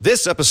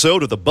This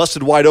episode of the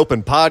Busted Wide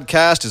Open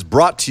podcast is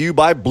brought to you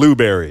by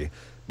Blueberry.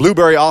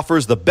 Blueberry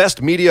offers the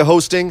best media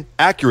hosting,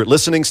 accurate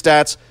listening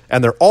stats,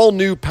 and their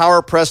all-new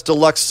PowerPress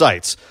Deluxe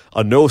sites,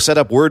 a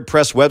no-setup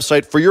WordPress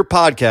website for your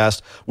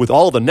podcast with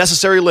all the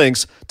necessary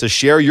links to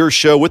share your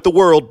show with the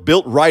world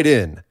built right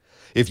in.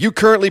 If you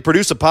currently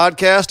produce a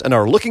podcast and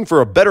are looking for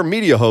a better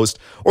media host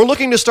or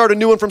looking to start a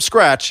new one from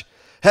scratch,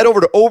 head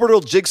over to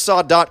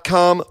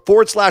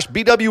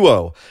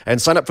orbitaljigsaw.com/BWO and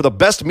sign up for the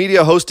best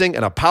media hosting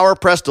and a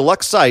PowerPress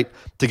Deluxe site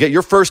to get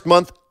your first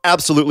month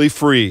absolutely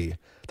free.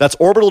 That's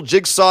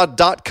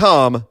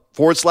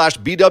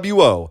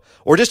orbitaljigsaw.com/BWO,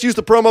 or just use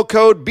the promo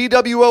code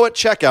BWO at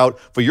checkout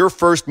for your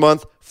first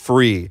month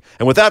free.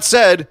 And with that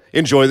said,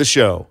 enjoy the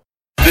show.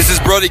 This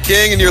is Brody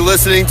King, and you're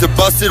listening to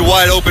Busted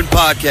Wide Open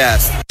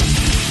Podcast.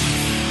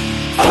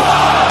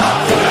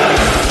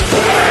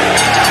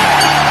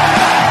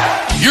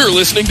 You're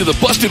listening to the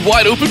Busted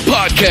Wide Open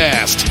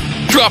Podcast,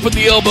 dropping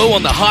the elbow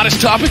on the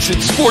hottest topics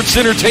in sports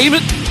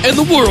entertainment and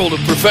the world of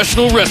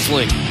professional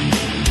wrestling.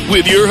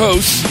 With your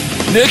hosts,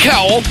 Nick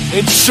Howell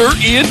and Sir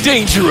Ian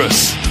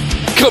Dangerous.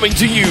 Coming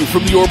to you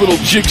from the Orbital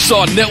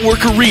Jigsaw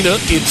Network Arena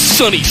in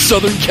sunny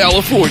Southern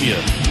California.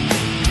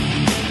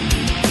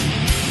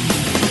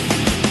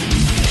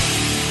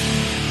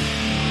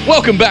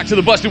 Welcome back to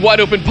the Busted Wide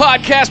Open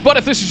Podcast. But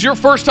if this is your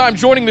first time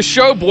joining the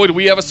show, boy, do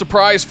we have a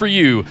surprise for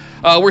you.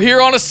 We're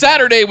here on a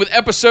Saturday with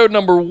episode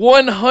number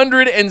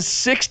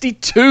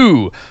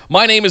 162.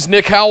 My name is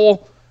Nick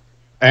Howell.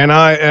 And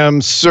I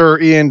am Sir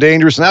Ian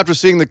Dangerous. And after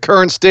seeing the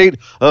current state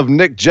of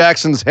Nick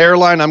Jackson's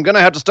hairline, I'm going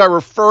to have to start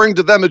referring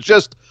to them as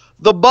just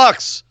the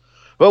Bucks.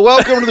 But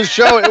welcome to the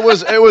show. It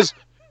was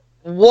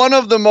one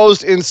of the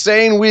most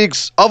insane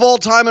weeks of all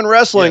time in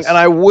wrestling, yes. And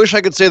I wish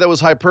I could say that was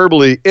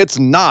hyperbole. It's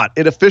not.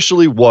 It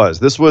officially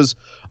was. This was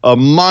a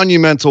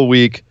monumental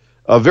week,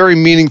 a very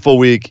meaningful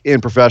week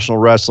in professional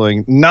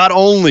wrestling. Not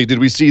only did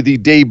we see the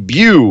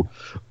debut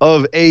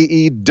of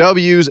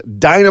AEW's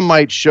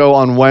Dynamite show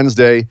on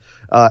Wednesday,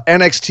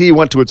 NXT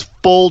went to its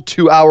full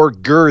 2-hour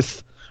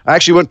girth. I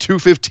actually went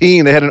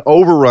 2:15. They had an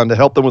overrun to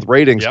help them with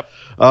ratings. Yep.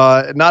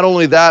 Not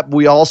only that,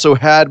 we also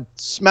had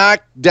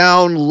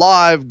SmackDown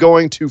Live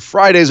going to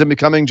Fridays and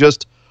becoming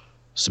just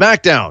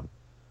SmackDown,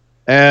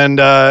 and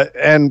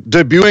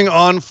debuting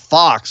on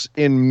Fox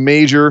in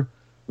major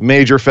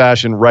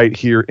fashion right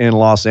here in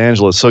Los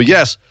Angeles. So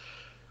yes,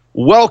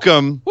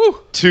 welcome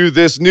to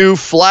this new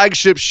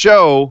flagship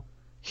show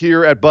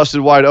here at Busted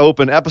Wide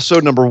Open,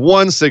 episode number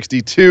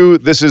 162.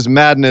 This is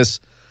madness.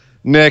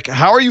 Nick,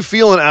 how are you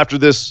feeling after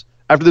this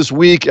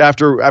week,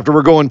 after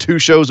we're going 2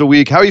 shows a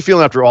week? How are you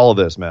feeling after all of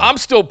this, man? I'm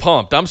still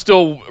pumped. I'm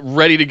still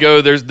ready to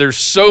go. There's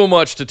so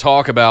much to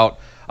talk about.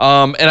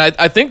 And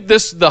I think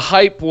the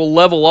hype will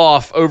level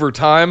off over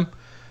time,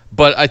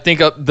 but I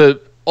think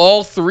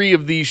all 3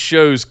 of these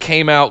shows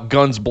came out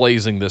guns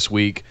blazing this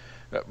week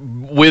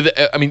with,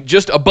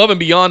 just above and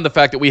beyond the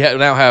fact that we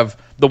now have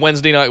the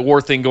Wednesday Night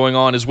War thing going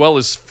on, as well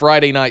as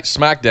Friday Night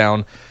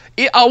SmackDown.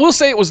 I will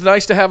say it was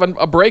nice to have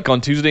a break on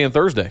Tuesday and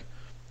Thursday.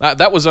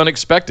 That was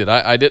unexpected.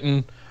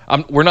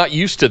 We're not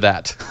used to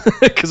that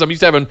because I'm used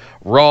to having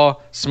Raw,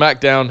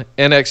 SmackDown,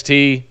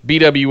 NXT,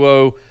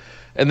 BWO,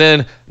 and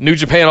then New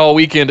Japan all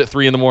weekend at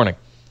 3 a.m.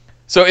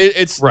 So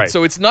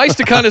it's nice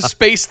to kind of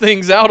space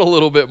things out a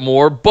little bit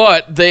more,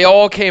 but they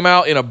all came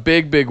out in a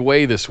big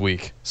way this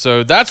week.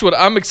 So that's what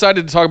I'm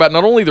excited to talk about,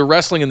 not only the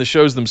wrestling and the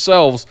shows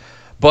themselves,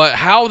 but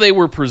how they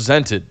were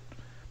presented,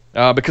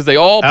 because they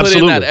all put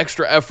in that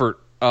extra effort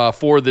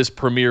for this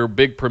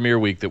big premiere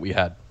week that we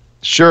had.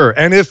 Sure.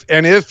 And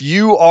if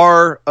you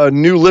are a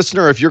new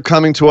listener, if you're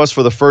coming to us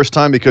for the first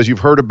time because you've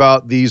heard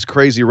about these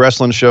crazy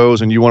wrestling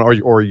shows and you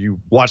want, or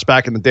you watched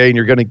back in the day and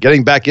you're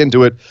getting back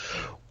into it,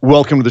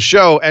 welcome to the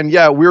show. And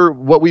yeah,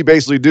 what we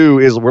basically do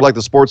is we're like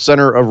the Sports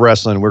Center of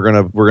wrestling. We're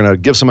gonna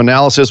give some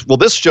analysis. Well,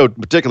 this show in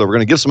particular, we're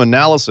gonna give some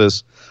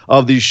analysis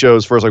of these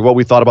shows first, like what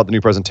we thought about the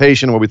new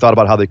presentation, what we thought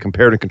about how they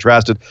compared and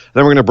contrasted.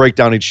 Then we're gonna break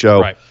down each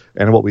show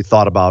and what we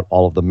thought about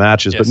all of the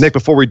matches. Yes. But Nick,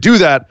 before we do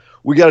that,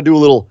 we got to do a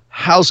little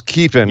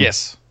housekeeping.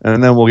 Yes.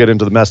 And then we'll get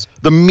into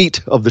the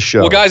meat of the show.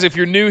 Well, guys, if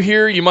you're new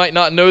here, you might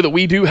not know that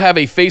we do have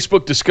a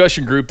Facebook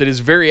discussion group that is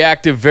very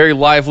active, very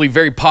lively,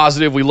 very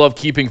positive. We love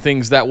keeping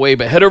things that way.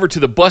 But head over to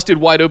the Busted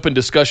Wide Open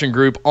discussion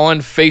group on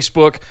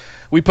Facebook.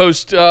 We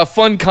post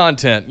fun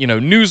content,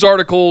 news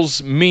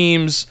articles,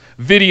 memes,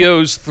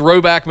 videos,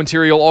 throwback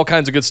material, all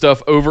kinds of good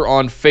stuff over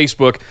on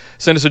Facebook.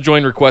 Send us a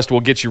join request. We'll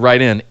get you right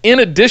in. In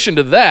addition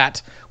to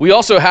that, we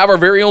also have our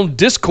very own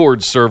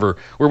Discord server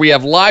where we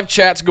have live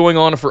chats going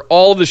on for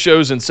all of the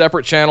shows in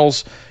separate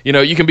channels.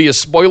 You can be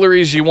as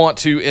spoilery as you want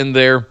to in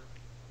there.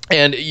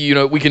 And,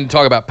 we can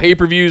talk about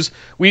pay-per-views.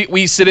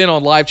 We sit in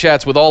on live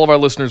chats with all of our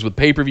listeners with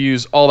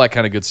pay-per-views, all that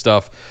kind of good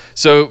stuff.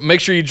 So make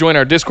sure you join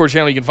our Discord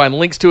channel. You can find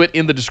links to it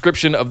in the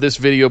description of this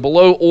video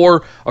below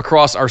or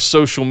across our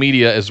social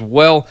media as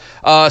well.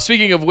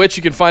 Speaking of which,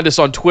 you can find us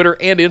on Twitter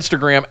and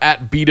Instagram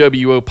at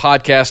BWO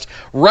Podcast.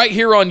 Right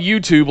here on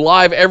YouTube,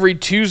 live every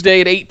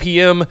Tuesday at 8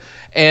 p.m.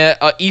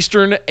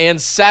 Eastern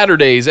and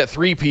Saturdays at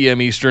 3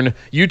 p.m. Eastern.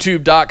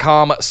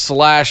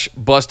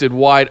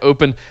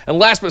 YouTube.com/BustedWideOpen. And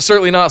last but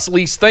certainly not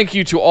least, thank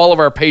you to all of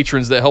our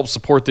patrons that help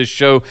support this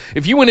show.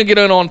 If you want to get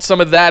in on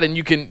some of that and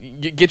you can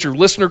get your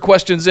listener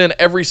questions in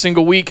every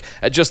single week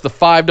at just the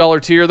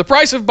 $5 tier, the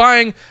price of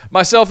buying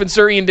myself and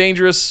Sir Ian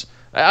Dangerous,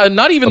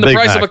 not even the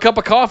price of a cup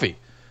of coffee.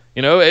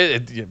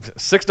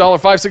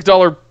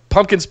 $6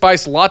 pumpkin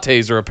spice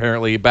lattes are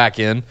apparently back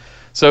in.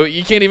 So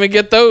you can't even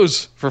get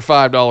those for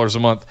 $5 a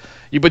month.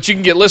 But you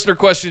can get listener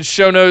questions,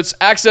 show notes,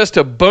 access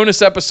to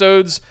bonus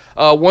episodes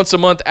once a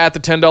month at the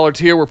 $10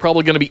 tier. We're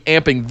probably going to be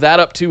amping that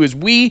up too as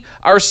we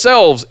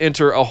ourselves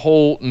enter a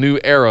whole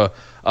new era.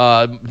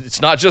 It's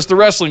not just the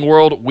wrestling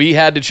world. We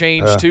had to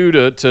change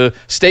too to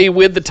stay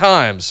with the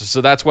times.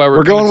 So that's why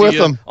we're going with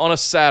them on a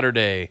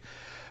Saturday.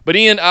 But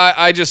Ian,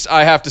 I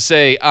have to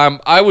say,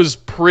 I was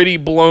pretty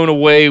blown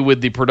away with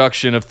the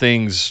production of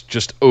things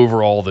just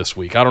overall this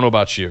week. I don't know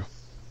about you.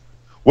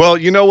 Well,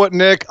 you know what,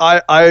 Nick?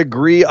 I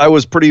agree. I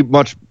was pretty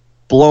much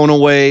blown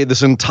away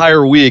this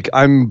entire week.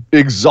 I'm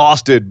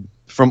exhausted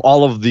from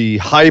all of the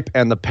hype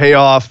and the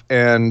payoff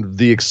and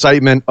the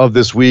excitement of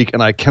this week,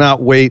 and I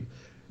cannot wait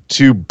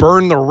to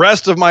burn the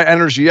rest of my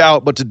energy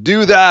out. But to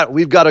do that,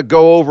 we've got to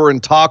go over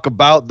and talk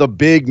about the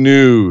big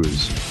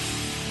news.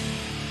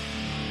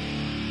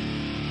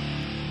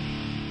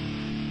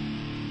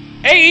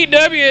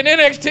 AEW and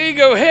NXT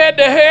go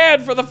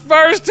head-to-head for the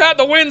first time.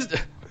 The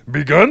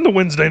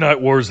Wednesday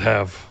Night Wars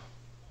have.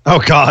 Oh,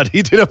 God,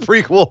 he did a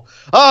prequel.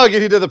 Oh,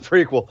 he did the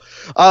prequel.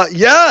 I'm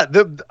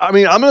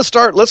going to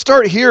start. Let's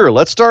start here.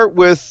 Let's start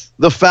with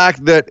the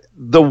fact that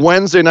the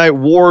Wednesday Night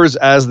Wars,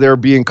 as they're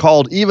being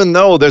called, even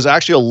though there's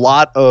actually a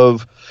lot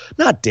of,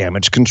 not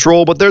damage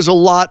control, but there's a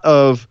lot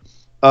of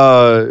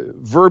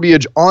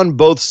verbiage on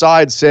both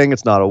sides saying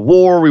it's not a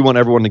war. We want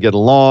everyone to get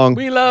along.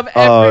 We love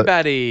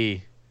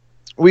everybody.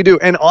 We do.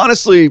 And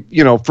honestly,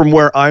 from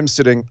where I'm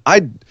sitting, I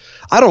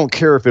don't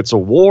care if it's a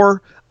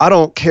war. I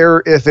don't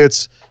care if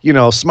it's,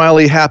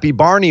 smiley, happy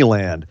Barney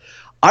land.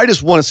 I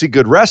just want to see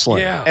good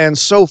wrestling. Yeah. And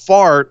so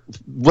far,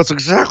 that's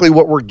exactly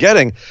what we're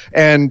getting.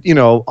 And,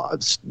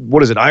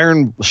 what is it?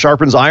 Iron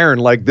sharpens iron.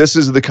 Like, this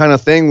is the kind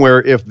of thing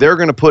where if they're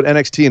going to put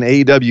NXT and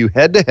AEW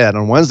head-to-head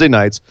on Wednesday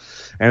nights,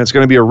 and it's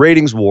going to be a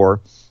ratings war,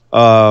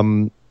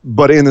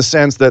 but in the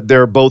sense that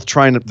they're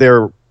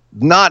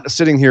not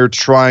sitting here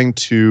trying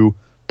to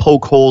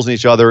poke holes in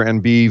each other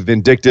and be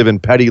vindictive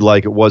and petty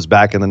like it was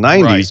back in the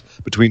 90s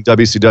between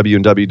WCW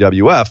and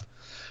WWF.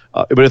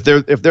 But if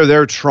they're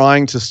there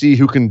trying to see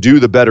who can do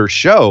the better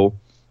show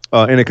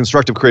in a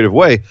constructive, creative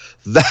way,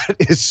 that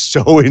is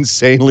so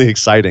insanely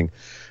exciting.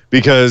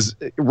 Because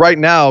right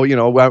now,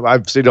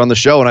 I've stated on the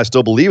show, and I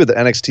still believe it, that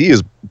NXT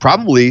is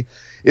probably,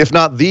 if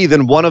not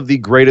then one of the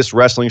greatest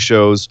wrestling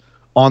shows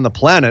on the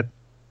planet.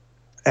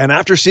 And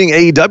after seeing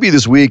AEW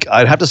this week,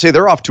 I'd have to say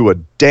they're off to a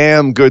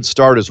damn good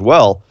start as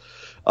well.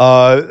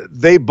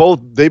 They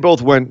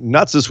both went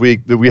nuts this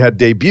week. We had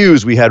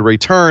debuts, we had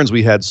returns,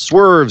 we had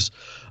swerves.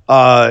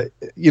 We're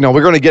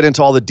going to get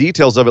into all the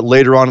details of it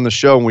later on in the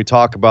show when we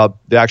talk about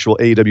the actual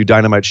AEW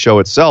Dynamite show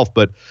itself.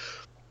 But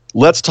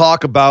let's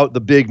talk about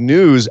the big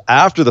news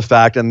after the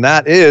fact, and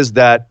that is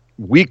that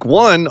week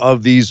one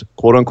of these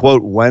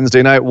quote-unquote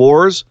Wednesday Night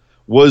Wars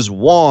was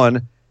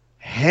won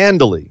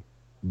handily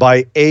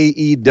by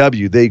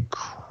AEW. They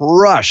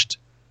crushed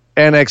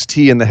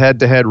NXT in the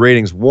head-to-head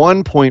ratings.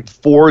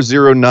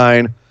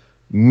 1.409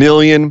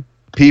 million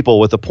people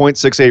with a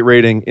 0.68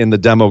 rating in the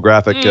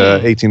demographic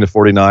 18 to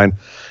 49.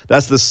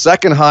 That's the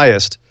second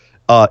highest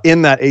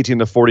in that 18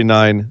 to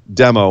 49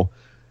 demo.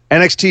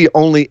 NXT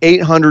only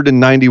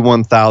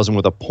 891,000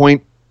 with a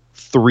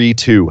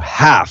 0.32,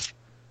 half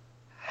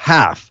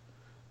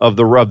of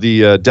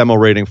the demo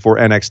rating for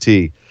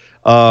NXT.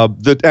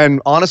 And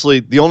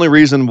honestly, the only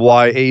reason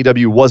why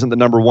AEW wasn't the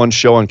number one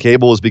show on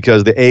cable is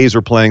because the A's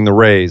are playing the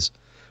Rays,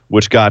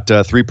 which got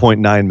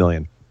 3.9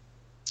 million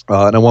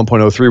and a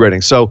 1.03 rating.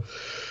 So,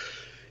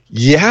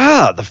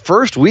 yeah, the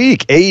first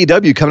week,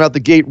 AEW coming out the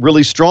gate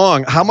really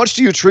strong. How much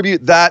do you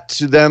attribute that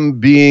to them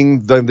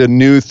being the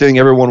new thing,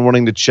 everyone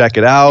wanting to check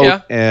it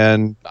out,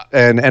 and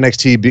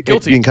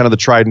NXT being kind of the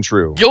tried and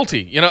true?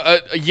 Guilty.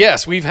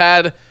 Yes, we've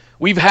had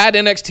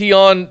NXT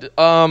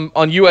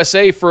on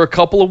USA for a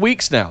couple of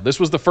weeks now. This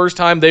was the first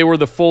time they were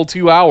the full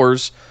 2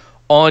 hours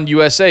on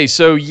USA.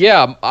 So,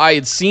 yeah, I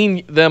had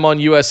seen them on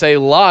USA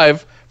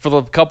live for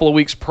the couple of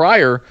weeks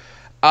prior.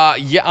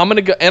 I'm going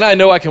to go, and I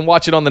know I can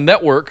watch it on the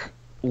network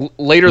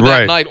later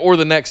that night or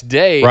the next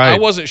day. I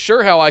wasn't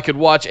sure how I could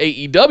watch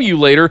AEW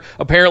later.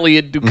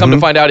 Apparently, come to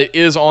find out, it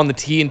is on the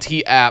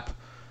TNT app.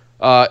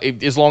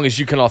 As long as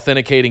you can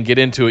authenticate and get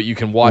into it, you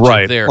can watch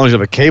it there. As long as you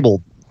have a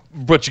cable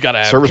But you got to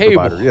have service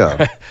cable. provider,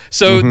 yeah.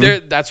 So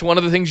that's one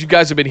of the things you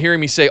guys have been hearing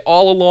me say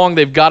all along.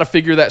 They've got to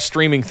figure that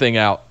streaming thing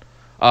out.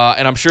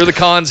 And I'm sure the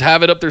cons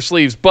have it up their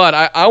sleeves. But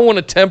I want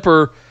to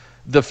temper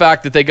the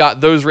fact that they got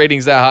those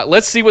ratings that high.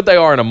 Let's see what they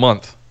are in a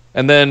month.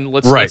 And then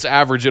let's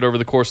average it over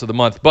the course of the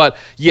month. But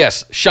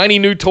yes, shiny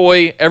new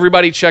toy.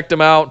 Everybody checked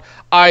them out.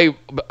 I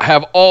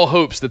have all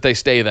hopes that they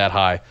stay that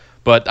high.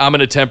 But I'm going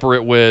to temper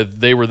it with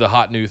they were the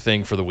hot new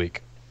thing for the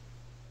week.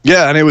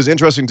 Yeah, and it was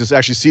interesting to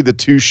actually see the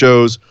two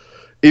shows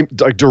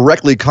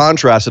directly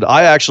contrasted.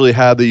 I actually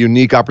had the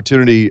unique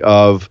opportunity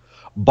of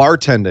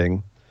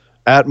bartending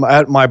at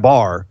my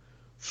bar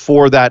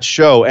for that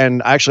show,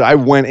 and actually I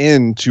went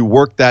in to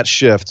work that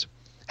shift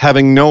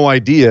having no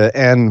idea,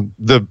 and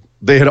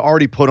they had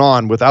already put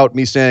on, without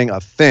me saying a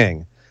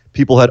thing,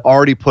 people had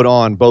already put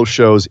on both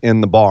shows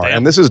in the bar. Damn.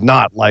 And this is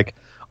not like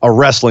a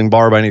wrestling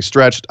bar by any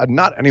stretch.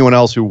 Not anyone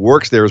else who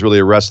works there is really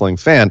a wrestling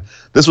fan.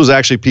 This was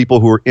actually people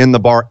who were in the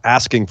bar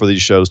asking for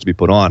these shows to be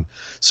put on.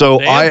 So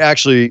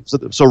Damn.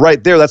 So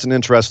right there, that's an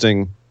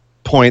interesting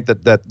point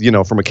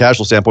that from a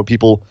casual standpoint,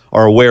 people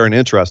are aware and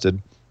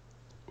interested.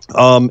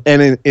 And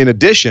in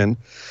addition,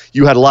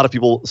 you had a lot of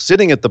people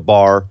sitting at the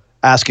bar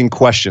asking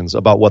questions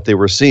about what they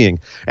were seeing.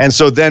 And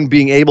so then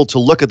being able to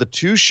look at the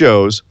two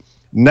shows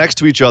next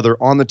to each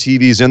other on the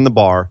TVs in the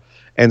bar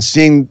and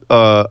seeing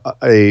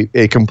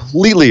a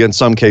completely, in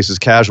some cases,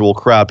 casual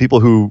crowd, people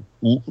who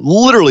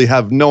literally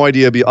have no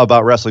idea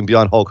about wrestling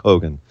beyond Hulk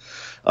Hogan,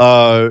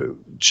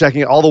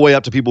 checking it all the way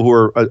up to people who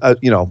are,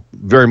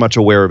 very much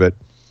aware of it.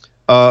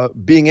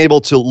 Being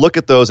able to look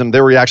at those and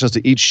their reactions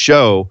to each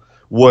show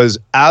was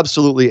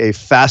absolutely a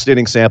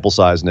fascinating sample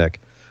size,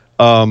 Nick.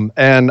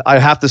 And I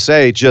have to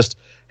say, just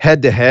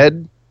head to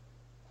head,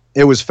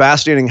 it was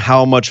fascinating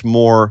how much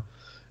more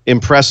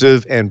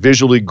impressive and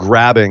visually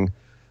grabbing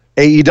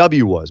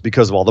AEW was,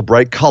 because of all the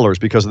bright colors,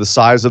 because of the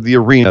size of the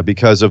arena,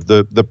 because of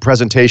the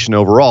presentation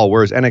overall,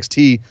 whereas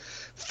NXT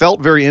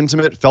felt very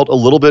intimate, felt a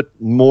little bit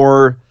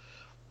more,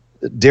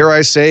 dare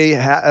I say,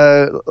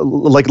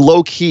 like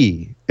low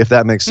key, if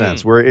that makes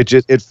sense, where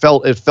it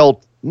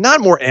felt not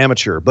more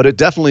amateur, but it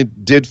definitely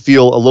did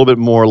feel a little bit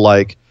more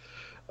like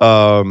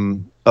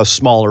a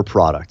smaller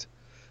product.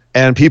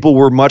 And people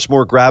were much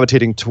more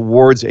gravitating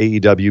towards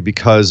AEW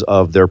because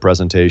of their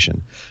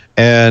presentation.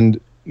 And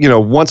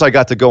once I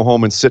got to go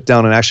home and sit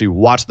down and actually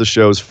watch the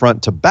shows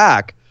front to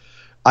back,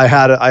 I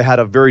had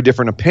a very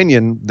different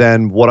opinion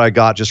than what I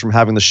got just from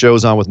having the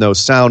shows on with no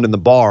sound in the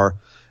bar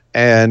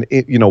and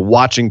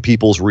watching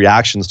people's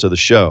reactions to the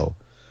show.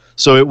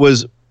 So it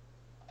was,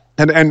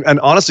 and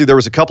honestly, there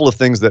was a couple of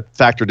things that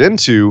factored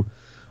into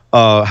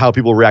how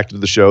people reacted to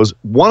the shows.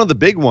 One of the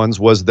big ones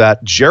was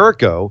that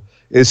Jericho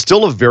is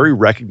still a very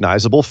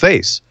recognizable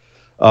face.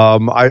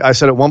 I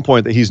said at one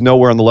point that he's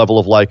nowhere on the level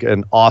of like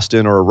an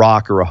Austin or a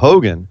Rock or a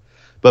Hogan,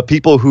 but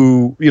people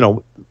who,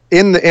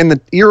 in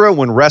the era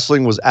when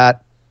wrestling was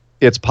at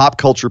its pop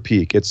culture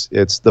peak, it's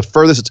the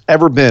furthest it's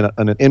ever been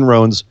on an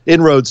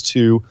inroads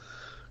to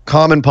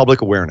common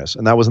public awareness.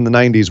 And that was in the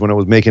 90s when it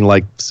was making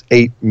like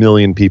 8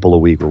 million people a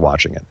week were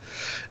watching it.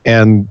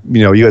 And,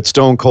 you had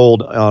Stone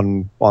Cold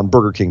on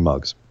Burger King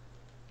mugs.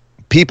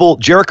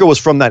 Jericho was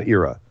from that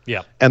era.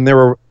 Yeah. And there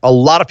were a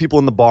lot of people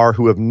in the bar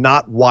who have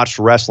not watched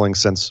wrestling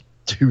since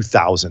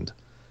 2000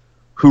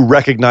 who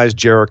recognized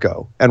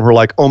Jericho and were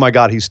like, oh my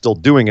God, he's still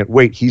doing it.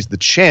 Wait, he's the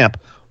champ.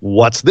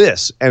 What's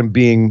this? And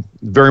being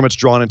very much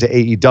drawn into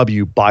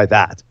AEW by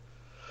that.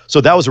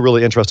 So that was a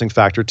really interesting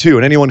factor too.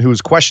 And anyone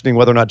who's questioning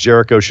whether or not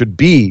Jericho should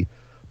be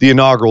the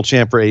inaugural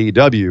champ for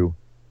AEW,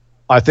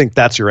 I think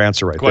that's your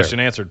answer right there. Question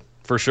answered,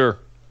 for sure.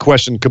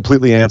 Question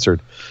completely answered.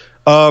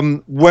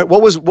 What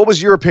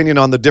was your opinion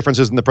on the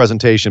differences in the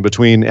presentation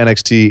between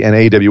NXT and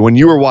AEW when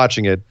you were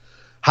watching it?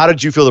 How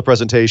did you feel the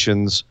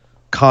presentations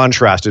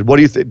contrasted? What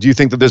do you do you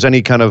think that there's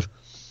any kind of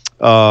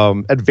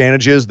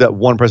advantages that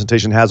one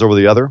presentation has over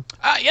the other?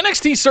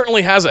 NXT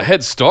certainly has a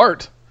head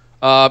start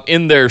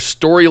in their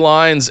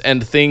storylines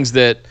and things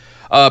that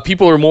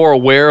people are more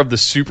aware of the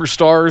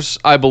superstars,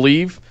 I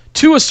believe,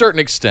 to a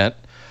certain extent.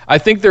 I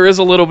think there is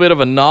a little bit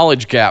of a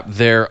knowledge gap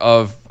there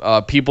of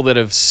people that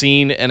have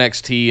seen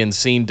NXT and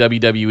seen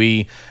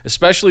WWE,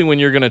 especially when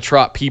you're going to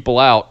trot people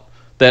out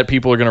that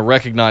people are going to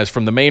recognize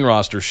from the main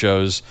roster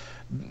shows.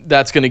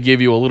 That's going to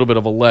give you a little bit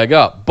of a leg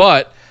up.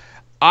 But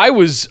I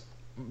was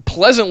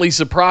pleasantly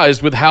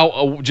surprised with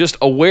how just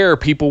aware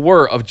people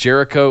were of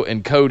Jericho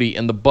and Cody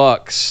and the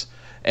Bucks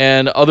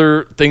and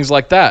other things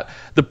like that.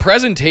 The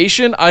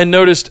presentation, I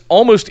noticed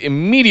almost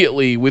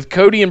immediately with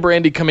Cody and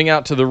Brandi coming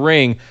out to the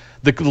ring,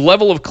 the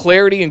level of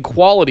clarity and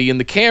quality in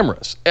the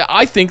cameras.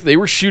 I think they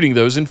were shooting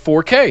those in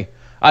 4K.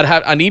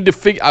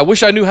 I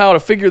wish I knew how to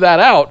figure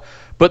that out,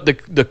 but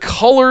the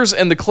colors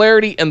and the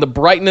clarity and the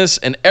brightness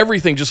and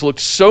everything just looked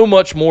so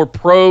much more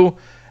pro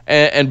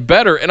and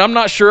better. And I'm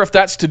not sure if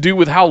that's to do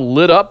with how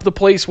lit up the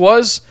place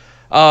was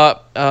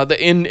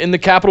in the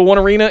Capital One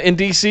Arena in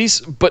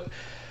DC, but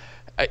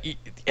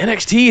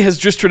NXT has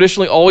just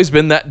traditionally always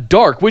been that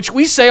dark, which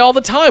we say all the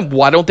time.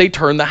 Why don't they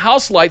turn the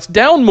house lights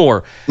down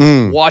more?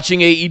 Watching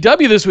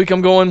AEW this week,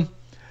 I'm going,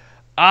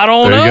 I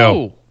don't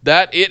know.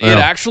 that it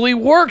actually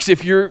works.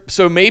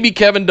 So maybe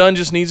Kevin Dunn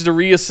just needs to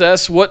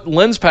reassess what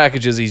lens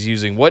packages he's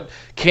using, what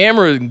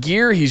camera and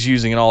gear he's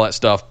using, and all that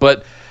stuff.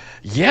 But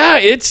yeah,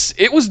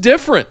 it was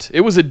different.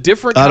 It was a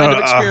different kind of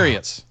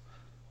experience.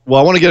 Well,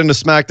 I want to get into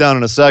SmackDown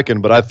in a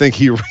second, but I think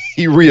he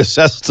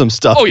reassessed some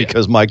stuff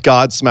because, my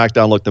God,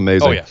 SmackDown looked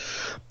amazing. Oh, yeah.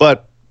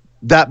 But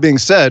that being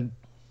said,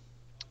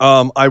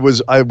 I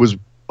always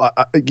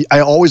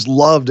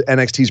loved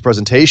NXT's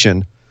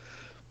presentation,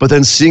 but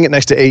then seeing it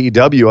next to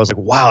AEW, I was like,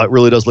 wow, it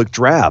really does look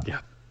drab. Yeah.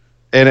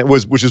 And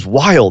which is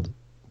wild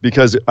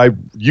because I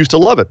used to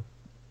love it.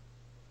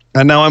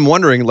 And now I'm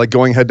wondering, like,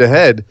 going head to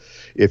head,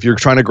 if you're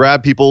trying to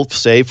grab people,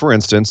 say, for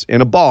instance,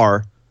 in a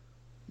bar,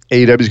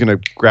 AEW is going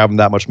to grab them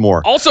that much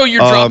more. Also, you're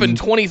dropping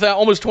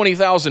almost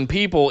 20,000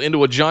 people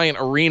into a giant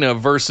arena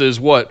versus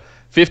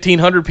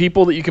 1,500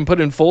 people that you can put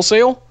in Full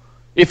Sail,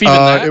 if even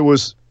that. It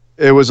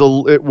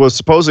was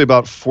supposedly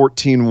about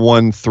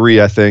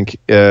 14,130, I think,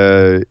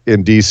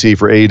 in DC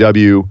for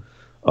AEW.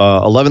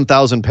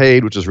 11,000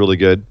 paid, which is really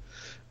good.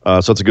 So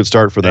it's a good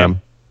start for them.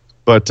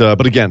 But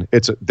again,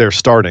 they're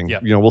starting.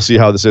 Yep. We'll see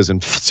how this is in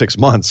 6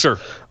 months. Sure.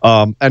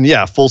 And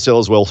yeah, Full Sail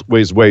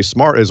is way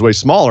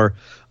smaller.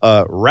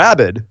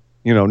 Rabid.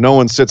 No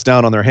one sits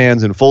down on their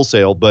hands in Full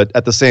Sail, but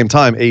at the same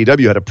time,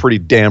 AEW had a pretty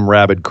damn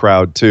rabid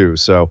crowd too.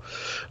 So,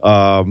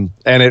 and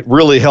it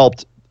really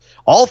helped.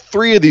 All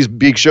three of these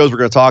big shows we're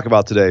going to talk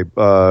about today,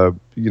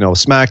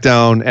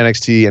 SmackDown,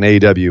 NXT, and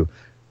AEW,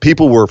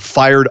 people were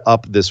fired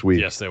up this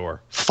week. Yes, they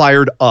were.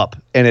 Fired up,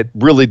 and it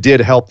really did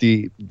help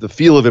the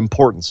feel of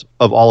importance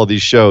of all of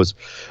these shows.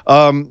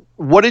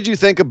 What did you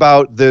think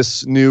about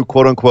this new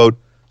quote-unquote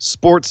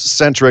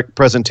sports-centric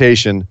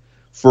presentation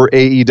for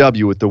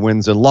AEW with the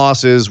wins and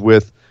losses,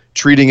 with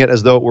treating it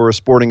as though it were a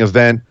sporting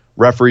event,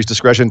 referee's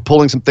discretion,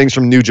 pulling some things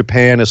from New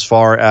Japan as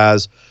far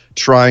as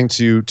trying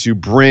to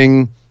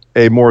bring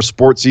a more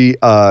sportsy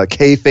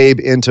kayfabe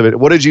into it?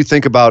 What did you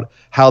think about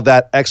how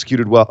that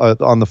executed well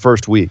on the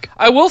first week?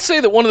 I will say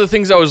that one of the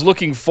things I was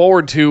looking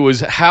forward to was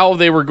how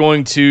they were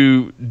going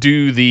to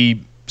do the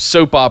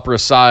soap opera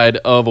side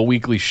of a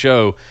weekly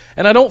show,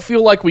 and I don't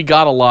feel like we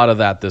got a lot of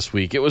that this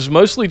week. It was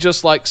mostly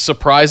just like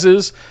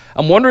surprises.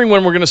 I'm wondering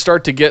when we're going to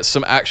start to get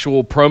some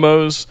actual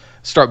promos,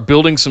 start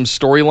building some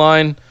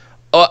storyline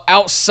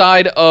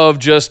outside of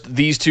just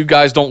these two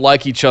guys don't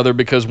like each other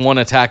because one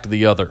attacked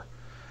the other.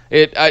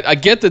 I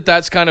get that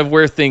that's kind of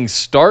where things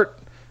start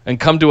and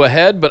come to a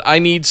head, but I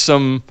need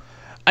some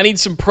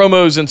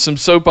promos and some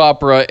soap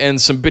opera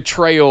and some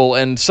betrayal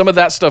and some of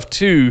that stuff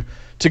too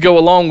to go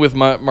along with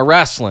my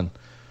wrestling.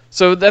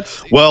 So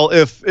that's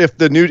if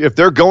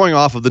they're going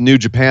off of the New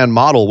Japan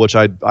model, which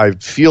I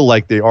feel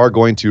like they are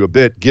going to a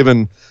bit,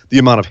 given the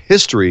amount of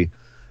history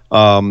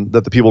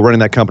that the people running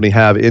that company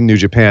have in New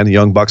Japan, the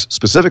Young Bucks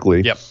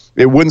specifically. Yep.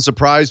 It wouldn't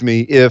surprise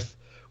me if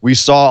we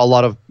saw a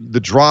lot of the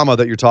drama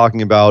that you're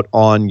talking about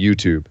on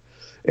YouTube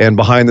and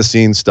behind the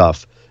scenes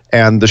stuff,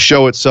 and the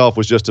show itself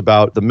was just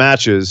about the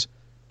matches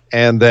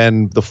and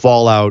then the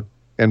fallout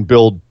and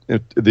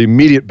the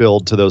immediate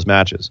build to those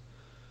matches.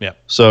 Yeah.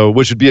 So,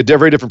 which would be a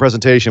very different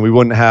presentation. We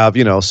wouldn't have,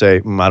 say,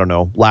 I don't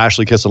know,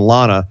 Lashley kissing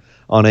Lana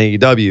on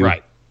AEW.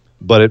 Right.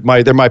 But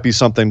there might be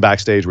something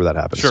backstage where that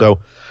happens. Sure.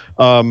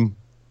 So,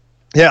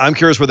 yeah, I'm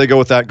curious where they go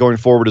with that going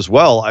forward as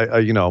well.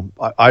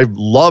 I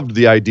loved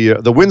the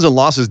idea. The wins and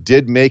losses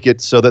did make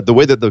it so that the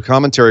way that the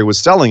commentary was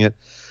selling it,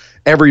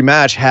 every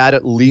match had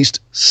at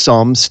least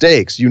some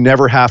stakes. You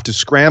never have to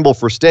scramble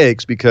for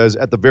stakes because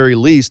at the very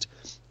least,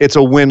 it's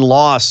a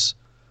win-loss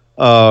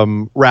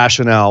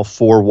rationale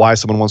for why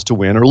someone wants to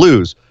win or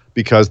lose,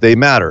 because they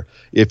matter.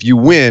 If you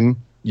win,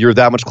 you're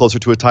that much closer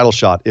to a title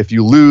shot. If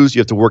you lose, you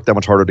have to work that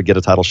much harder to get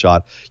a title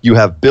shot. You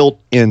have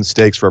built-in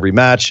stakes for every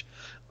match,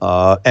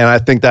 and I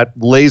think that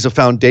lays a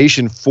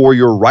foundation for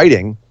your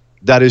writing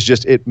that is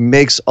just, it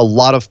makes a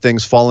lot of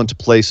things fall into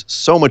place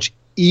so much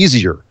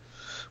easier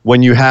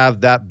when you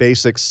have that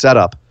basic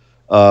setup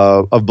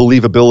of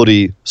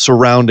believability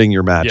surrounding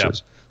your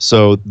matches. Yeah.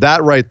 So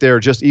that right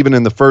there, just even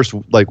in the first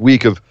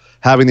week of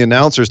having the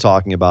announcers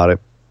talking about it,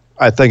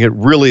 I think it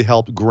really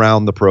helped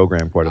ground the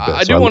program quite a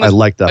bit. I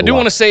like that. I do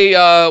want to say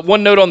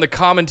one note on the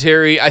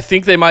commentary. I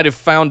think they might have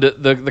found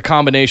the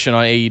combination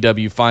on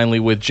AEW finally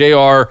with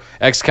JR,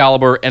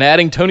 Excalibur, and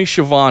adding Tony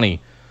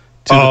Schiavone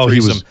to the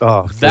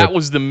threesome. That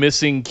was the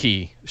missing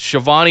key.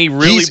 Schiavone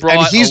really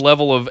brought a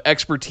level of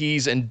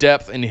expertise and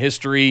depth and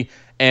history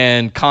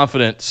and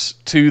confidence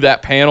to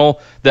that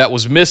panel that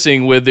was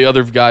missing with the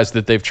other guys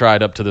that they've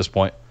tried up to this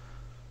point.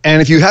 And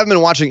if you haven't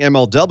been watching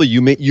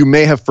MLW, you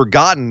may have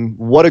forgotten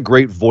what a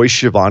great voice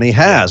Schiavone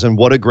has and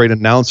what a great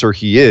announcer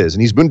he is.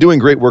 And he's been doing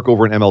great work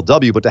over in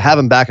MLW, but to have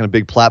him back on a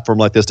big platform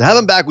like this, to have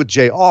him back with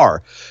JR,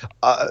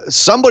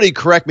 somebody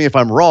correct me if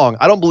I'm wrong,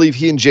 I don't believe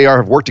he and JR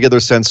have worked together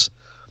since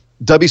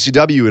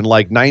WCW in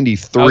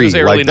 93. I was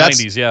early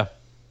 90s, yeah.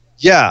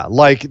 Yeah,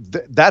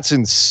 that's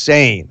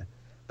insane.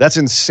 That's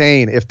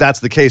insane if that's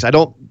the case. I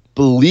don't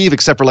believe,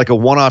 except for a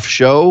one-off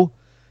show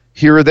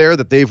here or there,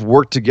 that they've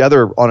worked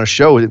together on a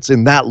show. It's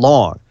in that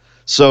long.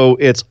 So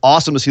it's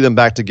awesome to see them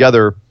back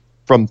together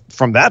from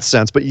that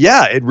sense. But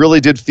yeah, it really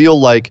did feel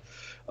like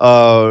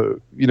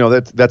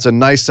that's a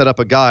nice setup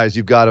of guys.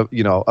 You've got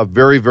a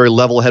very, very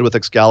level head with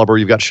Excalibur.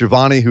 You've got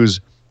Shivani, who's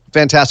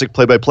fantastic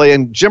play-by-play,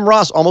 and Jim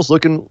Ross almost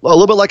looking a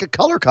little bit like a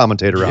color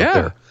commentator out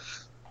there,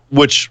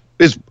 which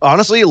is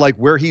honestly like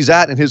where he's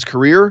at in his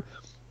career.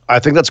 I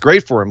think that's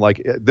great for him.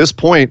 Like at this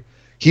point,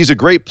 he's a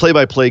great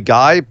play-by-play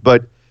guy,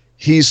 but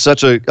he's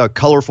such a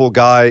colorful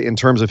guy in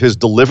terms of his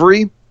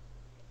delivery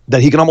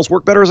that he can almost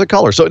work better as a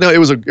color. So no, it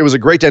was a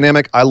great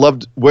dynamic. I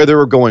loved where they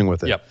were going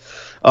with it. Yep.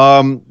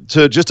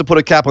 To put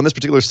a cap on this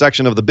particular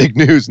section of the big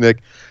news,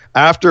 Nick,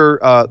 after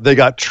they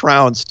got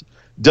trounced,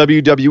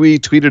 WWE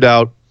tweeted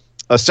out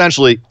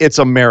essentially it's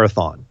a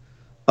marathon.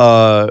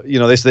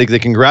 They said they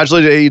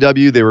congratulated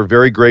AEW. They were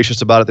very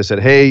gracious about it. They said,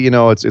 hey,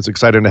 it's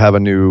exciting to have a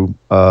new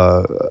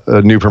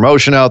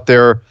promotion out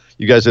there.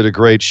 You guys did a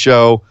great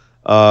show.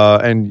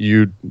 And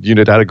you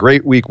had a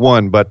great week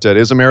one, but it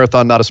is a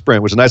marathon, not a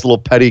sprint, which is a nice little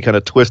petty kind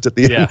of twist at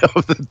the end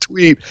of the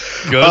tweet.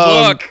 Good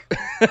luck.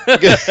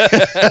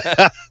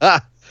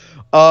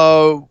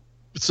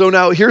 So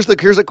now here's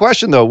the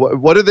question though.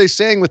 What are they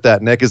saying with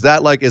that, Nick? Is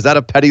that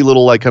a petty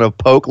little like kind of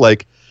poke,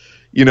 like,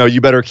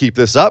 you better keep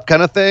this up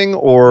kind of thing?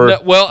 Or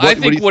no, I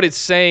think what it's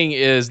saying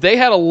is they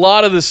had a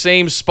lot of the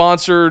same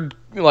sponsored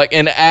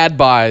and ad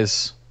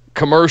buys,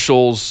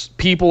 commercials,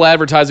 people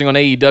advertising on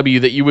AEW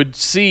that you would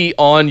see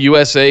on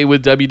USA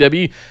with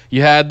WWE.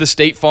 You had the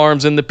State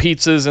Farms and the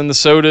pizzas and the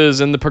sodas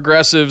and the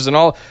progressives and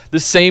all the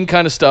same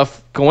kind of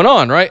stuff going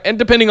on, right? And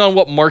depending on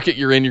what market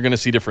you're in, you're going to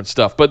see different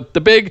stuff. But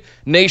the big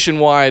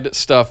nationwide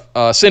stuff,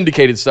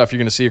 syndicated stuff, you're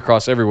going to see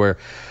across everywhere.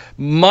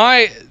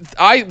 What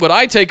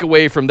I take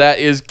away from that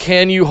is,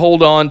 can you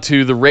hold on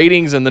to the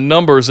ratings and the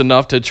numbers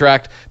enough to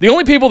attract the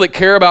only people that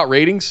care about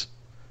ratings,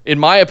 in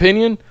my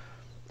opinion?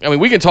 I mean,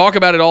 we can talk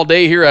about it all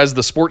day here as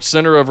the sports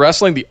center of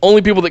wrestling. The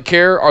only people that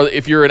care are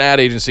if you're an ad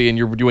agency and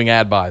you're doing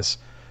ad buys.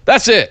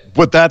 That's it.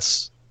 But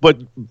what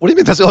do you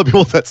mean that's the only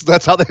people?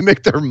 That's how they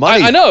make their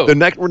money. I know. The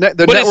network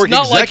it's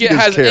not like it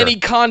has care. any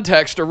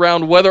context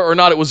around whether or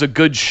not it was a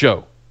good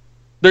show.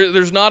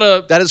 There's not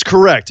a... That is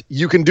correct.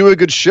 You can do a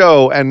good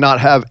show and not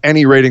have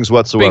any ratings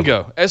whatsoever.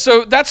 Bingo. And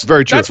so that's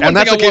very true. That's one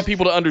thing I want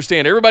people to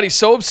understand. Everybody's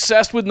so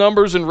obsessed with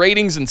numbers and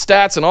ratings and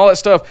stats and all that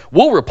stuff.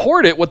 We'll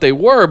report it, what they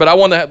were, but I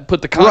want to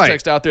put the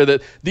context out there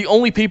that the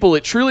only people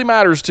it truly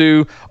matters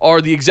to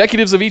are the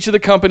executives of each of the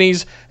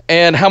companies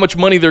and how much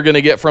money they're going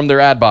to get from their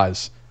ad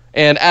buys.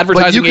 And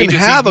advertising agencies making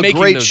those ad buys. But you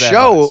can have a great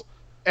show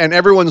and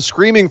everyone's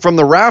screaming from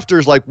the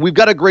rafters like, we've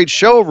got a great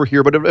show over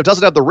here, but if it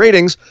doesn't have the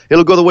ratings,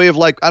 it'll go the way of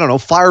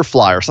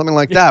Firefly or something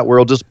like that, where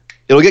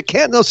it'll get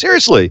canceled. No,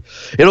 seriously.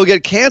 It'll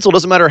get canceled.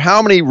 Doesn't matter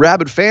how many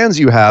rabid fans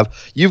you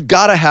have. You've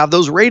got to have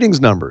those ratings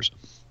numbers.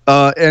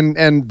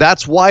 And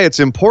that's why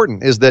it's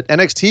important, is that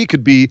NXT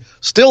could be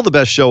still the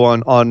best show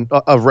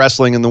of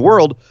wrestling in the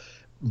world.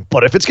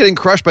 But if it's getting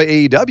crushed by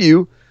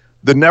AEW,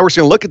 the network's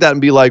going to look at that and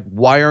be like,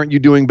 why aren't you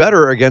doing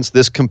better against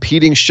this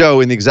competing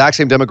show in the exact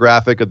same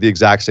demographic of the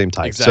exact same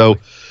type? Exactly. So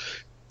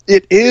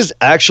it is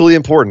actually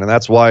important, and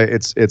that's why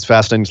it's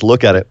fascinating to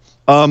look at it.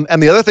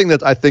 And the other thing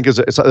that I think is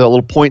a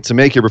little point to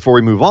make here before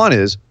we move on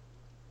is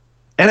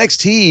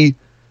NXT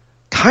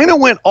kind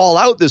of went all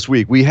out this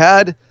week. We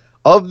had,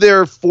 of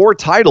their 4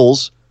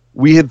 titles,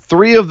 we had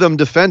 3 of them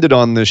defended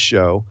on this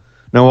show.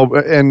 Now,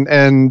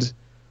 and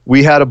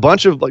we had a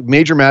bunch of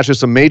major matches,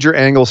 some major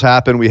angles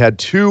happen. We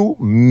had one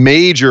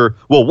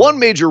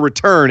major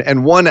return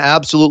and one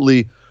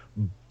absolutely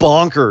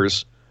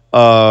bonkers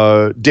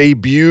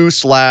debut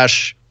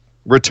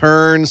 /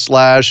 return /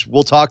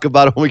 we'll talk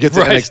about it when we get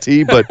to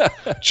NXT,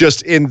 but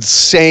just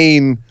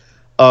insane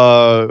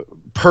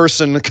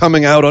person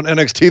coming out on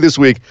NXT this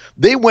week.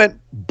 They went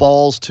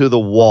balls to the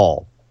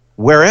wall.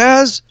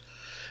 Whereas,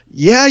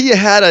 you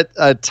had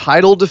a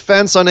title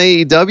defense on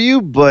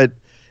AEW, but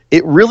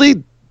it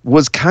really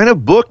was kind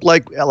of booked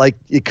like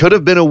it could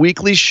have been a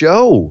weekly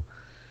show.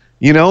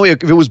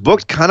 If it was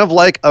booked kind of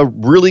like a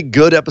really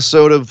good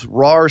episode of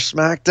Raw or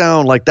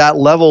SmackDown, like that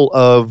level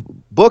of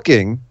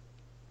booking,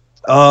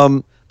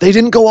 they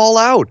didn't go all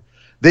out.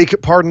 They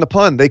could, pardon the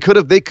pun, they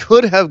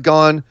could have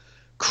gone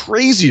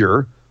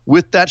crazier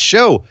with that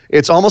show.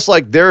 It's almost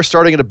like they're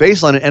starting at a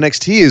baseline and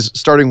NXT is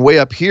starting way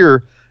up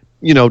here,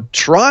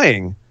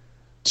 trying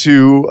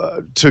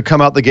to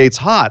come out the gates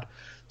hot.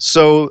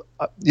 So,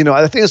 I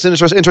think it's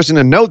interesting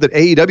to note that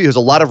AEW has a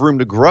lot of room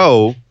to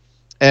grow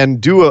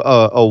and do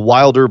a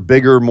wilder,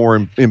 bigger,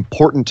 more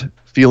important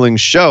feeling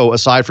show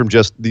aside from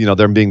just,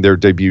 them being their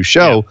debut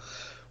show. Yeah.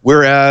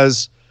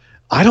 Whereas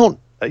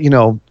NXT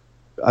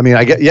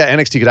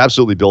could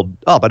absolutely build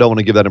up. I don't want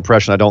to give that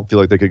impression. I don't feel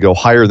like they could go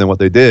higher than what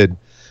they did,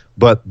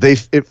 but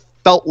it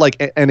felt like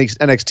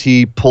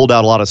NXT pulled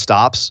out a lot of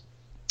stops.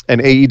 And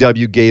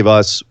AEW gave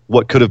us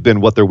what could have been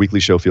what their weekly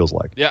show feels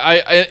like.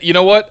 Yeah, you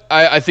know what?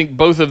 I think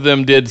both of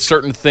them did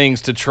certain things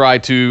to try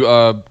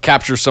to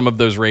capture some of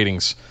those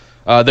ratings.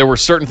 There were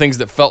certain things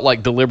that felt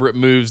like deliberate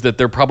moves that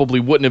they probably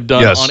wouldn't have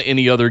done on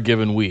any other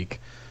given week.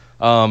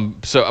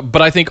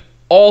 But I think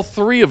all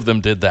 3 of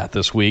them did that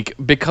this week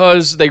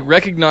because they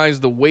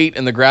recognized the weight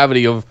and the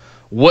gravity of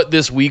what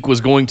this week was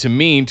going to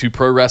mean to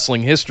pro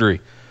wrestling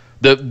history.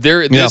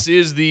 This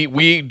is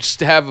we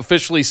have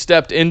officially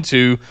stepped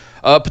into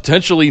a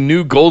potentially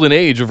new golden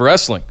age of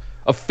wrestling.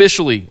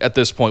 Officially at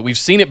this point. We've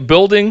seen it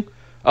building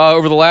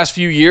over the last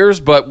few years,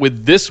 but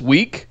with this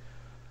week,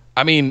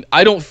 I mean,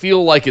 I don't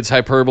feel like it's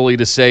hyperbole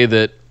to say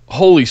that,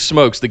 holy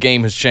smokes, the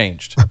game has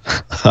changed.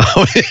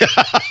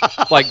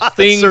 Like,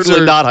 things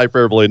certainly not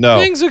hyperbole, no.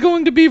 Things are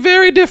going to be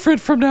very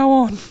different from now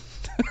on.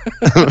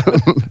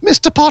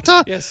 Mr.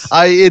 Potter? Yes.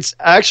 It's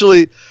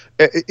actually,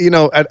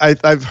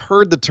 I've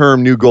heard the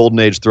term new golden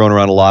age thrown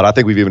around a lot. I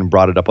think we've even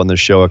brought it up on this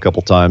show a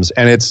couple times,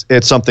 and it's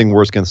something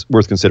worth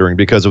considering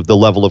because of the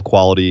level of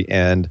quality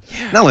and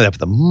not only that, but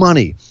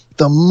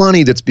the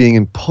money that's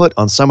being put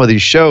on some of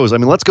these shows. I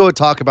mean, let's go and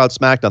talk about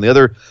SmackDown. The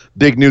other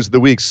big news of the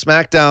week,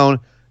 SmackDown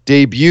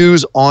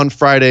debuts on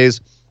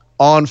Fridays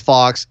on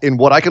Fox in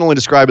what I can only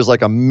describe as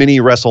like a mini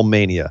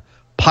WrestleMania.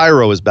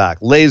 Pyro is back.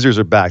 Lasers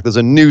are back. There's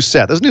a new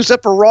set. There's a new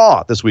set for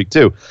Raw this week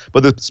too.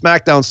 But the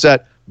SmackDown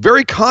set,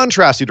 very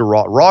contrasty to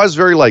Raw. Raw is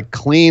very like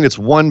clean. It's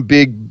one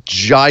big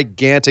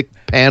gigantic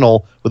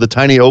panel with a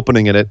tiny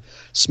opening in it.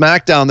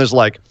 SmackDown, there's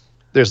like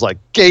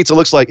gates. It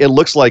looks like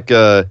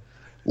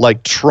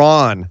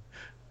Tron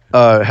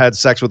had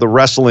sex with a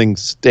wrestling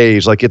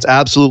stage. Like, it's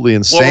absolutely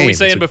insane. What were we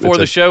saying before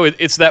the show?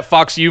 It's that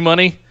Fox U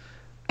money.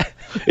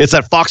 It's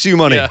that Fox U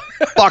money. Yeah.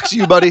 Fox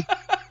U, buddy.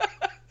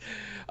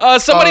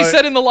 Somebody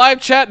said in the live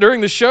chat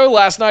during the show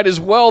last night as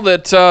well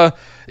that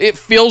it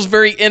feels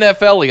very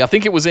NFL-y. I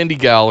think it was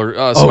IndieGal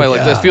or somebody like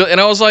that. And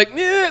I was like,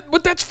 yeah,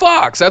 but that's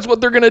Fox. That's what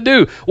they're going to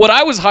do. What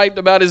I was hyped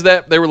about is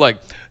that they were like,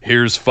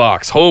 here's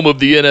Fox, home of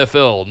the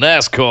NFL,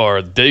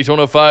 NASCAR,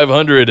 Daytona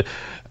 500,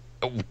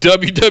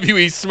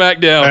 WWE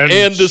SmackDown,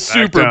 and the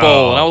Super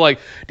Bowl. And I was like,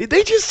 did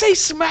they just say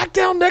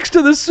SmackDown next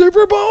to the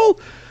Super Bowl?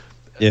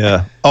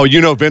 Yeah. Oh,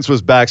 Vince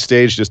was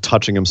backstage just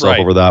touching himself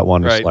over that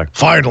one. It's like,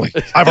 finally,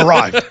 I've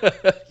arrived.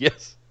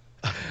 Yes.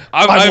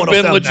 I've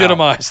been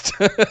legitimized.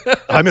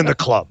 I'm in the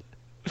club.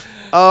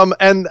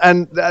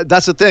 And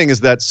that's the thing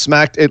is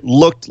that it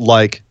looked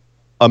like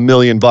 $1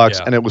 million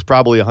and it was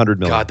probably $100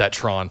 million. God, that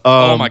Tron.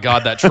 Oh my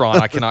God, that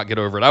Tron. I cannot get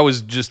over it. I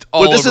was just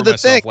all over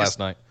myself last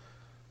night.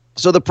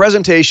 So the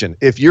presentation,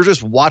 if you're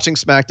just watching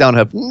SmackDown,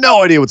 have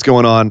no idea what's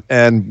going on,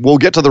 and we'll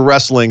get to the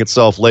wrestling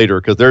itself later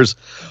because there's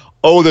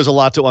a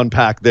lot to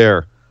unpack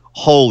there.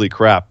 Holy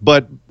crap.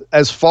 But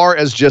as far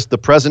as just the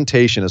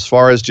presentation, as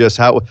far as just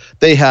how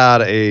they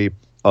had a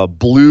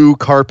blue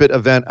carpet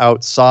event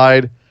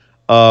outside.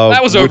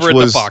 That was over at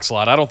the Fox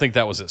lot. I don't think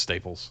that was at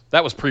Staples.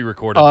 That was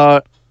pre-recorded.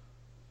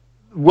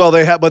 Well,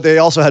 they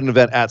also had an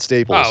event at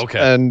Staples. Oh, okay.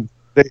 And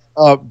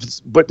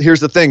but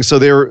here's the thing. So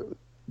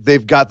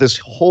they've got this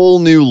whole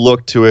new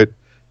look to it.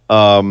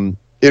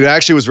 It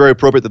actually was very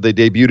appropriate that they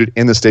debuted it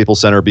in the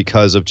Staples Center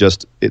because of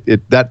just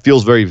it that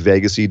feels very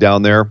Vegas-y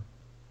down there,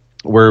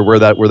 where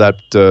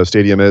that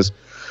stadium is.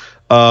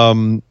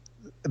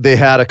 They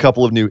had a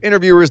couple of new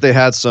interviewers. They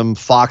had some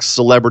Fox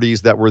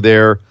celebrities that were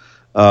there.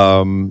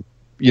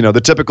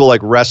 The typical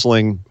like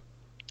wrestling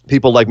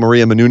people like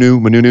Maria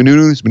Menounos.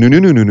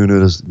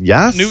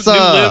 Yes,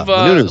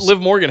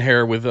 Liv Morgan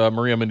hair with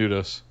Maria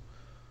Menounos.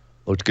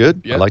 Looked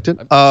good. Yeah, I liked it.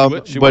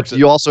 She but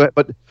you also,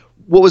 but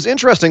what was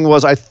interesting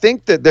was I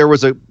think that there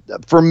was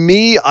for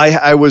me,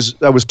 I was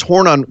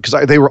torn on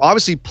because they were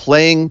obviously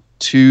playing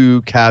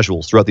to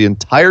casuals throughout the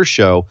entire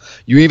show.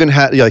 You even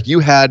had you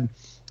had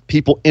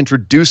people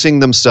introducing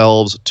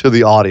themselves to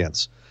the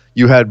audience.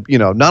 You had,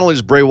 not only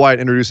just Bray Wyatt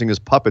introducing his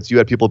puppets, you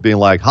had people being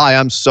like, hi,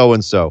 I'm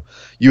so-and-so.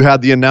 You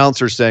had the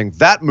announcer saying,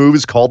 that move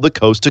is called the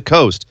Coast to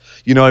Coast.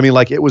 You know what I mean?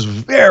 Like, it was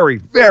very,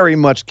 very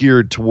much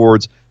geared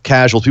towards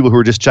casuals, people who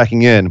were just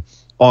checking in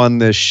on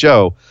this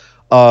show.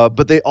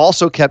 But they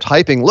also kept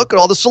hyping, look at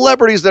all the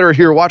celebrities that are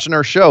here watching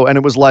our show. And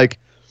it was like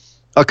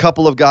a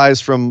couple of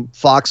guys from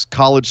Fox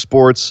College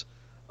Sports,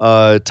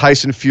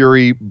 Tyson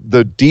Fury,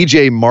 the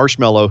DJ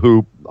Marshmello,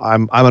 who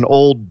I'm an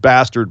old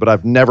bastard, but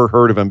I've never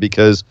heard of him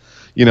because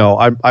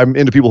I'm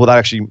into people that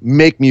actually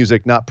make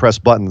music, not press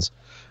buttons.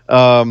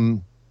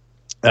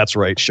 That's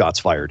right, shots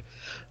fired.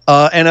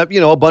 And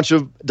a bunch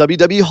of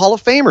WWE Hall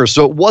of Famers.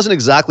 So it wasn't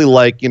exactly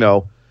like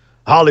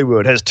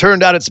Hollywood has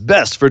turned out its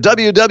best for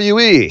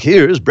WWE.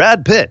 Here's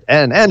Brad Pitt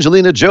and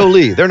Angelina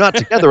Jolie. They're not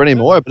together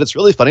anymore, but it's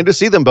really funny to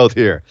see them both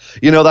here.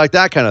 Like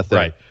that kind of thing.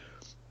 Right.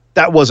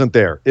 That wasn't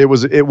there. It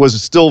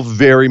was still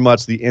very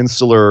much the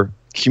insular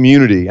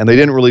community, and they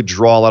didn't really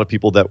draw a lot of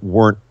people that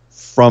weren't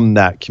from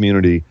that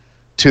community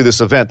to this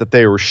event that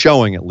they were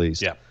showing, at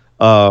least. Yeah.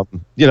 At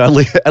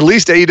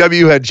least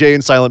AEW had Jay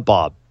and Silent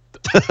Bob,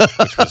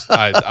 which was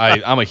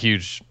I'm a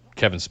huge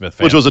Kevin Smith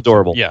fan, which was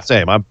adorable. Yeah,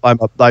 same. I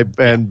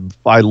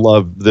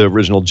love the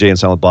original Jay and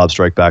Silent Bob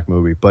Strike Back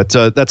movie, but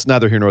that's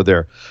neither here nor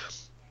there.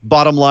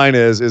 Bottom line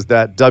is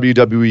that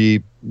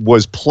WWE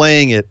was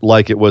playing it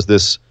like it was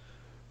this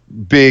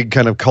big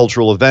kind of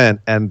cultural event,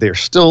 and they're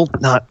still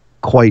not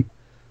quite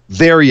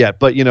there yet.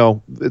 But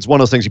it's one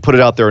of those things, you put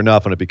it out there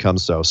enough and it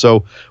becomes so.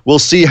 So we'll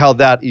see how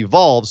that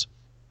evolves.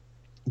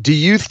 Do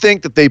you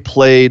think that they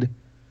played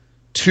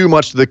too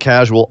much to the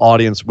casual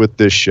audience with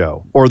this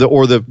show, or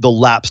the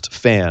lapsed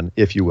fan,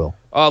 if you will?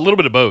 A little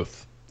bit of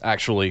both.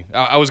 actually.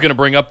 I was going to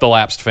bring up the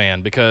lapsed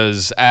fan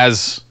because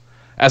as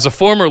a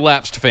former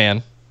lapsed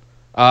fan,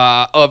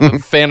 of a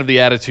fan of the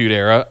Attitude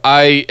Era,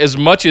 as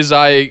much as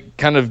I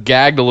kind of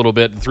gagged a little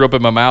bit and threw up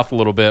in my mouth a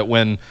little bit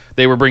when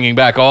they were bringing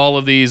back all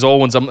of these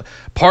old ones,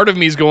 part of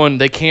me is going,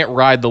 they can't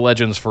ride the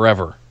legends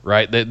forever,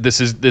 right?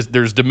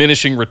 There's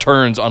diminishing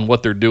returns on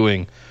what they're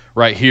doing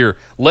right here.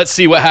 Let's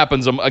see what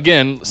happens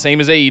again,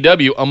 same as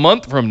AEW, a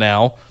month from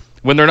now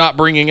when they're not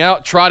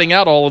trotting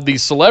out all of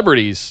these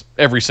celebrities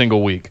every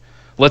single week.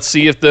 Let's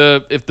see if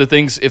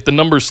the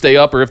numbers stay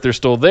up or if they're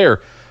still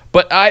there.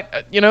 But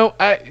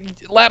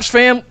lapsed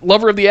fan,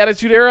 lover of the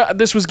Attitude Era,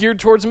 this was geared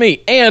towards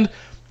me. And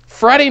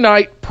Friday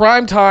night,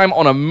 prime time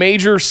on a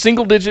major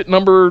single-digit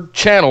number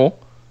channel,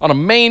 on a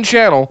main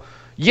channel,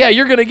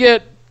 you're going to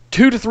get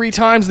 2 to 3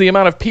 times the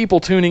amount of people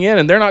tuning in,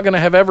 and they're not going to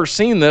have ever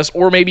seen this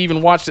or maybe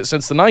even watched it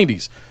since the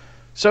 90s.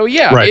 So,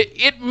 right.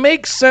 It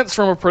makes sense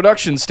from a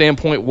production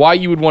standpoint why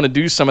you would want to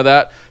do some of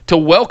that to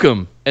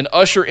welcome and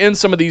usher in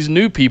some of these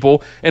new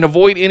people and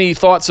avoid any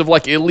thoughts of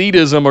like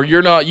elitism or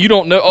you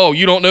don't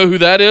know who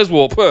that is?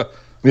 Well,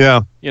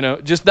 yeah.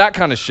 Just that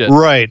kind of shit.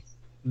 Right.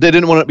 They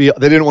didn't want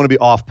to be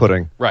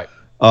off-putting. Right.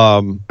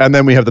 And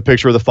then we have the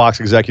picture of the Fox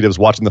executives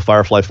watching the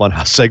Firefly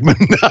Funhouse segment,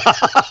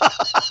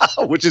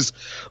 which is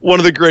one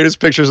of the greatest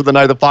pictures of the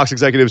night. The Fox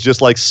executives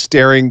just like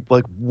staring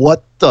like,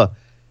 what the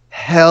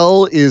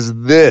hell is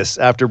this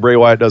after Bray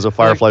Wyatt does a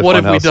Firefly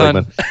Funhouse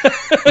segment?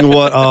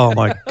 What? Oh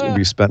my!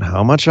 We spent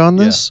how much on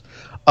this?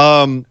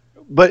 Yeah.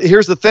 But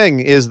here's the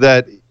thing: is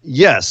that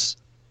yes,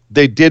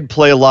 they did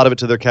play a lot of it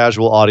to their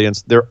casual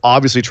audience. They're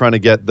obviously trying to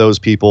get those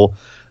people.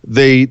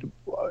 There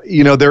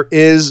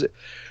is,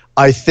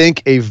 I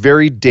think, a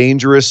very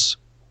dangerous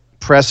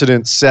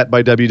precedent set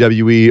by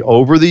WWE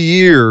over the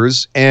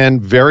years,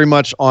 and very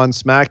much on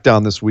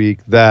SmackDown this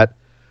week, that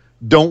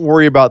don't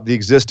worry about the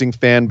existing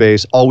fan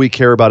base. All we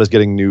care about is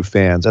getting new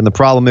fans. And the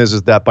problem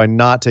is that by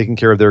not taking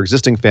care of their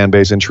existing fan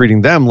base and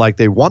treating them like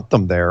they want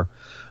them there,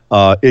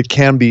 it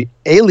can be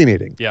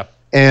alienating. Yeah.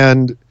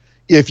 And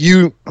if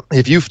you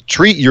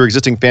treat your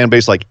existing fan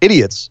base like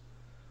idiots,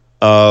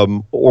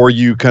 or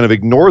you kind of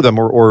ignore them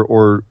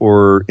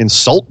or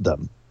insult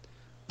them,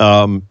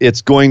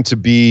 it's going to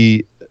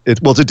be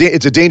it's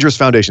a dangerous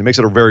foundation. It makes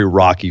it a very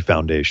rocky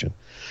foundation,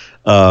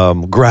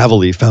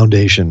 gravelly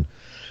foundation.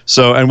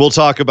 So, and we'll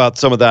talk about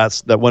some of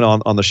that went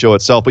on the show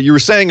itself. But you were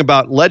saying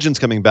about Legends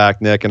coming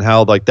back, Nick, and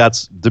how like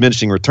that's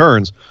diminishing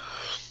returns.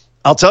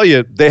 I'll tell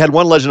you, they had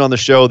one legend on the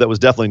show that was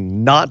definitely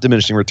not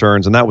diminishing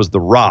returns, and that was The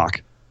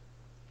Rock.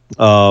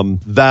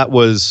 That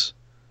was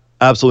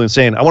absolutely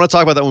insane. I want to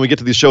talk about that when we get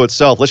to the show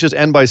itself. Let's just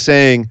end by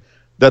saying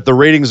that the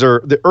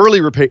early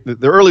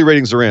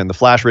ratings are in, the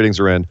flash ratings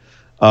are in.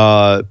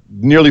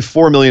 Nearly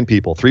 4 million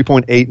people,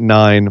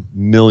 3.89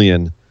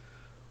 million.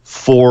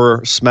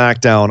 For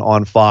SmackDown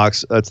on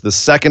Fox. That's the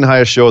second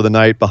highest show of the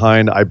night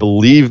behind, I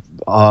believe,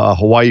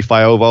 Hawaii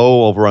Five-0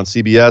 over on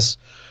CBS.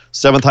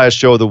 7th highest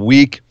show of the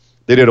week.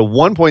 They did a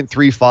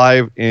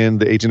 1.35 in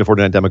the 18 to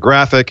 49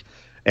 demographic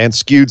and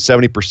skewed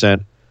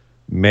 70%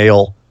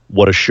 male.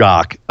 What a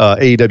shock.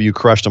 AEW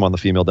crushed them on the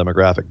female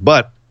demographic.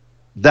 But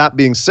that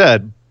being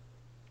said,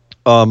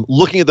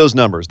 looking at those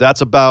numbers,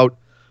 that's about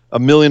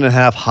 1.5 million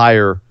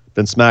higher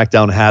than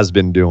SmackDown has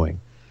been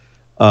doing.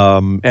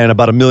 And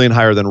about 1 million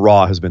higher than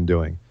Raw has been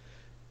doing.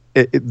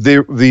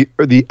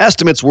 The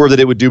estimates were that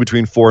it would do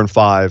between 4 and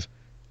 5.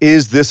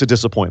 Is this a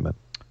disappointment?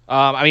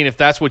 If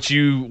that's what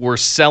you were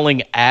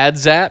selling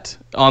ads at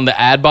on the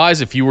ad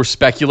buys, if you were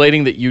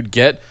speculating that you'd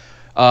get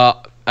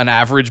an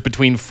average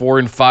between 4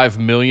 and 5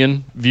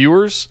 million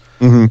viewers,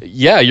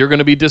 you're going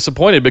to be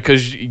disappointed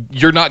because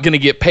you're not going to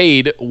get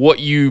paid what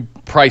you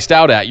priced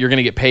out at. You're going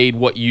to get paid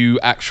what you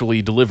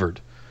actually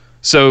delivered.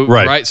 So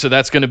right, so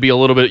that's going to be a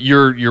little bit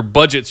your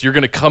budgets. You're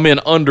going to come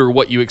in under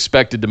what you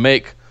expected to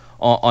make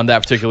on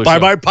that particular show.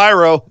 Bye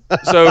pyro.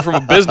 So from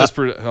a business,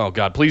 oh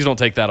God, please don't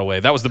take that away.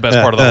 That was the best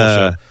part of the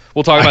whole show.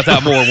 We'll talk about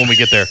that more when we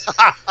get there.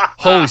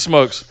 Holy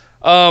smokes!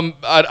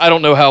 I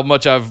don't know how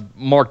much I've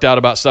marked out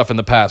about stuff in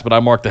the past, but I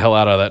marked the hell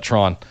out of that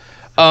Tron.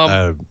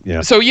 So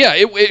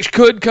it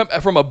could come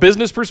from a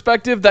business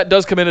perspective. That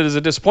does come in as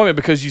a disappointment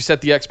because you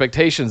set the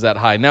expectations that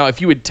high. Now, if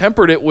you had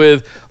tempered it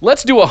with,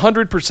 let's do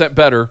 100%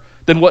 better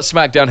than what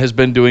SmackDown has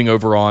been doing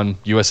over on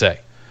USA,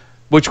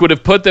 which would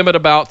have put them at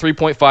about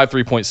 3.5,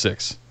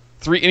 3.6,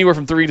 anywhere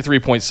from 3 to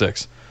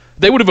 3.6.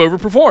 They would have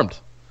overperformed.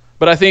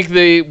 But I think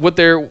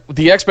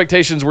the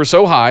expectations were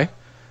so high,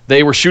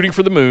 they were shooting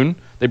for the moon.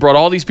 They brought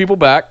all these people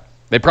back.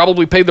 They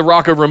probably paid The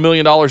Rock over $1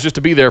 million just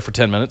to be there for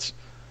 10 minutes.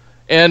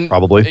 And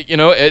probably,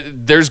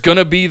 there's going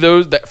to be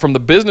those that, from the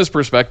business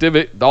perspective,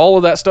 all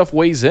of that stuff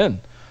weighs in.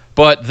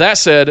 But that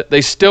said,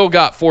 they still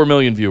got 4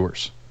 million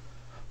viewers.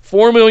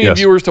 4 million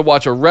viewers to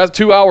watch a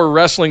 2-hour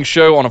wrestling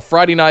show on a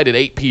Friday night at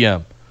 8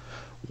 p.m.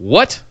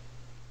 What?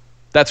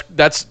 That's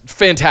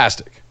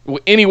fantastic.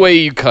 Any way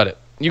you cut it,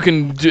 you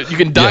can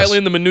dial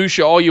in the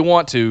minutia all you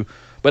want to.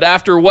 But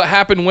after what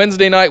happened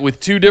Wednesday night with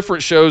 2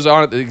 different shows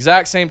on at the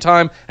exact same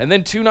time, and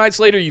then 2 nights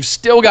later, you've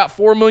still got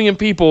 4 million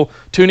people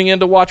tuning in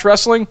to watch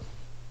wrestling.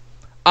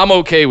 I'm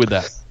okay with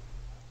that.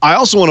 I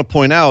also want to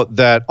point out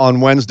that on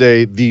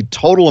Wednesday, the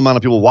total amount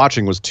of people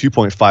watching was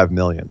 2.5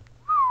 million.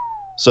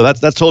 So that's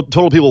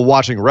total people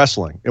watching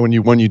wrestling, and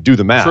when you do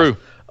the math. True.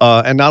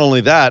 And not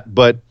only that,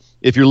 but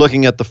if you're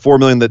looking at the 4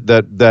 million that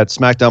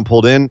SmackDown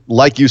pulled in,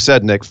 like you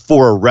said, Nick,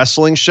 for a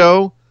wrestling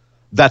show,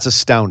 that's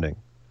astounding.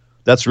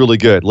 That's really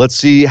good. Let's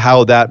see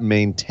how that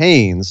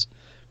maintains,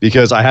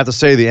 because I have to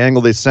say the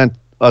angle they sent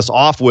us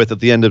off with at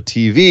the end of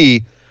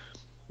TV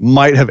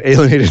might have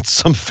alienated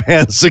some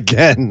fans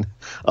again.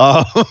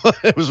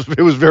 It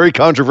was very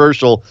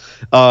controversial,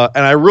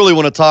 and I really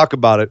want to talk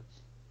about it.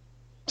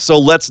 So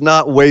let's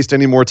not waste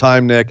any more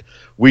time, Nick.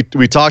 We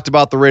talked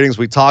about the ratings.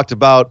 We talked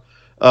about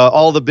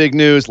all the big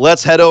news.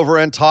 Let's head over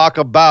and talk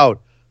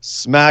about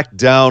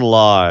SmackDown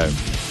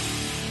Live.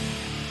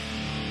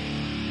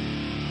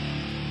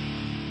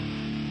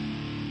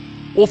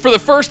 Well, for the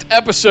first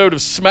episode of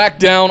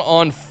SmackDown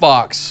on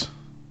Fox,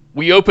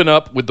 we open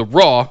up with the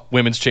Raw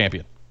Women's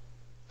Champion.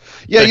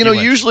 Yeah, Becky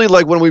Lynch. usually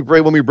like when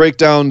we break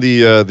down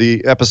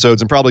the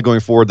episodes, and probably going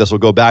forward, this will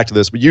go back to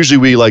this. But usually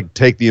we like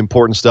take the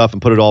important stuff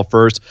and put it all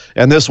first.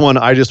 And this one,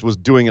 I just was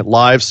doing it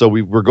live, so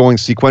we're going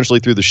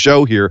sequentially through the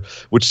show here,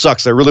 which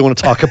sucks. I really want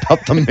to talk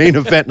about the main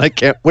event, and I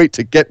can't wait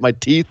to get my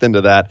teeth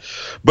into that.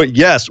 But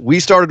yes, we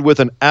started with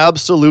an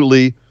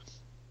absolutely,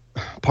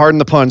 pardon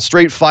the pun,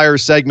 straight fire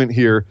segment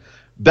here.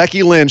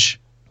 Becky Lynch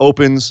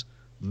opens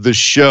the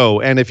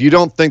show. And if you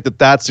don't think that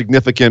that's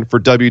significant for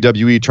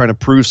WWE trying to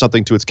prove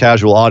something to its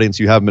casual audience,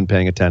 you haven't been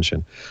paying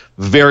attention.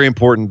 Very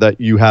important that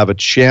you have a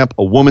champ,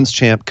 a woman's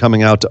champ,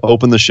 coming out to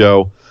open the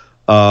show.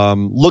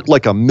 Looked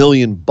like $1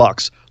 million.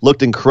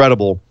 Looked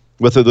incredible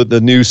with the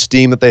new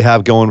steam that they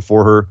have going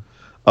for her.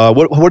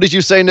 What did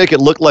you say, Nick? It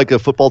looked like a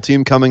football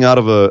team coming out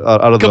of the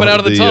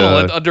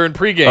tunnel during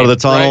pregame. Out of the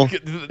tunnel,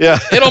 right? Yeah.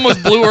 It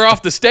almost blew her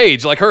off the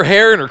stage. Like her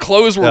hair and her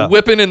clothes were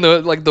whipping in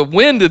the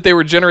wind that they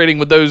were generating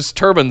with those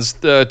turbines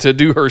to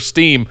do her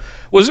steam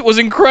was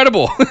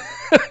incredible. Oh,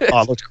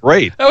 it looked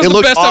great. That was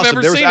the best awesome.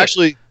 I've ever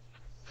seen.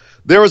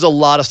 There was a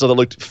lot of stuff that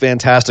looked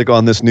fantastic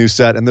on this new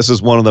set, and this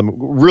is one of them.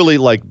 Really,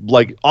 like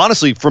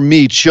honestly, for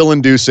me,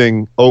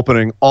 chill-inducing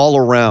opening all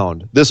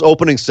around. This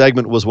opening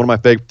segment was one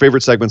of my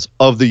favorite segments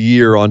of the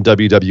year on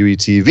WWE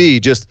TV.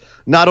 Just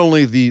not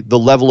only the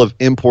level of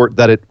import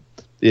that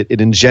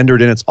it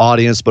engendered in its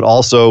audience, but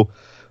also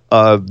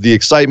the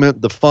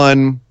excitement, the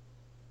fun,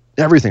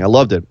 everything. I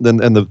loved it,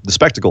 and the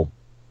spectacle.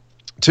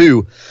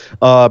 Two,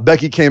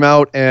 Becky came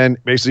out and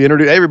basically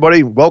introduced, hey,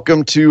 everybody,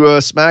 welcome to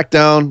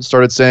SmackDown.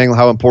 Started saying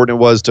how important it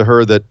was to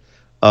her that,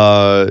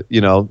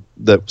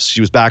 that she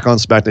was back on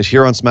SmackDown.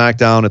 Here on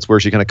SmackDown, it's where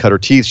she kind of cut her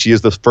teeth. She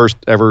is the first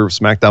ever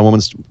SmackDown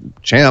Women's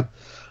Champ.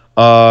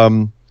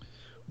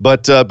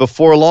 But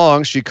before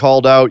long, she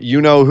called out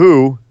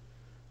you-know-who,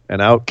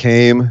 and out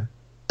came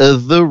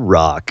The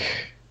Rock.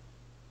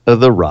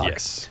 The Rock.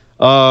 Yes.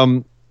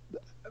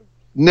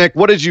 Nick,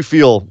 what did you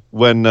feel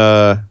when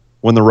The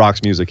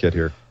Rock's music hit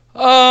here?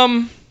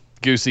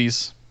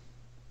 Goosies.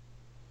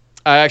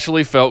 I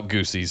actually felt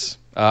goosies.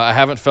 I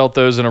haven't felt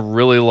those in a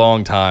really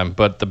long time,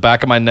 but the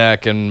back of my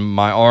neck and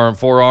my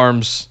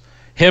forearms,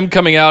 him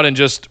coming out and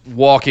just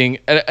walking.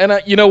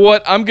 And you know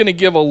what? I'm going to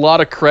give a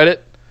lot of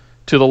credit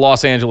to the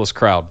Los Angeles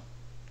crowd.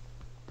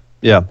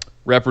 Yeah.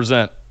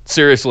 Represent.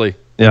 Seriously.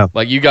 Yeah.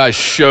 Like, you guys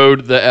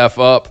showed the F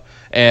up,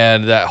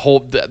 and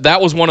that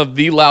was one of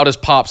the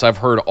loudest pops I've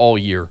heard all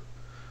year.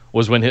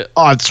 Was when it's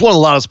one of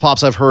the loudest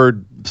pops I've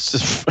heard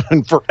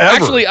in forever.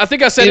 Actually, I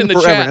think I said in the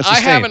chat,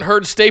 I haven't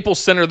heard Staples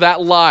Center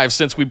that live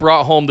since we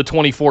brought home the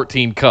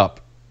 2014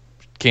 Cup,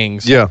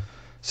 Kings. Yeah.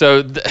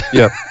 So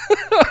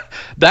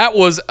that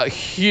was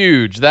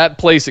huge. That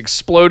place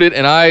exploded,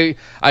 and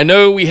I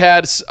know we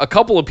had a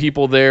couple of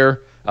people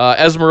there.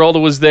 Esmeralda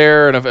was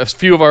there, and a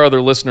few of our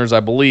other listeners, I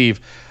believe.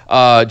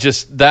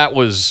 That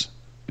was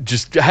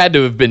just had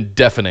to have been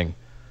deafening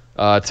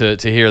to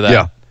hear that.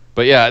 Yeah.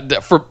 But yeah,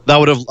 I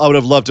would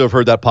have loved to have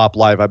heard that pop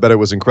live. I bet it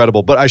was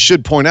incredible. But I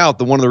should point out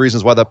that one of the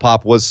reasons why that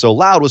pop was so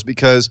loud was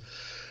because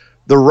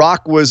The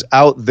Rock was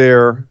out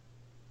there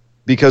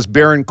because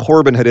Baron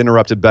Corbin had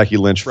interrupted Becky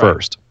Lynch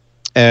first,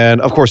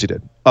 and of course he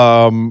did.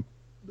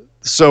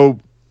 So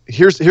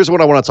here's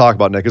what I want to talk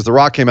about, Nick. Is The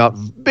Rock came out,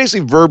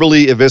 basically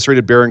verbally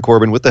eviscerated Baron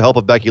Corbin with the help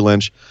of Becky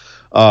Lynch,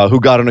 who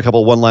got in a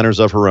couple one-liners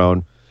of her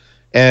own,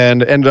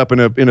 and ended up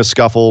in a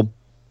scuffle.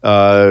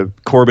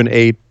 Corbin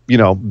ate.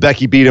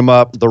 Becky beat him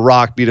up. The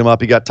Rock beat him up.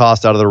 He got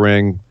tossed out of the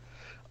ring.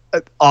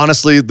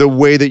 Honestly, the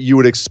way that you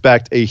would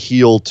expect a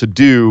heel to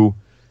do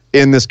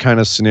in this kind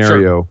of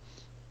scenario.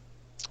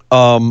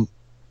 Sure.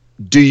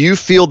 Do you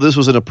feel this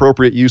was an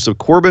appropriate use of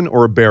Corbin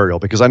or a burial?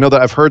 Because I know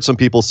that I've heard some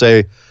people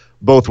say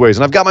both ways,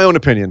 and I've got my own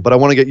opinion, but I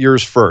want to get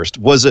yours first.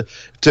 Was it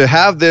to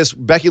have this,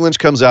 Becky Lynch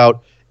comes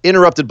out,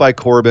 interrupted by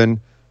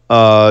Corbin,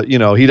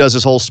 he does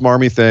this whole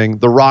smarmy thing.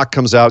 The Rock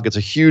comes out, gets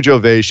a huge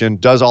ovation,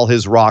 does all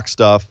his Rock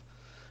stuff,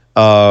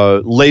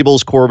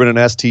 labels Corbin an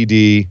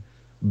STD,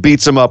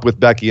 beats him up with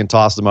Becky and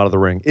tosses him out of the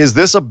ring. Is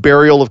this a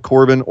burial of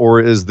Corbin, or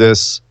is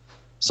this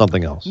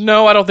something else?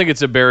 No, I don't think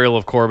it's a burial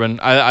of Corbin.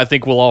 I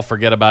think we'll all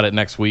forget about it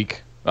next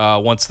week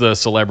once the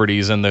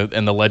celebrities and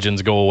the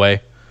legends go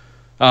away.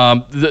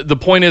 The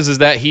point is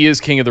that he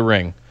is King of the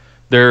Ring.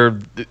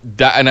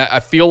 And I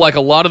feel like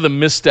a lot of the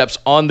missteps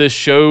on this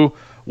show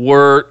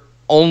were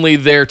only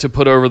there to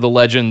put over the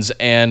legends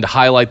and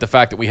highlight the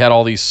fact that we had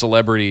all these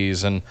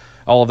celebrities and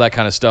all of that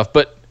kind of stuff.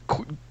 But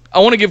I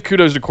want to give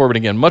kudos to Corbin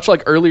again. Much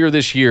like earlier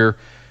this year,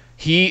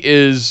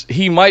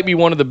 he might be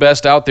one of the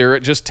best out there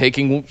at just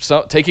taking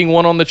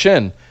one on the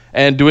chin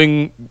and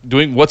doing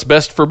what's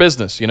best for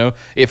business. You know,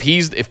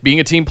 if being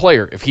a team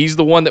player, if he's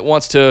the one that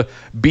wants to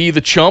be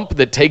the chump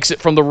that takes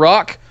it from The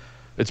Rock,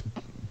 it's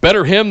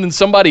better him than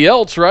somebody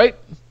else, right?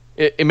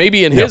 It may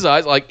be in his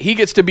eyes, like he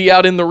gets to be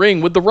out in the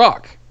ring with The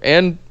Rock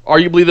and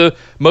arguably the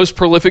most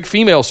prolific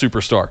female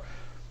superstar.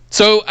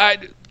 So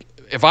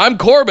if I'm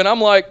Corbin, I'm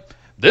like,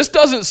 this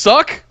doesn't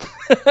suck.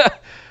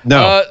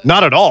 No,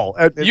 not at all.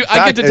 I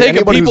get to take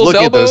a people's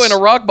elbow and a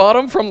rock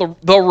bottom from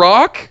the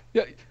Rock.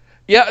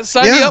 Yeah,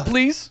 sign me up,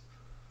 please.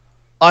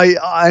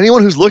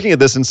 Anyone who's looking at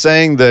this and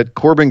saying that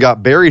Corbin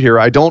got buried here,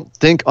 I don't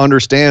think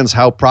understands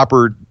how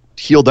proper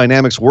heel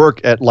dynamics work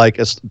at like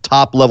a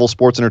top level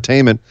sports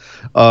entertainment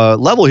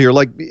level here.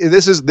 Like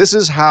this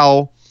is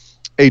how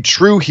a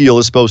true heel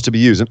is supposed to be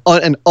used,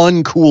 an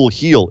uncool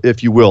heel,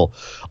 if you will.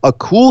 A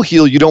cool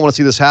heel, you don't want to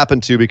see this happen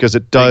to because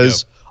it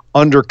does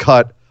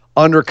undercut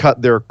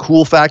their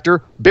cool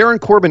factor. Baron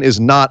Corbin is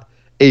not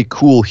a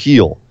cool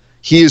heel.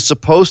 He is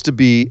supposed to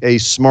be a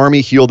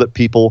smarmy heel that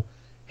people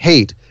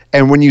hate.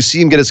 And when you see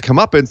him get his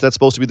comeuppance, that's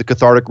supposed to be the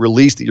cathartic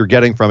release that you're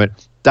getting from it.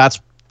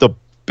 That's the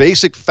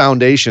basic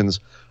foundations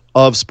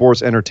of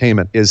sports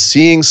entertainment, is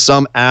seeing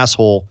some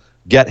asshole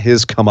get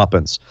his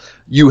comeuppance.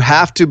 You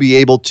have to be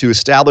able to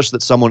establish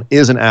that someone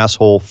is an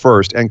asshole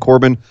first, and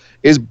Corbin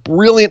is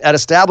brilliant at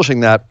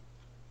establishing that,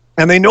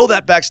 and they know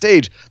that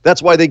backstage.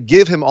 That's why they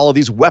give him all of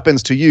these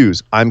weapons to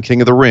use. I'm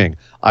King of the Ring.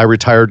 I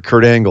retired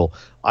Kurt Angle.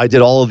 I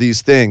did all of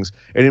these things,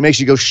 and it makes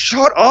you go,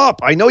 shut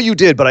up. I know you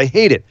did, but I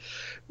hate it.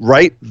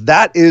 Right?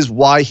 That is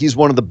why he's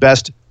one of the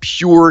best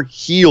pure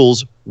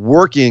heels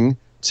working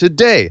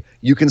today.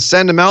 You can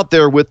send him out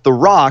there with The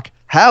Rock,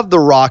 have The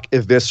Rock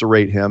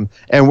eviscerate him,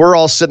 and we're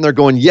all sitting there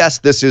going, yes,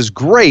 this is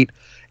great.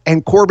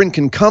 And Corbin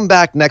can come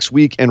back next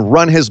week and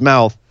run his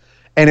mouth,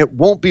 and it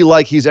won't be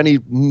like he's any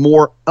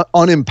more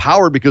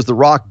unempowered because The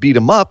Rock beat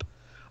him up.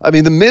 I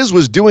mean, The Miz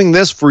was doing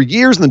this for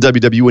years in the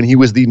WWE when he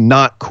was the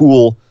not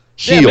cool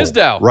heel. Yeah,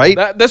 Mizdow.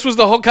 Right? This was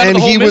the whole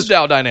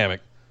Mizdow dynamic.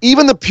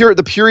 Even the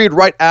period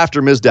right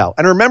after Mizdow.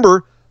 And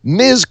remember,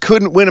 Miz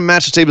couldn't win a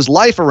match to save his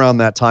life around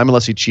that time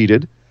unless he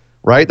cheated.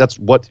 Right? That's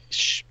what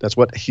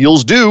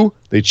heels do.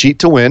 They cheat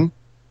to win.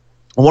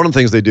 One of the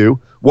things they do.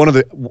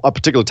 A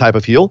particular type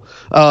of heel.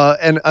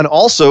 And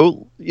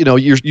also,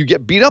 you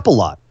get beat up a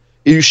lot.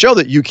 You show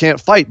that you can't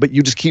fight, but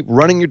you just keep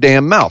running your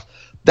damn mouth.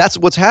 That's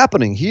what's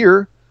happening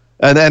here.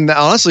 And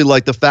honestly,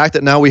 like the fact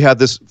that now we have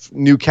this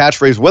new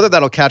catchphrase, whether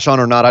that'll catch on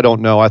or not, I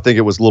don't know. I think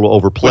it was a little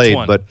overplayed.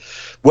 But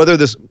whether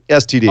this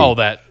STD. Oh,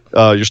 that.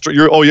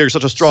 You're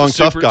such a strong,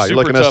 tough guy. You're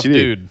like an STD.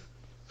 Dude.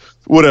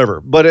 Whatever.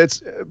 But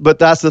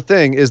that's the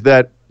thing, is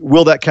that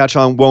will that catch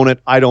on, won't it?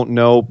 I don't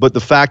know. But the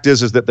fact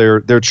is that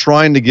they're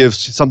trying to give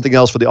something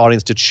else for the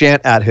audience to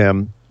chant at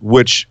him,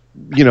 which,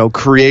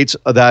 creates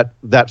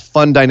that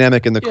fun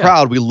dynamic in the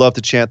crowd. We love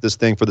to chant this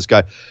thing for this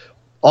guy.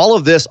 All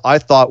of this, I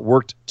thought,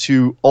 worked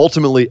to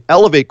ultimately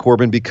elevate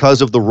Corbin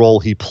because of the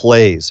role he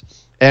plays.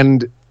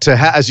 And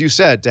as you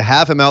said, to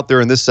have him out there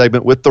in this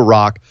segment with The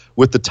Rock,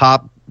 with the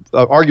top,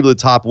 arguably the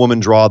top woman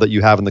draw that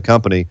you have in the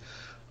company,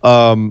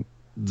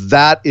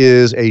 that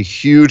is a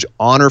huge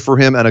honor for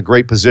him and a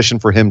great position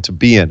for him to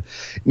be in.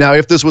 Now,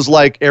 if this was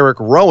like Eric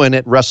Rowan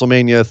at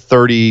WrestleMania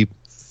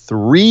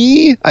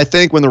 33, I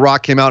think, when The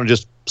Rock came out and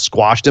just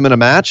squashed him in a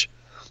match,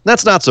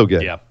 that's not so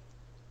good. Yeah.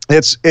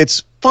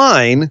 It's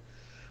fine,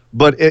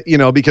 but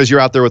because you're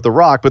out there with The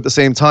Rock, but at the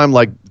same time,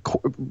 like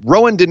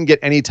Rowan didn't get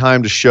any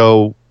time to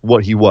show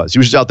what he was. He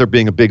was just out there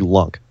being a big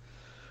lunk,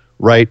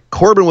 right?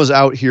 Corbin was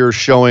out here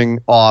showing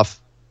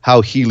off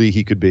how heely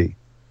he could be,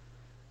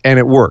 and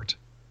it worked.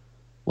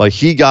 Like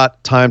he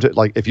got time to,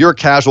 like, if you're a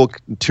casual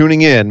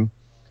tuning in,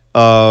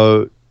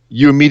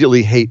 you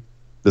immediately hate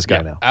this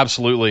guy now.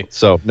 Absolutely.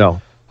 So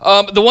no.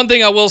 The one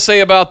thing I will say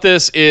about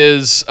this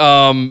is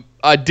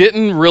I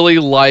didn't really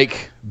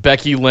like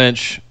Becky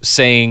Lynch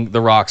saying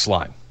The Rock's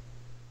line.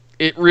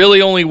 It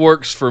really only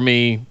works for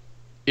me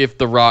if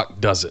The Rock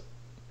does it.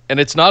 And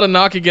it's not a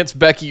knock against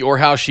Becky or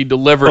how she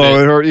delivered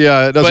it.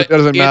 It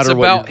doesn't matter it's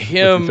about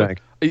him. What you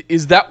think.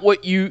 Is that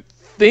what you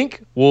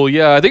think? Well,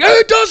 yeah, I think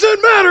it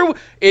doesn't matter.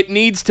 It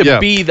needs to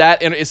be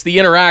that, and it's the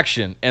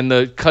interaction and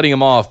the cutting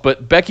him off.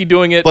 But Becky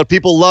doing it, but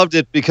people loved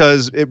it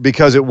because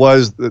it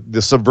was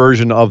the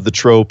subversion of the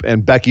trope,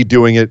 and Becky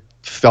doing it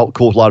felt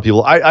cool to a lot of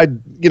people.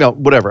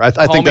 Whatever. I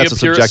think that's a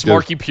subjective.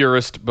 Smarky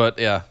purist, but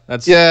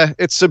that's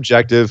it's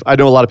subjective. I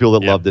know a lot of people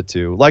that loved it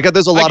too. Like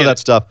there's a lot of that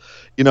stuff.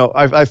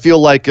 I feel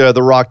like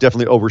The Rock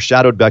definitely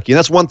overshadowed Becky, and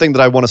that's one thing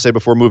that I want to say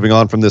before moving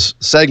on from this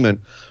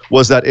segment,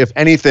 was that if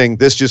anything,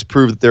 this just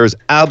proved that there is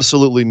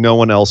absolutely no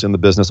one else in the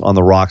business on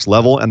The Rock's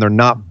level, and they're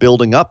not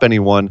building up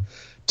anyone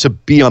to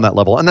be on that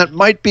level. And that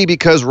might be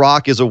because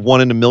Rock is a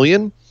 1 in a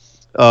million.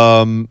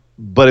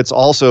 but it's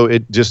also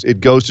it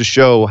goes to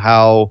show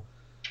how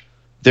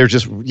there's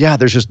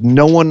just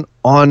no one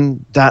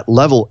on that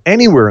level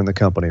anywhere in the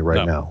company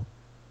right now.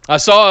 I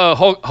saw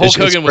Hulk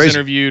Hogan was crazy.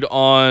 interviewed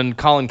on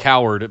Colin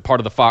Cowherd, part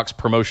of the Fox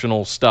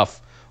promotional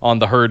stuff on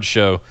the Herd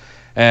Show,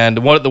 and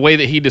the way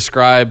that he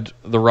described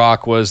The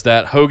Rock was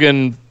that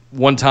Hogan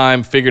one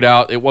time figured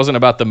out it wasn't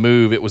about the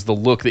move, it was the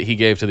look that he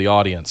gave to the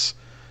audience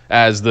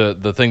as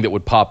the thing that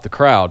would pop the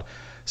crowd.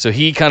 So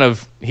he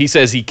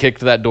says he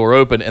kicked that door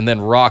open, and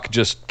then Rock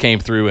just came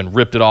through and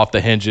ripped it off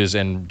the hinges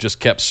and just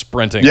kept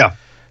sprinting. Yeah.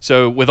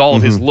 So with all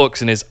of his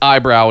looks and his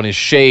eyebrow and his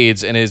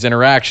shades and his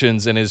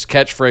interactions and his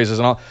catchphrases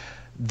and all,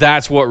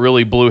 that's what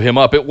really blew him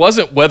up. It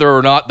wasn't whether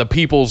or not the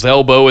People's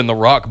Elbow and the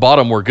Rock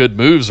Bottom were good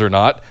moves or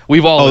not.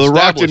 We've all the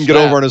Rock didn't get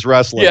over on his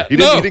wrestling. Yeah, he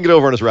didn't get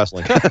over on his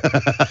wrestling.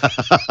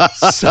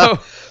 So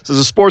as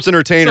a sports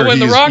entertainer, so when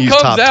The Rock he's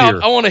comes top out,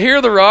 tier. I want to hear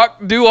The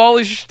Rock do all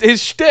his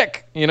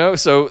shtick,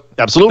 So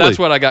Absolutely. that's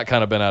what I got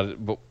kind of bent out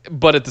of it.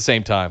 But at the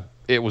same time,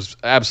 it was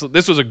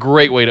this was a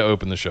great way to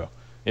open the show,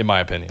 in my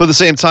opinion. But at the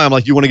same time,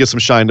 you want to get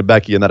some shine to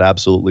Becky, and that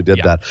absolutely did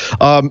that.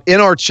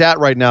 In our chat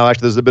right now,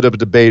 actually, there's a bit of a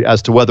debate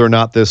as to whether or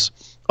not this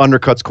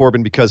undercuts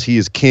Corbin because he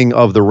is king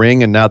of the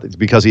ring and now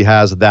because he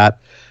has that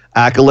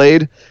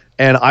accolade.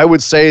 And I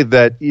would say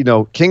that,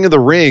 king of the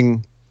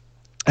ring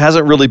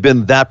hasn't really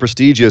been that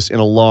prestigious in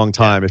a long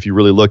time if you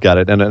really look at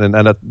it. And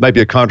that might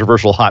be a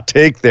controversial hot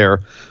take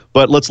there,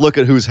 but let's look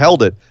at who's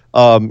held it.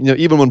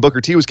 Even when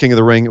Booker T was king of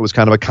the ring, it was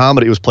kind of a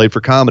comedy. It was played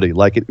for comedy.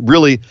 It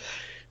really,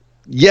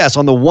 yes,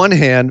 on the one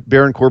hand,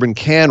 Baron Corbin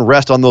can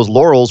rest on those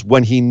laurels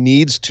when he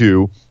needs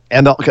to.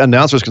 And the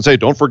announcers can say,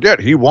 don't forget,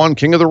 he won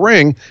King of the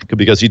Ring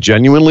because he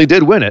genuinely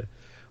did win it.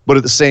 But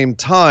at the same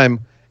time,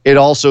 it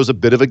also is a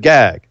bit of a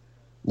gag.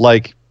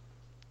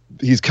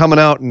 He's coming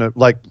out and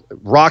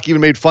Rock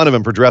even made fun of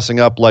him for dressing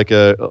up like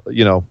a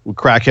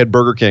crackhead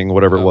Burger King,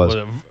 whatever it was.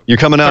 You're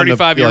coming out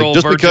 35-year-old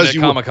just virgin because at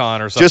you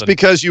Comic-Con or something. Just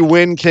because you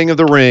win King of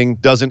the Ring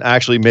doesn't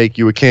actually make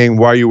you a king.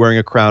 Why are you wearing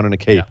a crown and a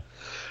cape?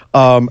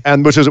 Yeah.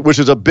 And which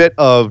is a bit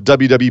of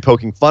WWE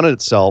poking fun at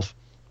itself.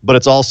 But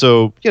it's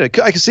also, I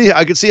could see how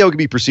it could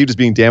be perceived as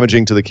being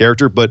damaging to the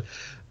character. But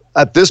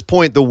at this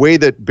point, the way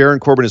that Baron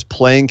Corbin is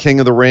playing King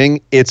of the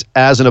Ring, it's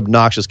as an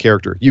obnoxious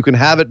character. You can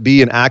have it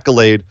be an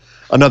accolade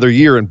another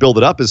year and build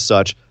it up as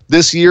such.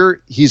 This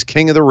year, he's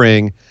King of the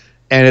Ring,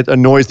 and it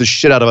annoys the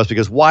shit out of us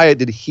because why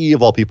did he,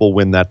 of all people,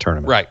 win that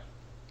tournament? Right.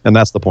 And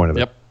that's the point of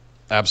it. Yep.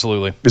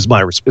 Absolutely. Is my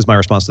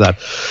response to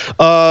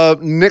that.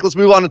 Nick, let's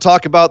move on and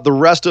talk about the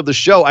rest of the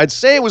show. I'd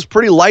say it was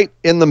pretty light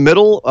in the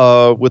middle,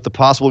 with the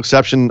possible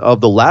exception of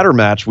the ladder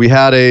match. We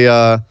had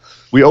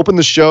we opened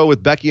the show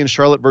with Becky and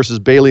Charlotte versus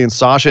Bayley and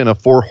Sasha in a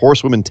 4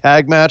 horsewomen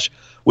tag match,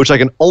 which I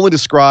can only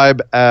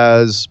describe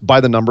as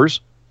by the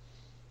numbers.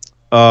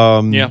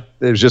 It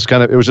was just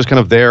kind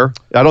of there.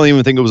 I don't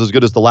even think it was as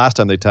good as the last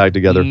time they tagged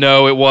together.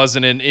 No, it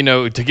wasn't. And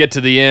to get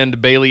to the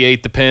end, Bayley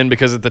ate the pin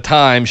because at the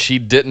time she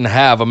didn't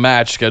have a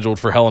match scheduled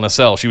for Hell in a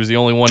Cell. She was the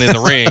only one in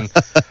the ring.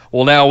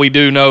 Well, now we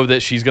do know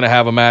that she's going to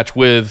have a match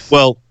with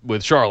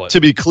Charlotte.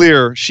 To be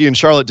clear, she and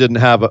Charlotte didn't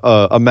have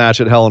a match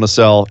at Hell in a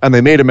Cell, and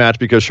they made a match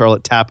because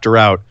Charlotte tapped her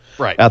out.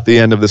 Right. At the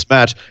end of this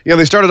match.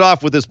 They started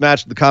off with this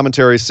match, the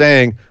commentary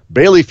saying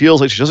Bayley feels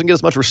like she doesn't get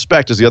as much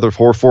respect as the other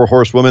four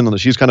horsewomen, and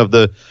she's kind of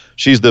the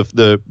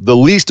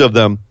least of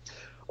them.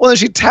 Well, then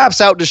she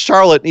taps out to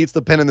Charlotte and eats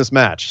the pin in this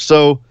match.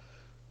 So,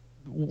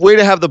 way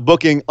to have the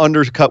booking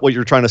undercut what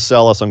you're trying to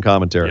sell us on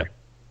commentary.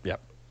 Yep.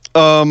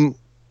 Do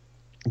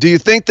you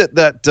think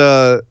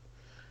that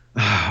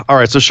all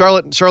right, so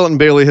Charlotte and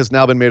Bayley has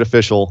now been made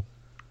official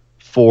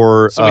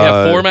for So we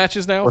have 4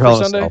 matches now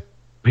for Sunday?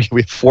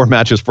 We have 4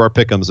 matches for our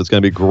pick'ems. It's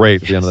going to be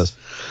great at the end of this.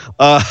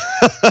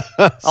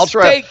 I'll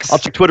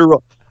check Twitter.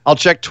 I'll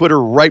check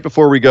Twitter right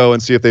before we go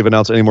and see if they've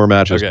announced any more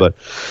matches. Okay.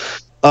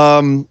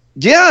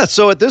 But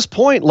so at this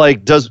point,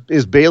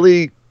 is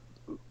Bayley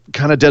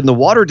kind of dead in the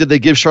water? Did they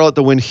give Charlotte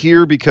the win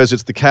here because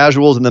it's the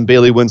casuals and then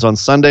Bayley wins on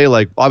Sunday?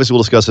 Obviously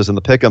we'll discuss this in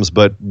the pick'ems,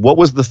 but what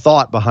was the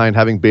thought behind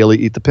having Bayley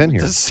eat the pin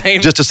here? The same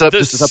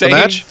the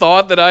match?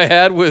 Thought that I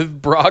had with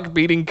Brock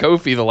beating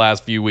Kofi the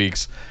last few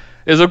weeks.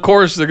 Is of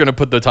course they're going to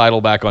put the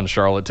title back on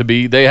Charlotte.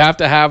 They have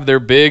to have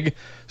their big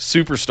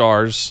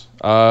superstars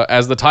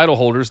as the title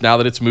holders now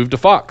that it's moved to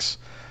Fox,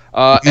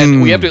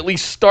 and we have to at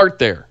least start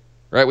there,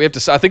 right?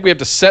 I think we have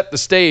to set the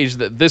stage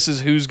that this is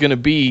who's going to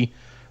be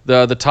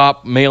the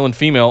top male and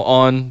female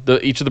on the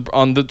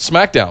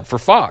SmackDown for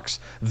Fox.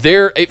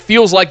 It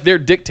feels like they're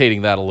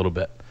dictating that a little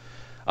bit.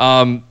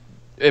 And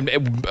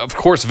of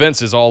course,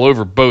 Vince is all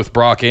over both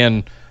Brock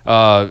and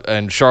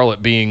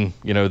Charlotte being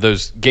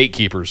those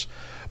gatekeepers.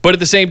 But at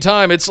the same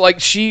time, it's like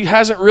she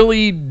hasn't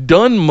really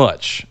done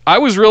much. I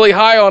was really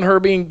high on her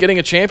getting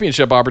a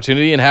championship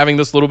opportunity and having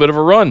this little bit of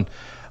a run.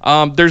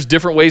 There's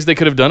different ways they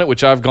could have done it,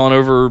 which I've gone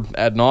over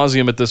ad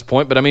nauseum at this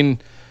point. But I mean,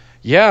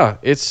 yeah,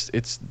 it's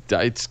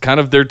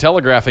kind of they're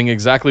telegraphing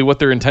exactly what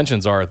their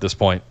intentions are at this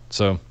point.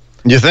 So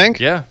you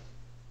think? Yeah,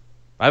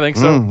 I think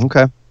so.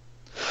 Okay.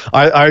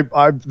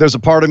 There's a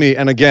part of me,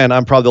 and again,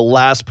 I'm probably the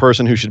last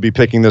person who should be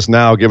picking this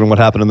now, given what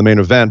happened in the main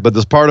event. But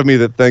there's part of me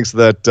that thinks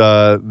that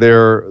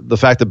the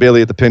fact that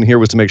Bayley at the pin here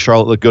was to make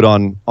Charlotte look good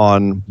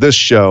on this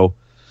show,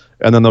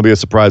 and then there'll be a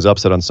surprise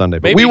upset on Sunday.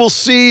 But Maybe. we will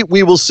see.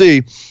 We will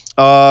see.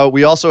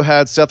 We also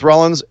had Seth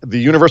Rollins, the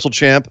Universal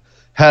Champ,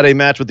 had a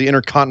match with the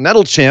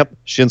Intercontinental Champ,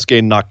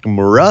 Shinsuke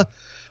Nakamura.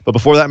 But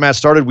before that match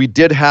started, we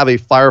did have a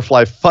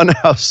Firefly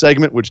Funhouse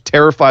segment, which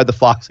terrified the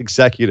Fox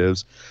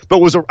executives, but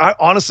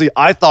honestly,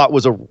 I thought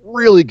was a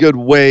really good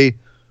way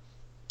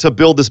to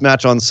build this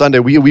match on Sunday.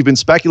 We've been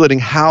speculating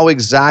how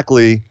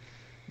exactly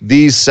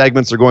these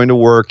segments are going to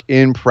work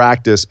in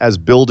practice as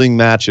building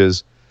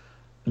matches.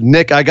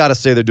 Nick, I got to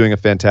say they're doing a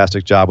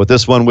fantastic job with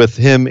this one, with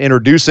him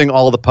introducing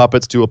all the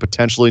puppets to a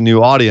potentially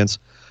new audience,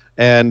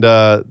 and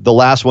the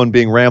last one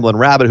being Ramblin'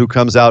 Rabbit, who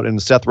comes out in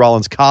Seth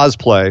Rollins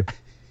cosplay.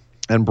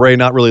 And Bray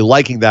not really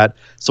liking that,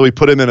 so he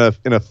put him in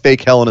a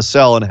fake Hell in a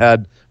Cell and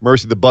had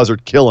Mercy the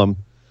Buzzard kill him.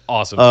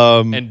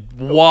 Awesome. And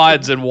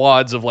wads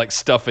of like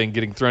stuffing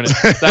getting thrown in.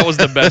 That was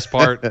the best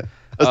part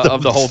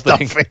of the whole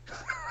thing.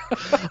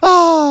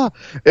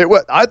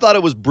 I thought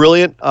it was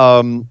brilliant.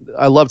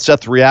 I loved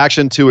Seth's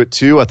reaction to it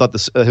too. I thought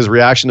his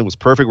reaction was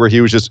perfect, where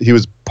he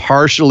was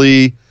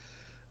partially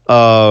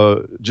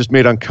just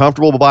made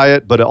uncomfortable by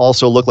it, but it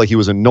also looked like he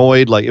was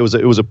annoyed. Like it was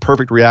a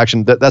perfect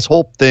reaction. That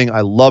whole thing,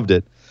 I loved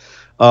it.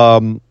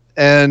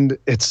 And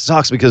it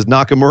sucks because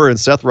Nakamura and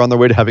Seth were on their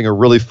way to having a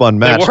really fun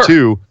match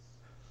too,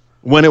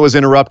 when it was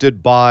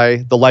interrupted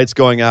by the lights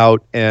going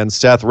out and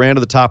Seth ran to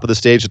the top of the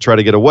stage to try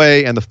to get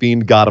away, and the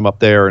Fiend got him up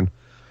there and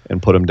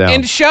put him down.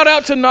 And shout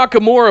out to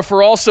Nakamura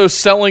for also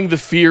selling the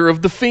fear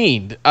of the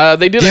Fiend.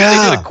 They did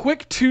a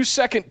quick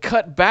 2-second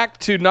cut back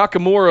to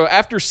Nakamura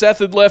after Seth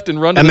had left and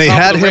run to the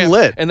top of the ramp.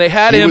 Lit. And they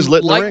had him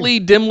lightly,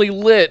 dimly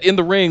lit in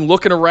the ring,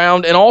 looking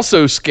around and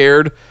also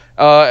scared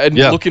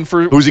looking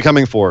for... Who's he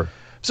coming for?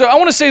 So I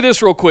want to say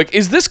this real quick.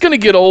 Is this going to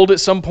get old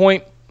at some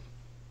point?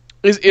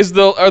 Are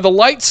the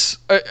lights?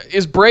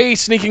 Is Bray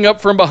sneaking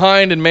up from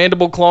behind and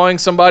mandible clawing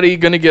somebody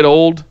going to get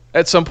old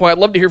at some point? I'd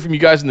love to hear from you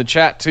guys in the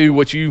chat too.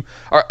 What you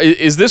are?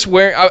 Is this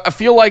where I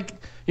feel like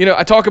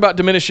I talk about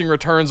diminishing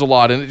returns a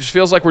lot, and it just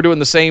feels like we're doing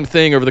the same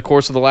thing over the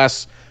course of the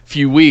last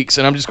few weeks,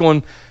 and I'm just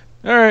going,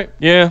 all right,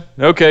 yeah,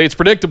 okay, it's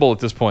predictable at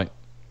this point.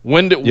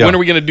 When are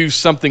we going to do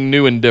something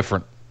new and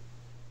different?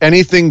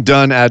 Anything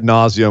done ad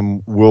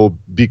nauseum will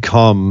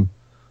become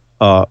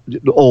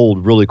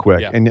old really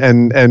quick. Yeah. And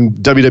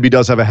WWE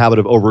does have a habit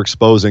of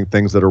overexposing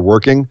things that are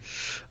working.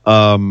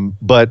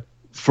 But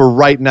for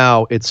right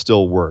now, it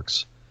still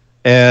works.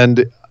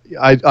 And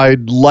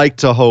I'd like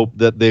to hope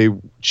that they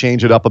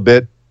change it up a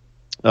bit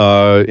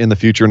in the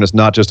future, and it's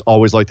not just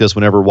always like this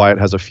whenever Wyatt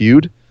has a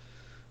feud.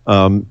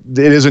 It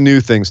is a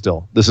new thing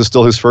still. This is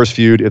still his first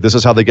feud. If this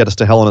is how they get us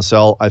to Hell in a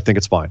Cell, I think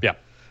it's fine. Yeah.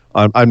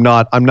 I'm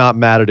not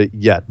mad at it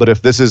yet. But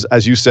if this is,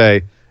 as you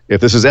say,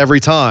 if this is every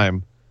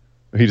time,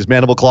 he just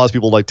mandible claws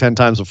people like 10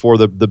 times before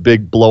the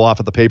big blow off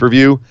at the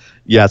pay-per-view,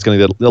 yeah, it's going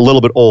to get a little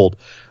bit old.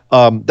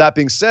 That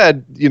being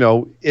said,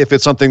 if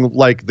it's something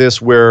like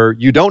this where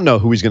you don't know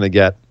who he's going to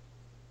get,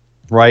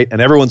 right,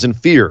 and everyone's in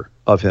fear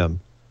of him,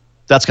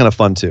 that's kind of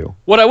fun too.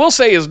 What I will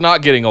say is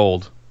not getting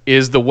old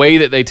is the way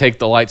that they take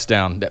the lights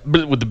down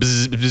with the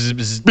bzz, bzz,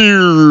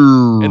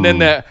 bzz, and then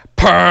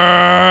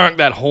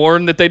that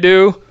horn that they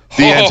do.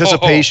 The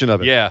anticipation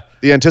of it. Yeah.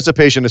 The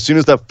anticipation. As soon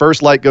as that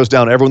first light goes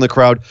down, everyone in the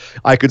crowd,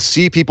 I could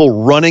see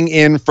people running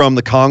in from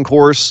the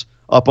concourse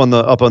up on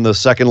the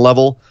second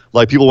level.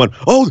 Like people went,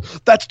 oh,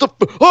 that's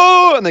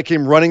and they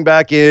came running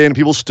back in.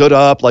 People stood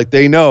up like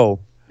they know.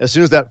 As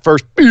soon as that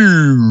first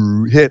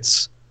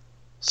hits,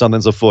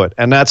 something's afoot.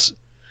 And that's,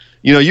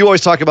 you always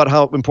talk about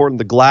how important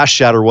the glass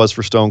shatter was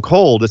for Stone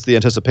Cold. It's the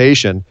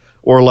anticipation.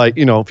 Or like,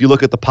 if you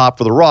look at the pop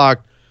for The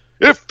Rock,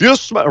 if you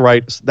smell,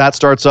 right, that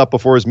starts up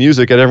before his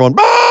music and everyone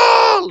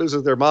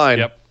loses their mind.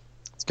 Yep.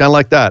 It's kind of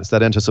like that. It's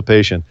that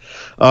anticipation.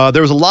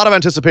 There was a lot of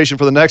anticipation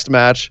for the next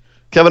match.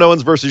 Kevin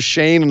Owens versus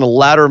Shane in a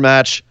ladder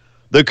match.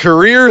 The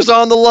career's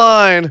on the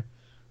line.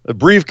 A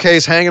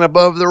briefcase hanging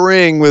above the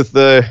ring with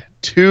the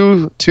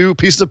two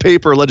pieces of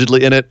paper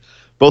allegedly in it.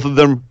 Both of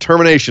them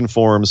termination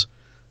forms.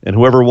 And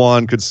whoever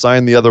won could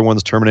sign the other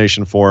one's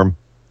termination form.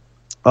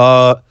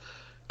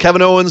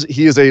 Kevin Owens,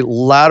 he is a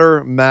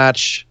ladder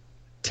match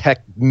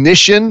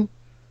technician.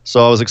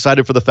 So I was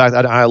excited for the fact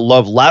that I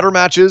love ladder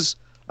matches.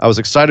 I was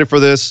excited for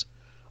this.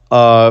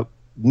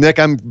 Nick,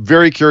 I'm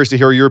very curious to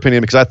hear your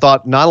opinion because I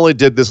thought not only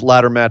did this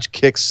ladder match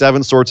kick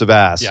 7 sorts of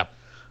ass,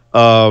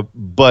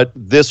 but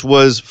this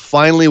was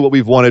finally what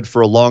we've wanted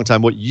for a long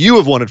time, what you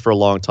have wanted for a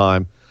long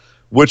time,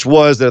 which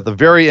was that at the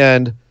very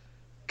end,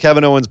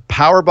 Kevin Owens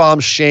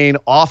powerbombs Shane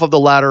off of the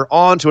ladder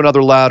onto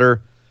another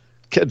ladder.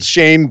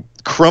 Shane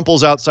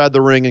crumples outside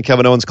the ring and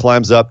Kevin Owens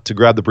climbs up to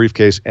grab the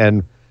briefcase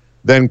and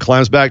then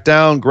climbs back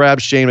down,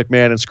 grabs Shane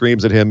McMahon and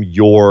screams at him,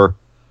 "You're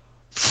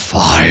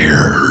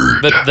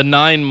fired." The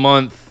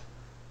 9-month,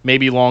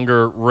 maybe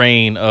longer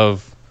reign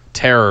of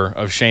terror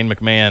of Shane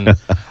McMahon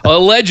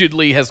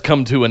allegedly has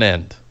come to an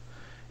end.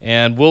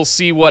 And we'll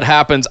see what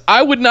happens.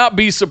 I would not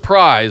be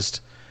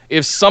surprised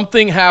if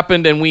something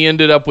happened and we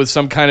ended up with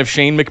some kind of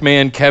Shane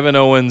McMahon, Kevin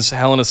Owens,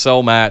 Hell in a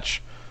Cell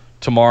match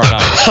tomorrow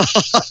night.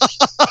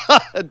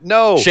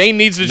 No. Shane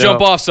needs to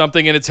jump off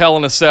something, and it's Hell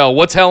in a Cell.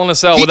 What's Hell in a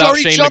Cell without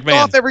Shane jumped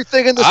McMahon? Off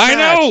everything in this I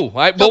match. know,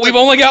 but we've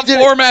only got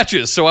 4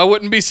 matches, so I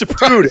wouldn't be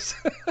surprised.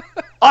 Dude,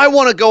 I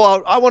want to go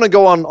out. I want to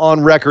go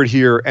on record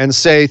here and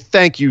say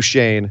thank you,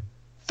 Shane.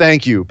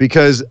 Thank you,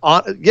 because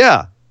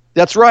yeah,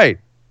 that's right.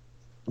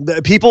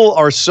 People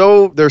are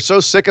so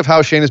sick of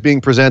how Shane is being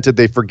presented.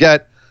 They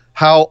forget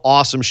how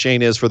awesome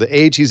Shane is for the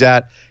age he's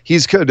at.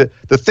 He's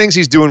the things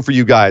he's doing for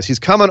you guys. He's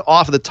coming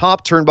off of the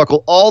top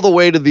turnbuckle all the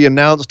way to the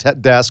announce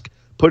desk,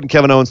 putting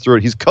Kevin Owens through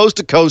it. He's coast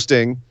to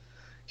coasting.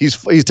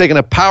 He's taking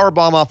a power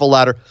bomb off a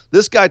ladder.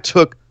 This guy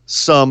took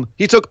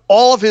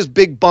all of his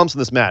big bumps in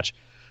this match.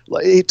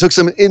 He took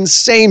some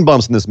insane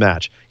bumps in this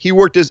match. He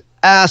worked his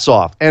ass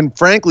off. And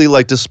frankly,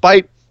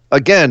 despite,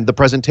 again, the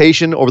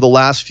presentation over the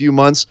last few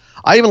months,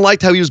 I even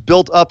liked how he was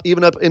built up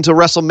even up into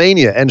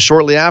WrestleMania and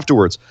shortly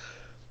afterwards.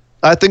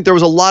 I think there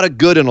was a lot of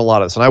good in a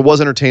lot of this, and I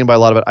was entertained by a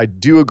lot of it. I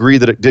do agree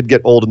that it did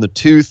get old in the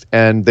tooth,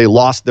 and they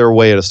lost their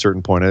way at a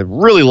certain point. They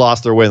really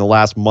lost their way in the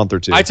last month or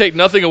two. I take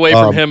nothing away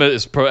from him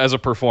as a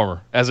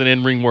performer, as an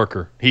in-ring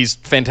worker. He's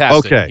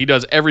fantastic. Okay. He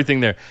does everything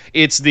there.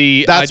 It's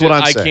the That's what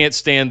I'm saying. I can't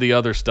stand the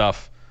other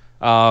stuff.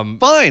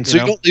 Fine.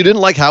 So you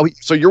didn't like how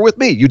so you're with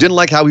me. You didn't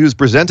like how he was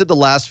presented the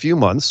last few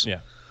months. Yeah.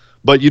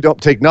 But you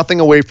don't take nothing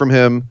away from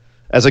him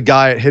as a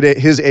guy at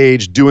his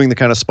age doing the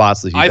kind of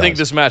spots that he does. I think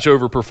this match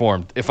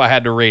overperformed, if I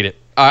had to rate it.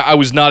 I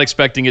was not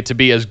expecting it to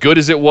be as good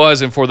as it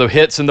was and for the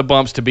hits and the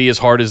bumps to be as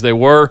hard as they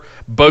were.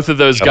 Both of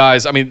those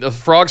guys, I mean, the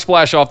frog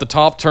splash off the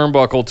top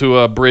turnbuckle to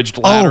a bridged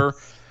ladder.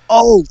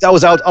 Oh, that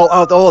was out.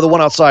 Oh, the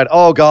one outside.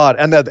 Oh, God.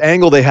 And that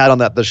angle they had on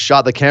that,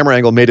 the camera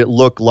angle made it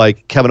look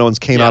like Kevin Owens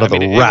came out of the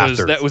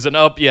rafters. That was an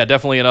up,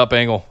 definitely an up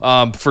angle,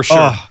 for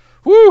sure.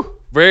 Woo!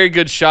 Very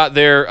good shot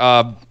there.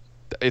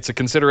 It's a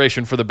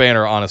consideration for the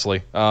banner,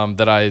 honestly,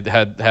 that I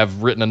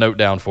have written a note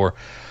down for.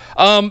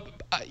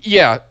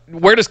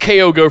 Where does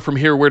KO go from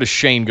here? Where does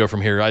Shane go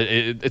from here?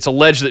 It's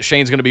alleged that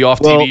Shane's going to be off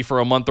TV for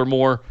a month or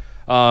more.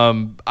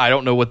 I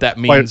don't know what that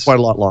means. Quite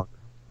a lot longer.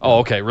 Oh,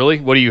 okay. Really?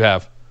 What do you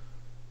have?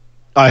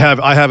 I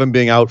have him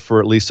being out for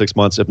at least 6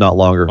 months, if not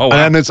longer. Oh,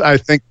 wow. And it's, I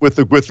think,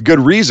 with good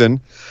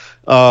reason,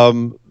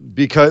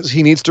 because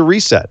he needs to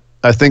reset.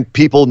 I think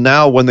people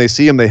now, when they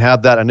see him, they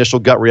have that initial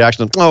gut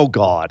reaction of, oh,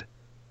 God,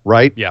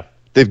 right? Yeah.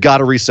 They've got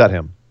to reset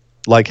him.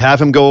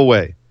 Have him go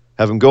away.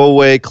 Have him go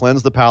away,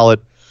 cleanse the palate.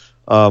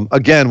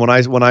 Again, when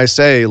I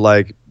say,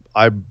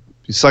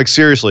 it's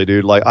seriously,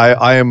 dude,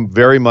 I am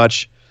very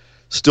much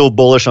still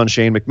bullish on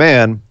Shane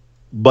McMahon,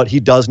 but he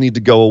does need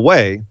to go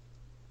away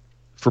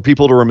for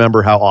people to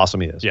remember how awesome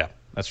he is. Yeah,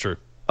 that's true.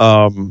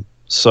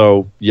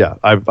 So yeah,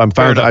 I'm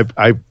fine.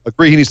 I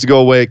agree he needs to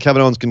go away.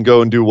 Kevin Owens can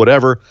go and do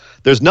whatever.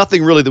 There's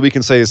nothing really that we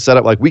can say is set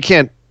up. We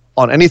can't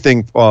on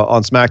anything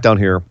on SmackDown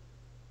here.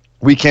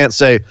 We can't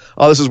say,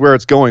 oh, this is where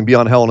it's going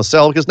beyond Hell in a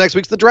Cell, because next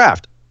week's the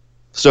draft.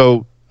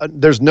 So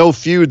there's no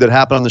feud that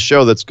happened on the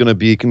show that's going to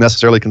be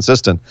necessarily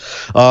consistent.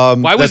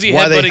 Why was he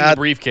headbutting the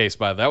briefcase,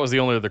 by that was the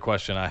only other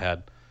question I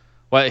had.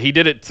 Well, he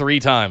did it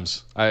 3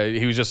 times.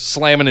 He was just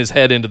slamming his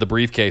head into the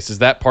briefcase. Is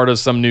that part of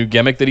some new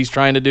gimmick that he's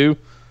trying to do?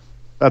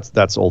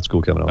 That's old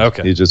school Kevin Owens.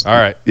 Okay. He's just all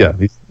right. Yeah.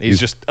 He's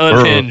just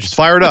unhinged. He's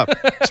fired up.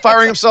 He's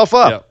firing himself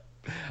up. Yep.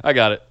 I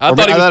got it. I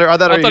thought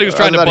he was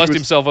trying to bust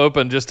himself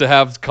open just to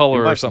have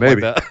color or something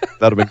like that.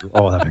 That'd have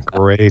been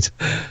great.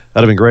 That'd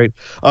have been great.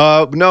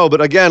 No, but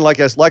again, like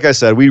I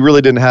said, we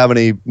really didn't have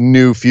any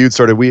new feuds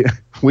started. We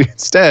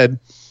instead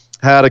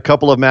had a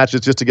couple of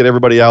matches just to get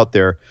everybody out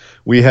there.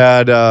 We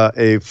had a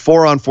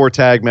 4-on-4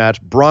 tag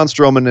match: Braun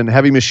Strowman and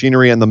Heavy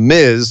Machinery and The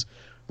Miz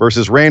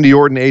versus Randy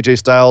Orton, AJ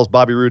Styles,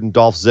 Bobby Roode, and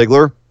Dolph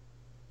Ziggler.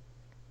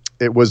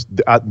 It was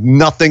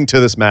nothing to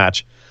this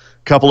match.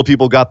 A couple of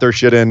people got their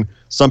shit in.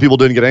 Some people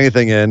didn't get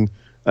anything in.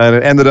 And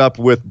it ended up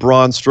with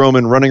Braun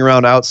Strowman running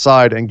around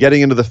outside and getting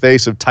into the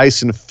face of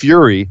Tyson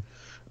Fury.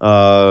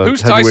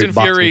 Who's Tyson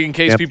Fury, in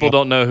case people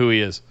don't know who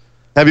he is?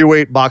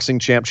 Heavyweight boxing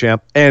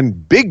champ.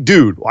 And big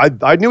dude.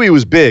 I knew he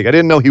was big. I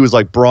didn't know he was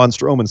like Braun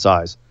Strowman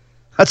size.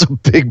 That's a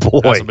big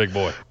boy. That's a big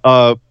boy.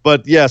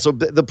 But yeah, so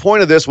the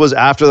point of this was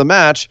after the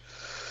match,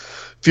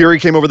 Fury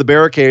came over the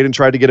barricade and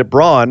tried to get at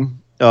Braun.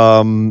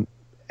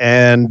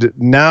 And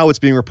now it's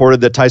being reported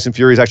that Tyson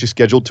Fury is actually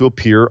scheduled to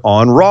appear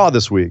on Raw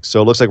this week.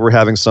 So it looks like we're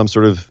having some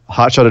sort of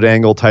hot-shotted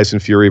angle, Tyson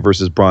Fury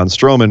versus Braun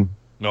Strowman.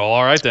 No,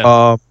 all right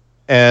then.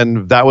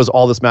 And that was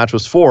all this match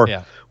was for.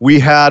 Yeah. We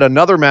had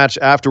another match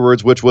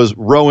afterwards, which was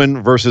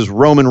Rowan versus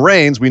Roman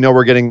Reigns. We know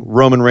we're getting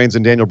Roman Reigns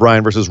and Daniel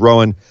Bryan versus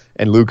Rowan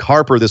and Luke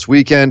Harper this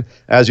weekend.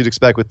 As you'd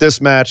expect with this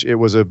match, it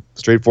was a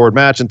straightforward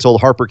match until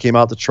Harper came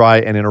out to try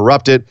and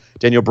interrupt it.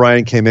 Daniel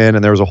Bryan came in,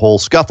 and there was a whole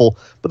scuffle.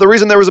 But the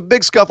reason there was a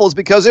big scuffle is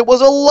because it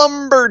was a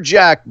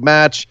lumberjack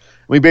match.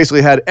 We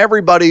basically had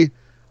everybody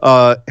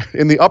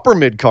in the upper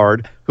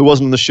mid-card who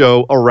wasn't in the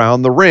show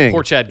around the ring.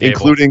 Poor Chad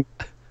Gable.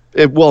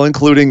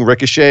 Including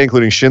Ricochet,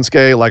 including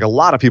Shinsuke. Like, a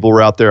lot of people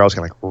were out there. I was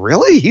kind of like,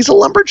 really? He's a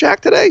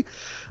lumberjack today?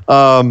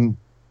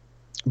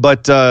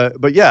 But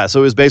yeah,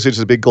 so it was basically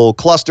just a big gold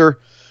cluster.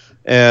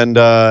 and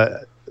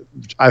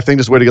I think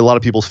just a way to get a lot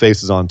of people's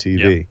faces on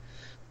TV. Yep.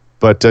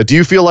 But do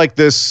you feel like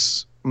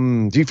this?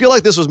 Do you feel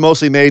like this was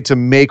mostly made to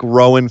make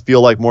Rowan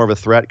feel like more of a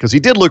threat? Because he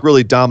did look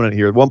really dominant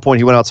here. At one point,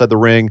 he went outside the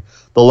ring.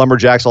 The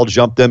Lumberjacks all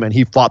jumped him, and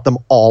he fought them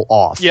all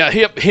off. Yeah,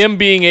 him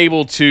being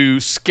able to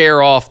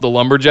scare off the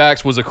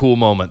Lumberjacks was a cool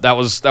moment. That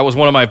was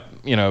one of my,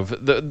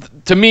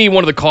 to me,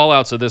 one of the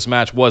call-outs of this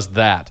match was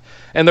that.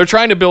 And they're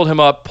trying to build him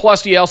up.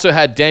 Plus, he also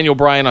had Daniel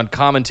Bryan on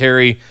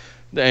commentary,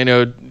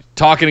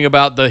 talking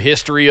about the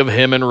history of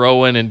him and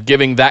Rowan and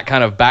giving that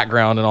kind of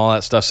background and all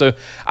that stuff. So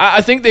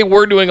I think they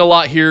were doing a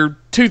lot here.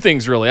 Two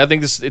things, really. I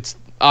think it's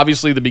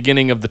obviously the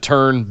beginning of the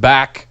turn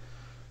back.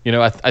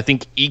 I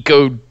think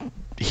Eco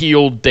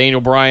healed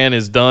Daniel Bryan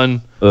is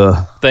done.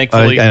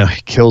 Thankfully, I know,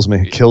 it kills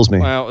me.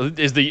 Well,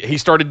 he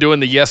started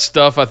doing the yes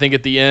stuff? I think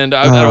at the end,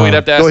 I don't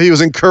have to ask. Well, he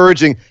was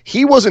encouraging.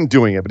 He wasn't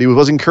doing it, but he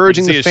was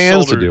encouraging the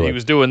fans to do it. He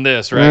was doing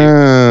this, right?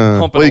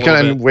 Well, he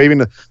kind of waving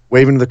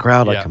to the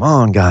crowd like, "Come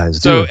on,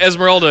 guys!" So,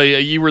 Esmeralda,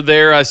 you were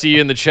there. I see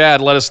you in the chat.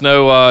 Let us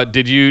know.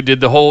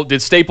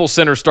 Did Staples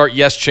Center start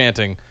yes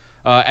chanting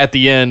at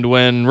the end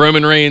when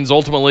Roman Reigns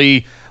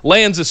ultimately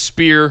lands a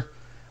spear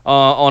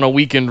on a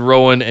weakened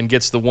Rowan and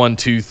gets the 1,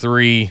 2,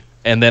 3,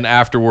 and then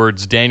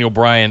afterwards Daniel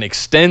Bryan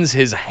extends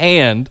his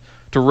hand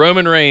to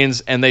Roman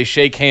Reigns and they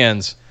shake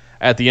hands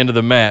at the end of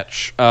the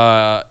match,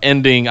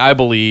 ending, I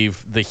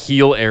believe, the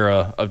heel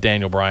era of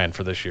Daniel Bryan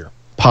for this year.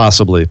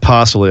 Possibly.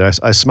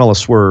 I smell a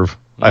swerve.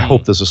 I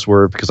hope there's a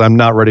swerve because I'm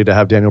not ready to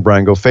have Daniel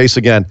Bryan go face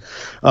again.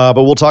 But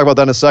we'll talk about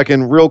that in a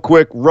second. Real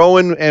quick,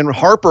 Rowan and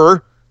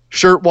Harper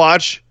shirt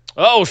watch.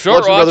 Oh,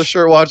 shirt watch. Another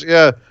shirt watch.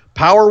 Yeah.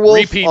 Powerwolf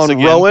Repeats on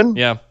again. Rowan.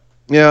 Yeah.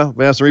 Yeah,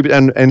 and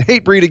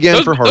Hatebreed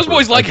again for Harper. Those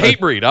boys like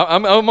Hatebreed.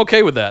 I'm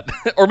okay with that.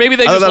 Or maybe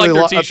they just like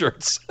their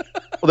T-shirts.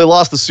 Well, they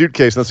lost the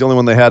suitcase, and that's the only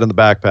one they had in the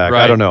backpack.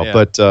 Right, I don't know, yeah.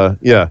 But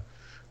yeah,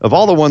 of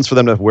all the ones for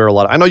them to wear a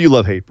lot, I know you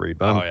love Hatebreed,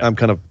 but I'm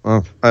kind of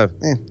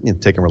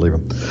take them or leave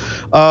them.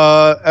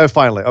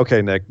 Finally,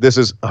 okay, Nick, this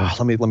is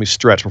let me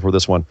stretch before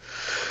this one.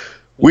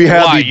 We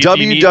have the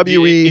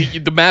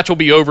WWE. The match will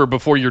be over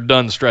before you're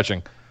done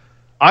stretching.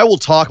 I will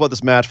talk about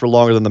this match for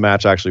longer than the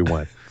match actually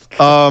went.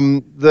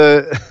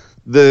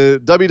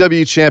 The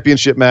WWE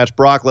Championship match,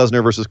 Brock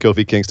Lesnar versus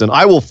Kofi Kingston.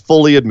 I will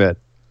fully admit,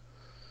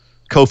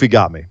 Kofi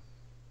got me.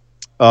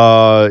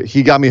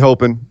 He got me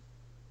hoping.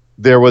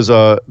 There was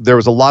a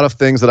lot of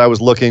things that I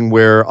was looking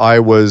where I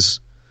was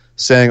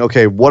saying,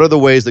 okay, what are the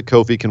ways that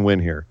Kofi can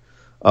win here?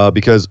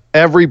 Because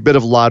every bit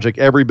of logic,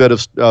 every bit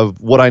of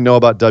what I know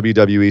about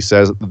WWE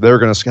says they're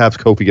going to have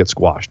Kofi get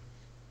squashed.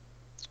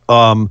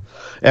 And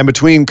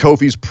between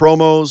Kofi's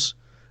promos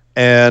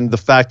and the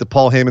fact that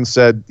Paul Heyman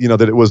said,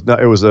 that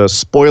it was a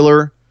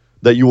spoiler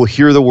that you will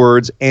hear the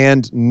words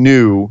and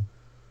new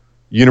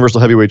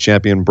Universal Heavyweight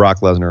Champion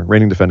Brock Lesnar,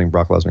 reigning defending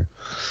Brock Lesnar.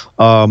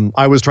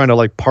 I was trying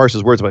to parse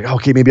his words, like,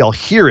 okay, maybe I'll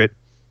hear it,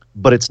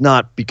 but it's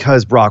not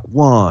because Brock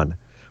won,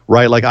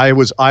 right? Like I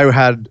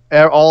had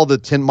all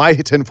my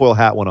tinfoil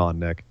hat went on,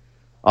 Nick.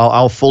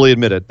 I'll fully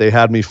admit it. They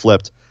had me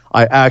flipped.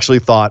 I actually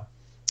thought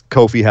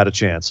Kofi had a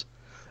chance.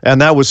 And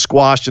that was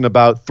squashed in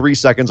about 3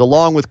 seconds,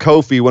 along with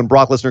Kofi when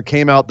Brock Lesnar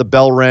came out, the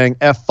bell rang,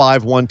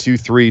 F5, 1, 2,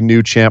 3,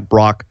 new champ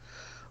Brock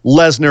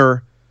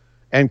Lesnar,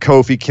 and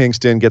Kofi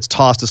Kingston gets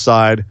tossed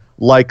aside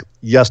like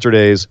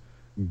yesterday's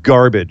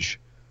garbage.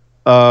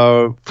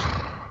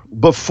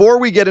 Before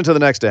we get into the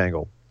next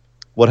angle,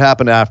 what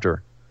happened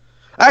after?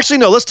 Actually,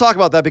 no, let's talk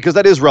about that because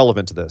that is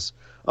relevant to this.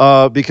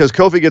 Because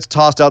Kofi gets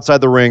tossed outside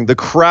the ring, the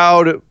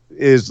crowd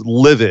is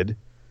livid,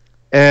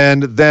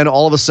 and then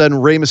all of a sudden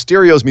Rey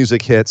Mysterio's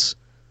music hits,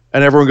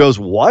 and everyone goes,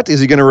 what?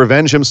 Is he going to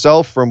revenge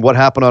himself from what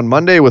happened on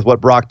Monday with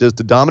what Brock does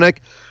to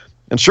Dominic?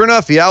 And sure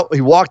enough, he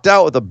walked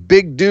out with a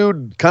big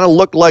dude, kind of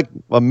looked like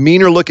a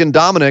meaner-looking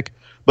Dominic,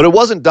 but it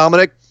wasn't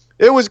Dominic.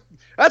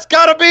 That's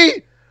got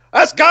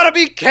to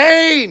be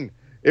Cain.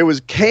 It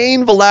was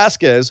Cain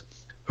Velasquez,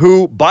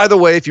 who, by the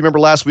way, if you remember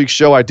last week's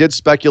show, I did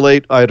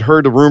speculate. I had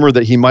heard a rumor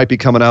that he might be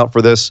coming out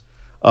for this.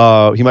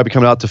 He might be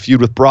coming out to feud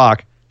with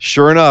Brock.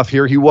 Sure enough,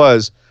 here he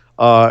was.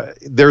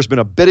 There's been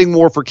a bidding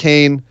war for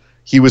Cain.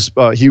 He was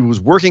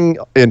working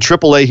in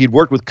AAA. He'd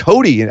worked with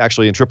Cody,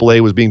 actually, in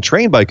AAA, was being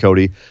trained by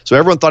Cody. So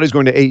everyone thought he was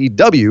going to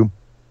AEW.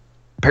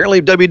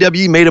 Apparently,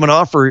 WWE made him an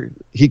offer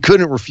he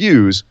couldn't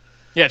refuse.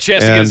 Yeah,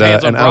 chance to get his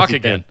hands on Brock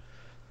again.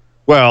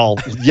 Well,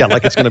 yeah,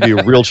 like it's going to be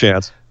a real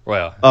chance.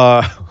 Well.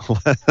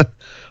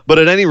 But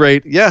at any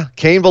rate, yeah,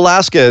 Cain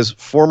Velasquez,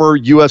 former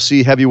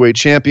UFC heavyweight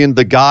champion,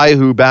 the guy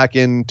who back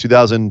in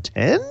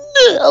 2010,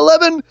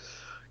 11,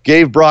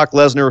 gave Brock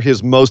Lesnar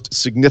his most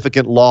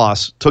significant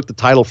loss, took the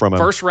title from him.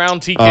 First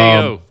round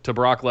TKO to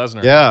Brock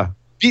Lesnar. Yeah,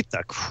 beat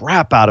the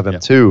crap out of him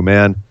too,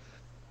 man.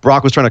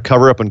 Brock was trying to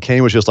cover up, and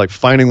Cain was just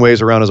finding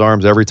ways around his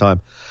arms every time.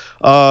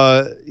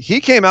 He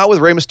came out with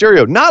Rey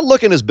Mysterio, not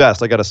looking his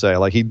best, I got to say.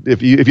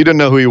 If you didn't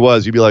know who he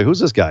was, you'd be like, who's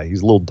this guy?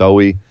 He's a little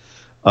doughy.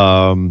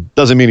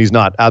 Doesn't mean he's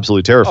not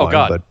absolutely terrifying. Oh,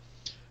 God. But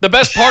the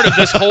best part of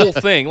this whole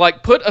thing,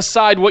 put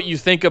aside what you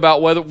think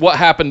about what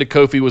happened to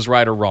Kofi was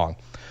right or wrong.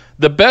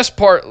 The best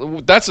part,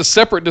 that's a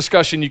separate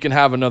discussion you can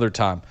have another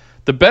time.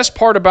 The best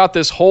part about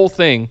this whole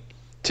thing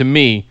to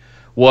me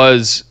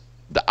was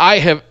I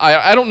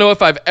don't know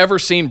if I've ever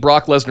seen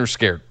Brock Lesnar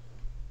scared.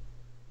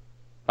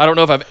 I don't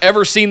know if I've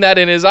ever seen that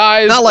in his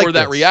eyes or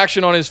that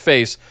reaction on his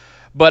face.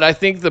 But I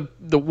think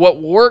the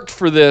what worked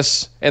for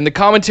this, and the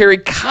commentary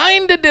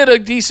kind of did a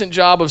decent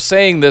job of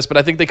saying this, but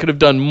I think they could have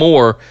done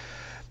more,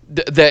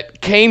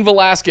 that Cain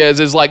Velasquez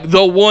is like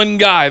the one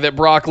guy that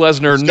Brock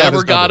Lesnar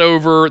never got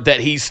over, that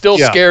he's still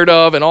scared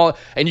of,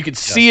 and you could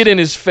see it in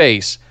his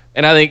face.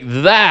 And I think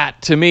that,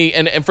 to me,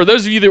 and for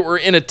those of you that were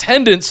in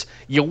attendance,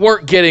 you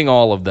weren't getting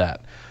all of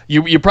that.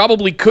 You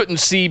probably couldn't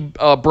see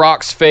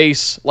Brock's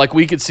face like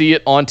we could see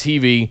it on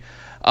TV.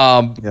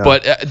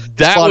 But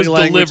that was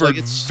delivered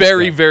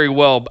very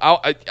well.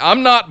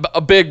 I'm not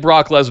a big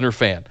Brock Lesnar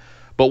fan,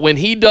 but when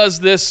he does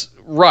this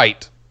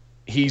right,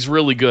 he's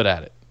really good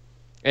at it.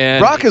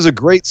 And Brock is a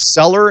great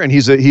seller, and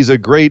he's a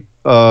great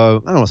I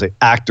don't want to say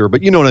actor,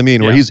 but you know what I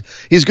mean. Where he's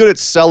good at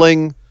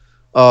selling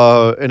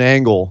an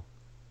angle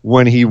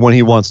when he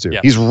wants to.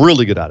 He's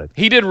really good at it.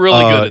 He did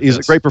really good at He's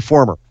a great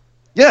performer.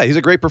 Yeah, he's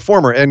a great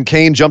performer. And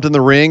Cain jumped in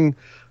the ring,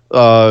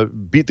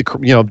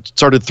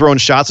 started throwing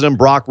shots at him.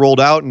 Brock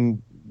rolled out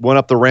and went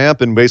up the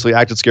ramp and basically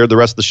acted scared the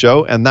rest of the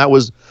show, and that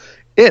was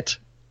it.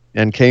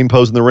 And Cain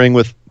posed in the ring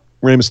with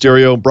Rey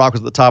Mysterio. Brock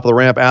was at the top of the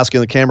ramp asking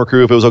the camera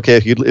crew if it was okay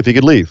if he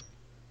could leave.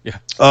 Yeah.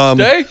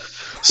 Stay.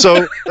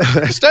 So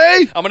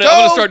stay. I'm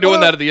gonna start doing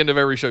that at the end of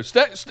every show.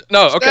 Stay.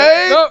 No. Okay.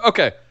 Stay. No.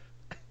 Okay.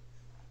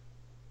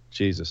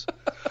 Jesus.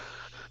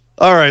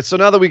 All right. So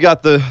now that we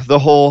got the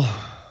whole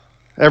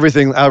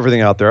everything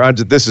out there,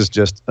 this is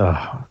just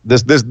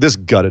this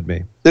gutted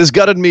me. This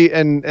gutted me,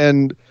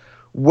 and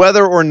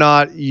whether or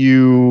not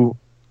you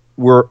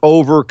were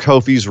over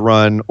Kofi's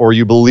run or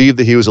you believe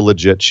that he was a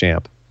legit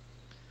champ,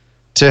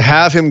 to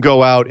have him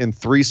go out in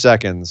 3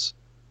 seconds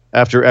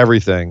after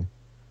everything,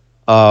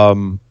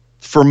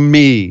 for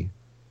me,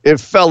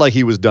 it felt like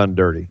he was done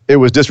dirty. It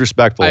was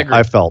disrespectful,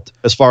 I felt,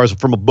 as far as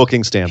from a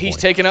booking standpoint. He's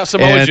taken out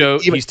Samoa Joe.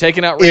 He's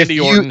taken out Randy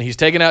Orton. He's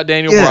taken out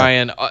Daniel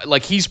Bryan.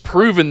 He's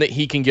proven that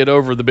he can get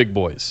over the big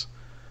boys.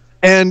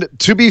 And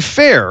to be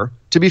fair,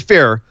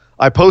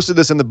 I posted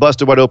this in the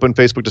Busted Wide Open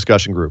Facebook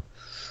discussion group.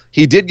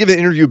 He did give an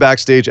interview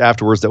backstage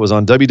afterwards that was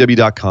on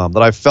WWE.com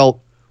that I felt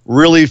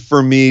really,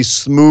 for me,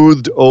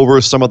 smoothed over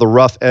some of the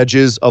rough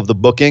edges of the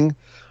booking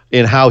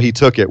in how he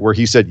took it, where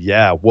he said,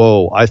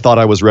 I thought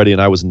I was ready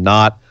and I was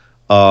not.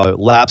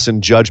 Lapse in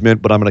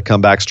judgment, but I'm going to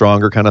come back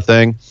stronger kind of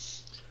thing.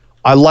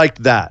 I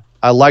liked that.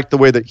 I liked the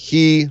way that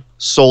he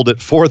sold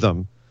it for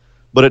them,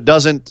 but it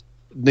doesn't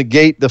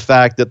negate the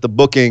fact that the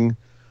booking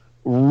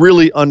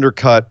really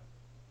undercut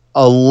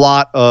a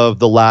lot of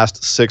the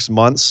last 6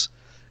 months.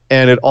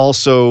 And it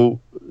also,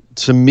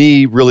 to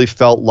me, really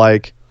felt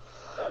like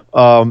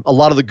a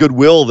lot of the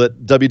goodwill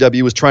that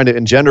WWE was trying to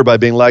engender by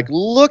being like,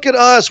 look at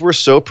us, we're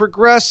so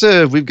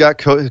progressive. We've got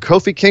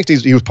Kofi Kingston.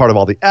 He was part of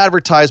all the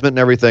advertisement and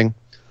everything.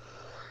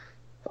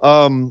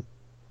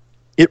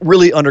 It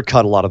really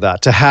undercut a lot of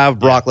that to have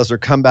Brock Lesnar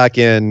come back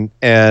in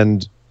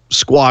and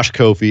squash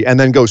Kofi and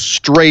then go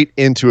straight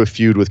into a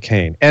feud with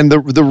Cain. And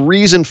the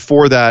reason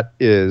for that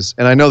is,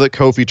 and I know that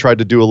Kofi tried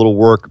to do a little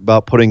work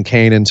about putting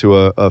Cain into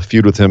a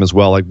feud with him as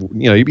well. Like,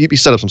 he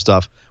set up some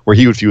stuff where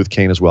he would feud with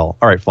Cain as well.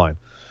 All right, fine.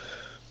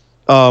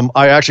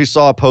 I actually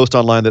saw a post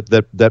online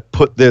that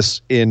put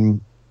this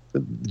in,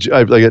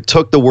 it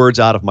took the words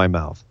out of my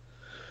mouth,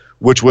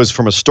 which was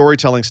from a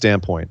storytelling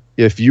standpoint.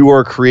 If you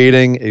are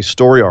creating a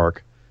story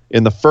arc,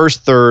 in the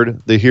first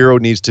third, the hero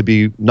needs to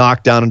be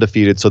knocked down and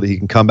defeated so that he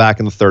can come back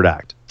in the third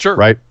act. Sure.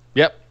 Right?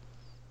 Yep.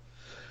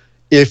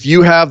 If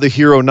you have the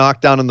hero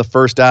knocked down in the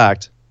first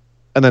act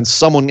and then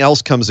someone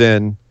else comes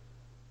in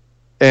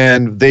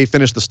and they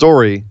finish the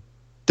story,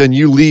 then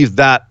you leave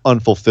that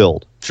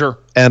unfulfilled. Sure.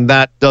 And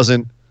that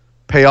doesn't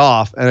pay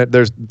off,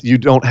 and you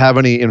don't have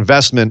any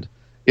investment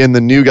in the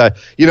new guy.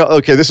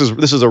 Okay, this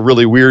is a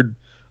really weird,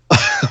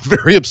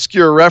 very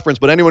obscure reference,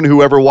 but anyone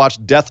who ever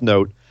watched Death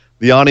Note,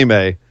 the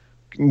anime,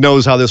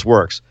 knows how this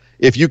works.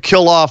 If you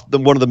kill off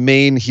one of the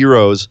main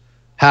heroes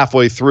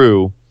halfway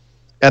through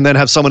and then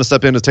have someone to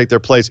step in to take their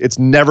place, it's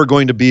never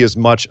going to be as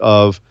much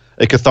of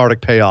a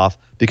cathartic payoff,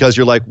 because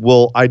you're like,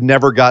 well, I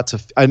never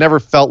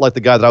felt like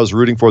the guy that I was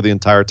rooting for the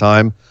entire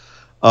time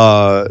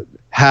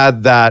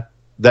had that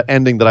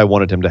ending that I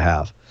wanted him to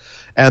have.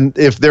 And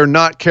if they're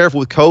not careful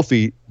with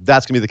Kofi,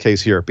 that's going to be the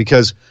case here.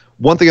 Because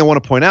one thing I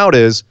want to point out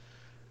is,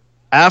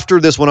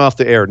 after this went off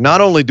the air, not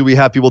only do we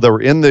have people that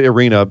were in the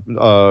arena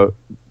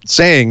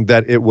saying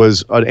that it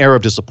was an era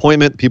of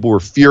disappointment, people were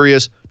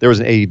furious. There was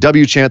an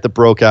AEW chant that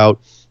broke out.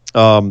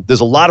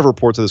 There's a lot of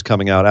reports of this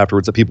coming out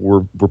afterwards that people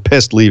were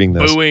pissed leaving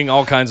this. Booing,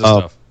 all kinds of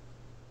stuff.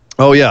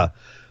 Oh, yeah.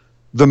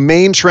 The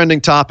main trending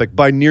topic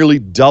by nearly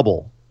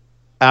double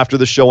after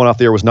the show went off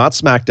the air was not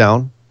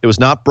SmackDown. It was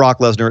not Brock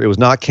Lesnar. It was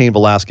not Cain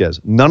Velasquez.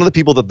 None of the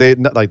people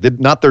that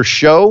not their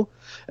show,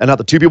 and not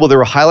the two people they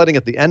were highlighting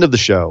at the end of the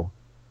show.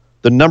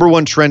 The number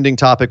one trending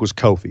topic was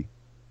Kofi.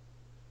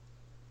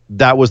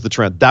 That was the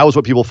trend. That was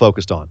what people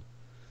focused on.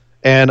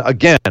 And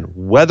again,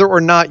 whether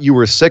or not you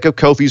were sick of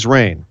Kofi's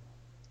reign,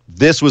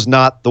 this was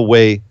not the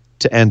way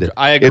to end it.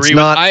 I agree. It's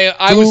not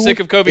I was sick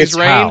of Kofi's it's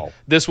reign. how.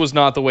 This was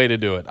not the way to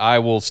do it. I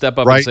will step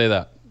up Right. and say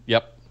that.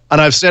 Yep.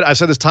 And I've said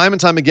this time and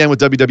time again with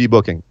WWE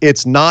booking.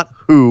 It's not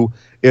who,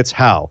 it's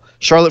how.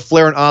 Charlotte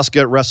Flair and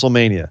Asuka at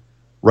WrestleMania,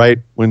 right?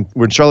 When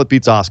Charlotte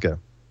beats Asuka,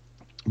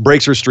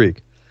 breaks her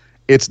streak.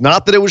 It's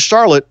not that it was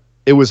Charlotte,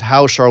 it was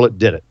how Charlotte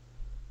did it.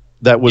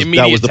 That was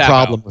the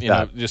problem with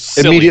that. Just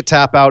silly. Immediate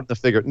tap out in the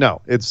figure.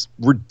 No, it's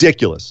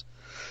ridiculous.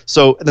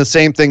 So the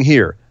same thing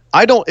here.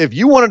 If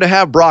you wanted to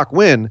have Brock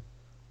win,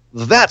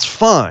 that's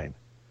fine.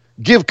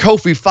 Give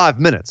Kofi 5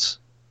 minutes.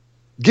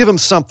 Give him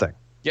something.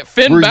 Yeah,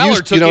 Finn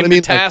Balor took him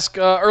to task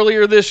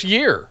earlier this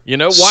year.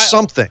 Why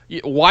something?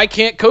 Why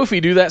can't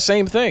Kofi do that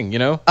same thing?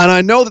 And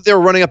I know that they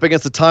were running up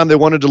against the time. They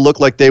wanted to look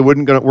like they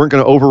weren't going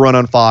to overrun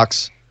on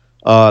Fox.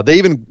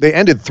 They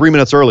ended 3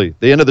 minutes early.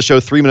 They ended the show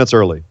 3 minutes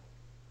early.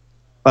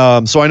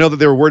 So I know that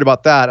they were worried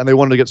about that, and they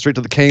wanted to get straight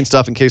to the Kane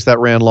stuff in case that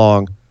ran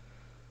long.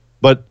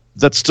 But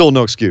that's still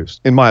no excuse,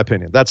 in my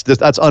opinion. That's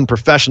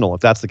unprofessional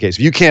if that's the case.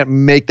 If you can't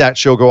make that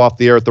show go off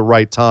the air at the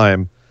right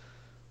time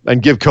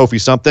and give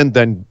Kofi something,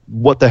 then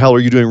what the hell are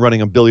you doing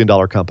running a $1 billion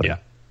company? Yeah,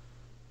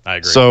 I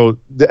agree. So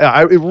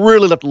it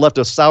really left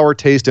a sour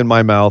taste in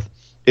my mouth.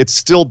 It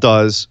still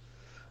does.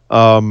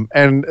 And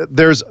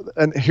here's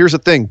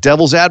the thing,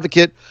 devil's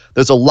advocate,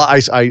 there's a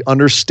lot. I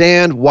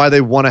understand why they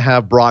want to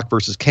have Brock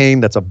versus Kane.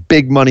 That's a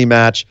big money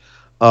match.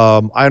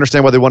 I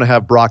understand why they want to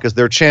have Brock as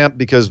their champ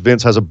because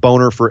Vince has a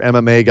boner for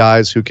MMA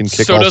guys who can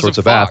kick all sorts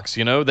of ass.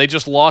 They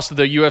just lost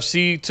the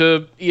UFC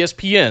to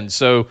ESPN,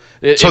 so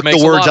it took makes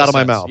the words a lot out of my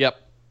sense. mouth. Yep.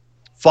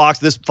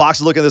 Fox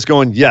is looking at this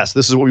going, yes,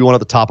 this is what we want at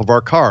the top of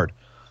our card.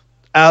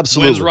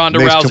 Absolutely. When's Ronda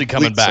Makes Rousey complete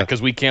coming back? sense.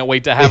 Because we can't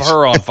wait to have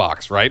her on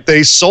Fox, right?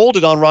 They sold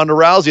it on Ronda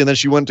Rousey, and then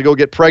she went to go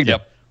get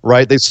pregnant. Yep.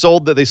 Right? They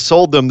sold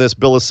them this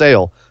bill of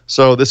sale.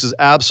 So this is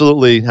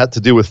absolutely had to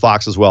do with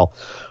Fox as well.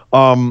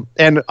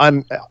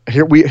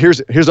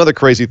 Here's another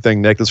crazy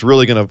thing, Nick. That's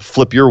really going to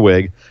flip your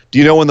wig. Do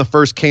you know when the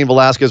first Cain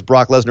Velasquez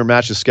Brock Lesnar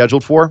match is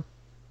scheduled for?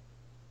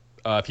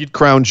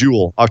 Crown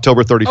Jewel,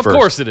 October 31st. Of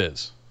course it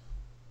is.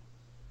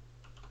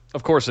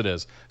 Of course it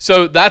is.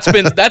 So that's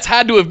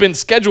had to have been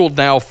scheduled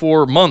now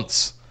for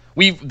months.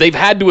 They've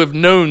had to have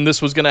known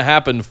this was going to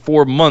happen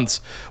for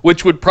months,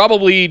 which would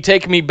probably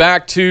take me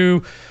back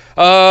to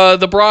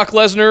the Brock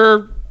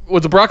Lesnar.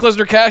 Was the Brock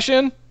Lesnar cash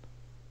in?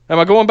 Am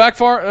I going back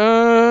far?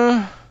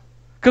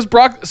 Because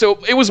Brock. So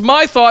it was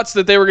my thoughts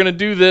that they were going to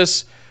do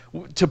this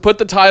to put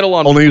the title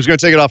on. Only he was going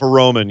to take it off of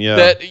Roman.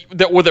 Yeah.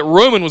 That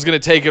Roman was going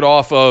to take it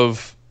off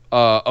of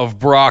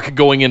Brock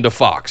going into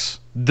Fox.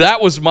 That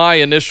was my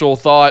initial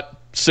thought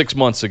 6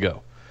 months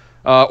ago,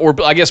 or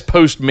I guess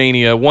post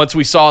Mania. Once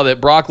we saw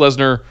that Brock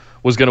Lesnar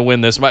was going to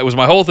win this, it was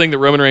my whole thing that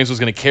Roman Reigns was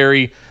going to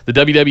carry the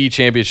WWE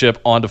Championship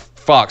onto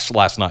Fox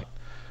last night.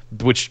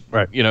 Which,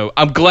 right.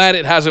 I'm glad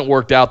it hasn't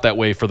worked out that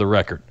way for the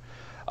record.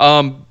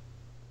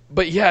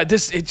 But yeah,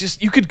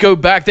 you could go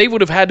back. They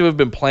would have had to have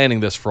been planning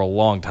this for a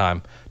long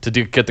time to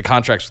get the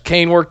contracts with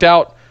Kane worked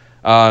out,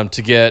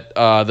 to get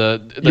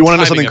the You want to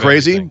know something timing of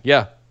crazy? everything.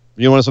 Yeah.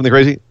 You want to know something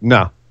crazy?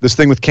 No. This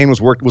thing with Kane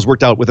was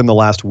worked out within the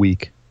last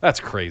week.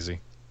 That's crazy.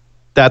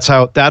 That's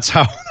how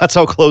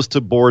close to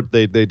board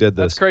they did this.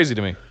 That's crazy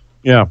to me.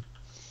 Yeah.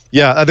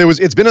 Yeah,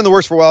 it's been in the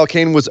works for a while.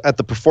 Kane was at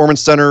the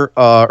Performance Center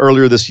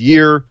earlier this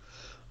year.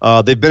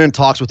 They've been in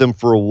talks with him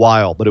for a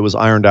while, but it was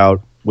ironed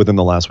out within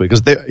the last week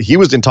because he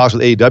was in talks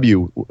with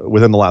AEW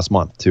within the last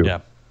month too.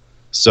 Yeah.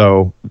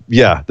 So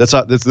yeah,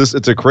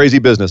 it's a crazy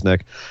business,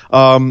 Nick.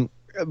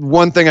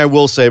 One thing I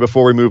will say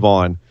before we move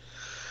on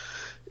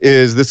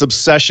is this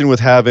obsession with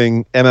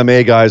having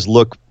MMA guys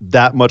look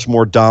that much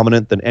more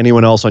dominant than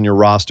anyone else on your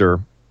roster.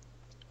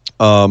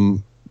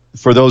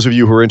 For those of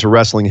you who are into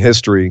wrestling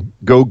history,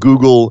 go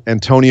Google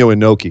Antonio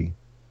Inoki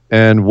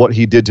and what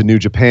he did to New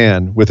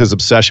Japan with his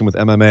obsession with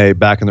MMA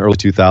back in the early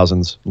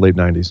 2000s, late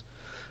 90s.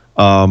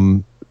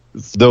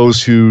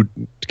 Those who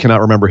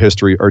cannot remember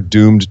history are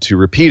doomed to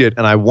repeat it,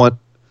 and I want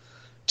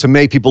to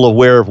make people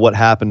aware of what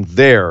happened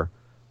there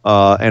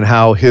and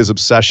how his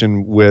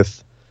obsession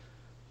with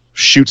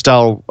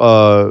shoot-style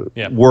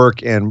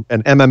work and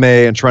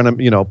MMA and trying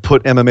to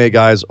put MMA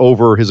guys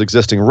over his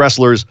existing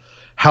wrestlers,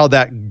 how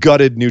that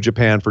gutted New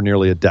Japan for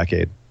nearly a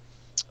decade.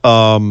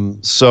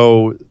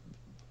 So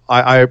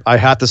I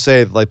have to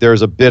say, like,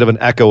 there's a bit of an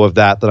echo of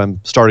that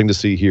I'm starting to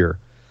see here.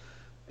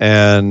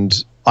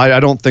 And I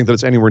don't think that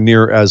it's anywhere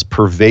near as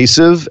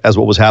pervasive as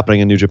what was happening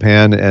in New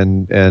Japan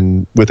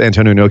and with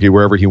Antonio Inoki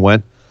wherever he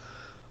went.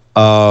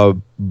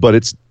 But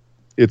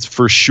it's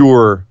for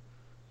sure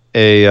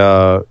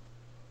a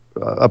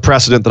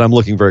precedent that I'm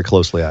looking very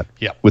closely at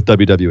with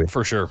WWE.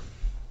 For sure.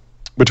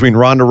 Between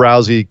Ronda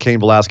Rousey, Cain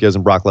Velasquez,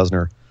 and Brock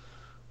Lesnar.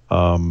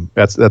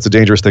 That's a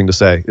dangerous thing to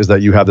say, is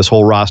that you have this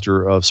whole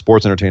roster of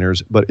sports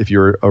entertainers, but if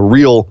you're a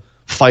real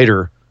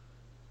fighter,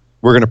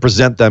 we're going to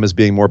present them as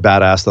being more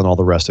badass than all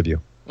the rest of you.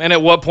 And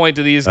at what point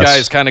do these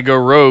guys kind of go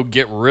rogue,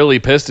 get really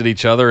pissed at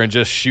each other, and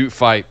just shoot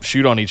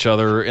on each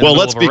other in the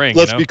middle of a ring?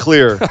 Let's be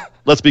clear.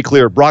 Let's be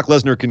clear. Brock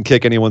Lesnar can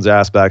kick anyone's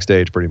ass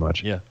backstage, pretty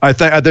much. Yeah. I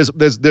think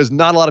there's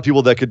not a lot of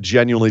people that could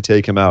genuinely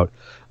take him out.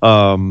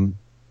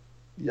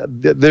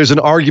 there's an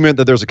argument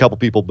that there's a couple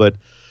people, but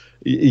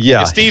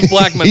yeah. Steve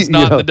Blackman's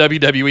not in the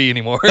WWE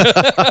anymore.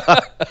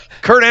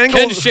 Kurt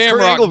Angle, Shamrock.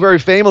 Kurt Angle very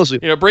famously.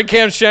 Bring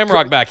Ken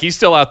Shamrock back. He's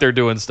still out there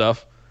doing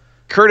stuff.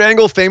 Kurt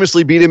Angle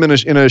famously beat him in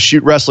a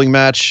shoot wrestling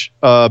match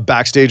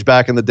backstage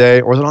back in the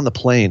day, or was it on the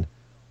plane?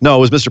 No, it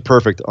was Mr.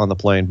 Perfect on the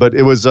plane. But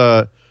it was,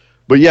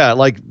 but yeah,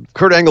 like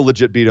Kurt Angle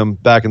legit beat him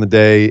back in the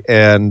day,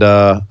 and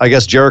I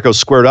guess Jericho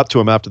squared up to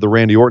him after the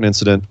Randy Orton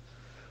incident,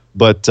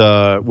 but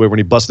when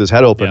he busted his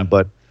head open. Yeah.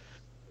 But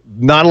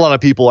not a lot of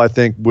people, I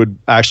think, would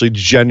actually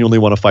genuinely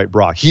want to fight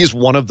Brock. He's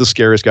one of the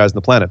scariest guys on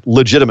the planet,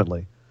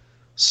 legitimately.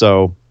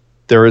 So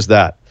there is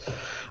that.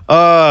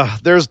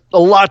 There's a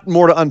lot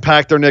more to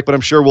unpack there, Nick, but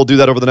I'm sure we'll do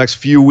that over the next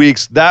few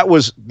weeks. That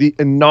was the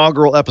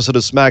inaugural episode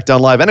of SmackDown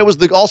Live, and it was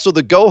also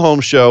the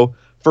go-home show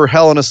for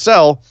Hell in a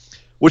Cell,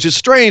 which is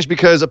strange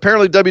because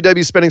apparently WWE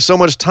is spending so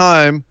much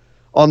time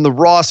on the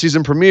Raw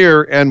season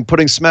premiere and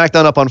putting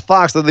SmackDown up on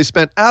Fox that they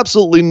spent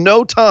absolutely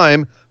no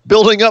time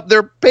building up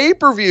their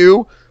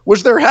pay-per-view,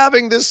 which they're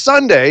having this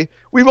Sunday.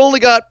 We've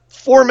only got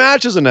 4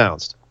 matches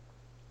announced.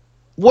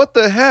 What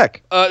the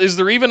heck? Is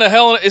there even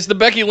it's the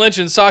Becky Lynch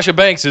and Sasha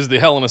Banks is the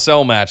Hell in a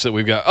Cell match that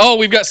we've got. Oh,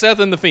 we've got Seth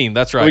and The Fiend.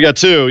 That's right. We got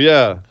 2,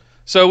 yeah.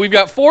 So we've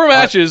got 4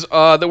 matches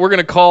that we're going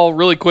to call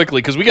really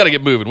quickly because we got to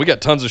get moving. We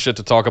got tons of shit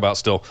to talk about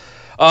still.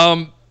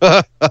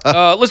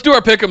 Let's do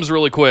our pick'ems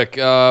really quick.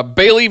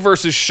 Bayley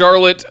versus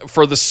Charlotte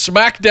for the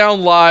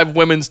SmackDown Live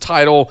Women's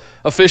title,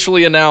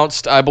 officially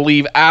announced, I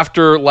believe,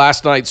 after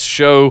last night's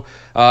show.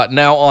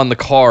 Now on the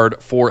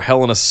card for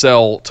Hell in a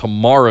Cell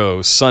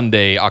tomorrow,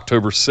 Sunday,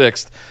 October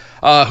 6th.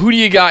 Who do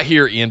you got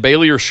here, Ian?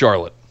 Bayley or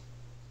Charlotte?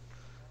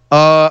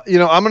 I'm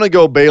going to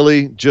go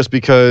Bayley just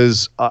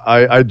because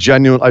I'm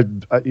going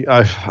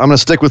to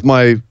stick with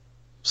my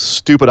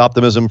stupid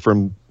optimism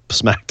from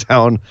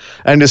SmackDown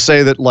and to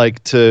say that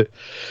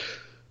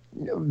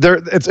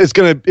it's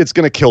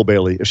going to kill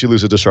Bayley if she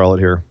loses to Charlotte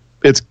here.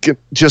 It's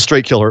just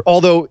straight kill her.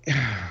 Although,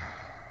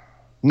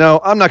 no,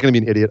 I'm not going to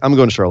be an idiot. I'm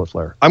going to Charlotte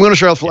Flair. I'm going to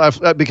Charlotte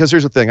Flair because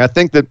here's the thing. I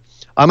think that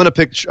I'm going to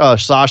pick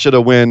Sasha to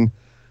win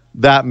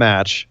that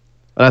match,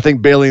 and I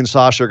think Bayley and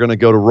Sasha are going to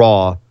go to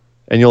Raw.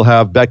 And you'll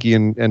have Becky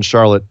and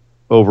Charlotte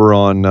over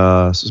on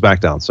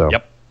SmackDown. So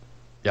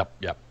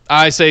Yep.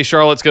 I say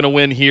Charlotte's going to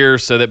win here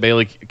so that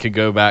Bayley can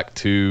go back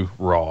to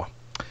Raw.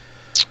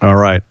 All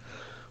right.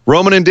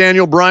 Roman and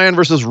Daniel Bryan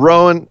versus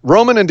Rowan.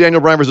 Roman and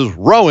Daniel Bryan versus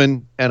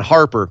Rowan and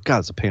Harper. God,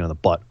 it's a pain in the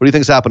butt. What do you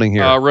think's happening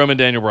here? Roman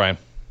Daniel Bryan.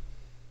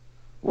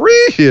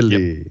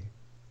 Really? Yep.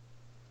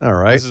 All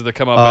right. This is the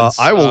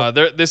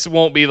comeuppance. This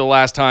won't be the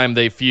last time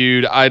they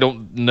feud. I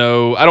don't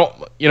know.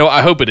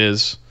 I hope it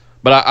is.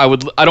 But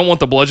I don't want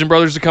the Bludgeon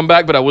Brothers to come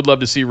back, but I would love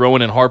to see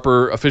Rowan and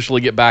Harper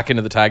officially get back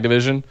into the tag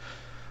division.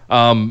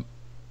 I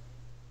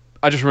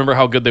just remember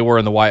how good they were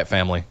in the Wyatt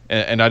family,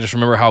 and I just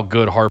remember how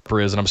good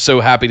Harper is, and I'm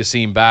so happy to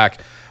see him back.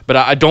 But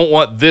I don't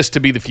want this to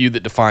be the feud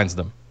that defines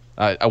them.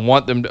 I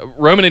want them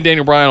Roman and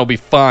Daniel Bryan will be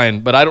fine,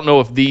 but I don't know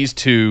if these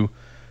two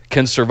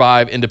can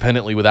survive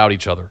independently without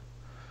each other.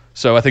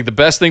 So I think the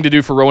best thing to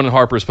do for Rowan and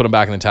Harper is put them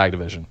back in the tag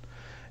division.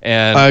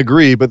 And I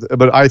agree, but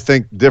I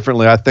think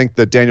differently. I think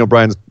that Daniel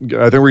Bryan's.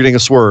 I think we're getting a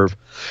swerve.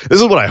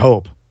 This is what I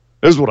hope.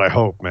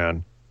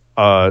 Man.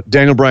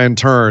 Daniel Bryan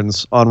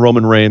turns on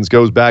Roman Reigns,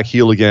 goes back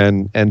heel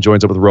again, and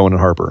joins up with Rowan and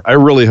Harper. I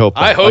really hope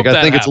that. I hope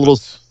that think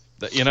happens.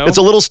 It's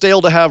a little stale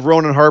to have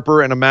Rowan and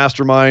Harper and a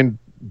mastermind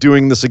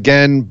doing this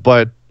again,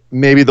 but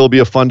maybe there'll be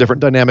a fun,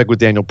 different dynamic with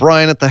Daniel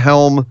Bryan at the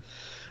helm.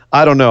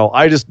 I don't know.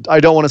 I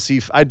don't want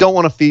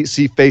to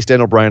see face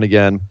Daniel Bryan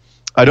again.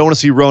 I don't want to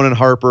see Rowan and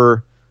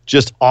Harper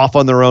just off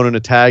on their own in a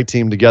tag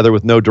team together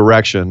with no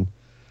direction.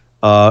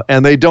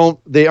 And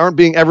they aren't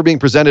ever being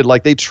presented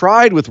like they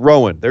tried with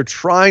Rowan. They're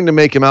trying to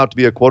make him out to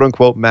be a quote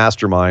unquote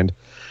mastermind.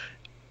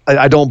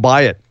 I don't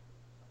buy it.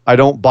 I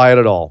don't buy it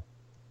at all.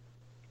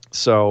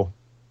 So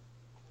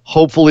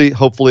hopefully,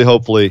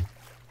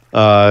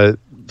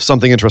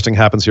 something interesting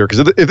happens here.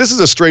 Because if this is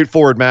a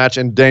straightforward match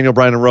and Daniel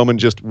Bryan and Roman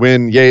just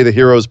win, yay, the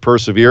heroes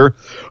persevere.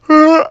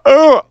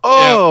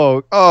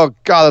 Oh, God,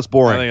 that's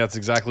boring. I think that's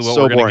exactly what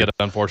we're going to get,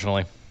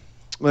 unfortunately.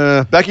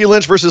 Becky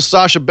Lynch versus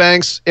Sasha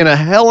Banks in a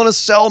Hell in a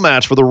Cell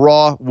match for the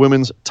Raw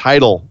Women's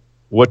title.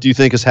 What do you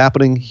think is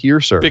happening here,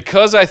 sir?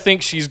 Because I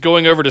think she's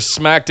going over to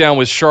SmackDown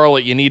with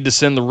Charlotte, you need to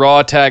send the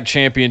Raw Tag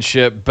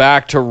Championship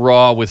back to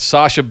Raw with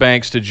Sasha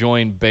Banks to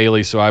join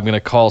Bayley. So I'm going to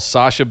call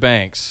Sasha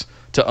Banks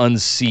to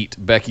unseat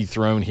Becky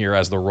Throne here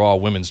as the Raw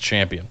Women's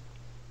Champion.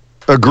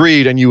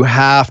 Agreed, and you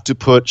have to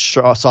put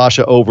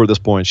Sasha over at this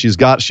point. She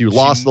lost the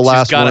last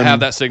one. She's got to have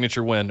that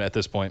signature win at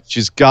this point.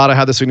 She's got to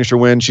have the signature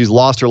win. She's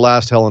lost her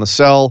last Hell in a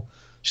Cell.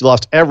 She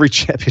lost every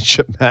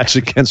championship match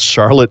against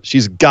Charlotte.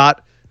 She's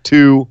got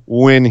to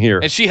win here.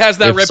 And she has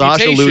that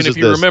reputation, if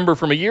you remember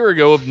from a year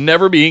ago, of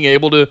never being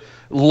able to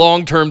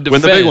long-term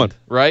defend, win the big one.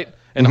 Right?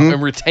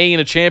 And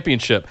retain a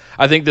championship.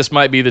 I think this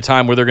might be the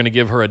time where they're going to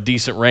give her a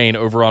decent reign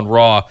over on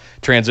Raw,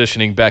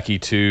 transitioning Becky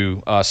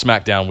to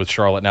SmackDown with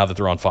Charlotte now that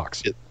they're on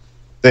Fox.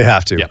 They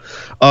have to.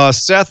 Yeah.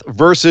 Seth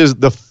versus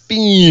The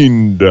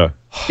Fiend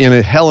in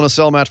a Hell in a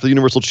Cell match for the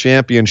Universal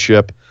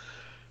Championship.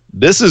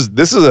 This is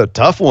a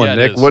tough one, Yeah,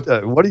 Nick. it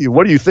is.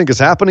 What do you think is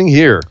happening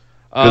here?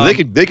 'Cause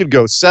they could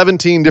go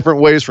 17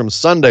 different ways from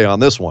Sunday on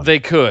this one. They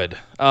could.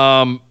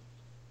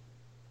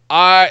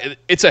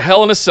 It's a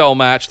Hell in a Cell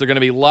match. They're going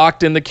to be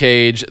locked in the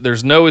cage.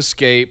 There's no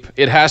escape.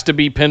 It has to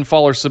be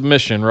pinfall or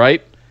submission,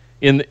 right?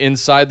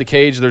 Inside the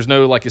cage, there's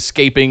no like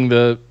escaping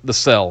the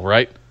cell,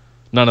 right?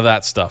 None of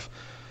that stuff.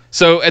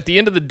 So at the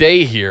end of the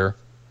day here,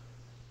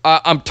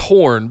 I'm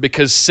torn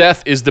because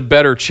Seth is the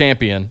better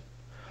champion.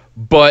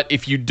 But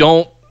if you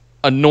don't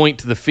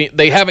anoint the Fiend,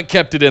 they haven't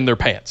kept it in their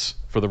pants,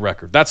 for the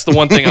record. That's the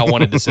one thing I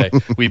wanted to say.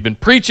 We've been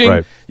preaching.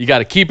 Right. You got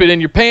to keep it in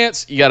your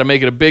pants. You got to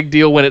make it a big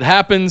deal when it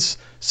happens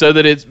so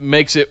that it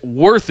makes it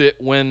worth it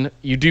when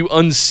you do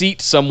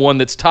unseat someone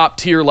that's top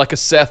tier like a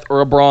Seth or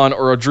a Braun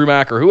or a Drew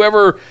Mac or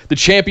whoever the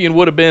champion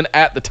would have been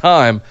at the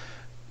time.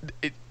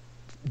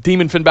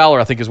 Demon Finn Balor,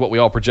 I think, is what we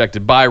all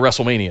projected by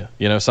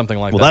WrestleMania. Something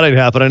like Well, that ain't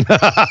happening.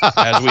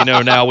 as we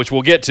know now, which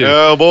we'll get to.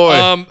 Oh,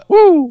 boy.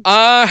 Woo.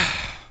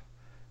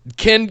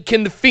 Can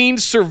the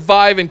Fiend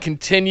survive and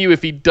continue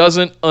if he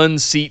doesn't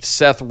unseat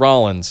Seth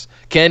Rollins?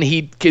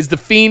 Is the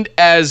Fiend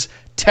as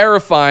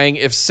terrifying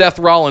if Seth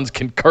Rollins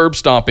can curb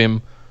stomp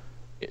him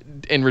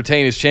and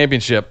retain his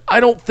championship? I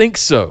don't think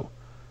so.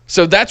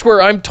 So that's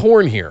where I'm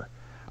torn here.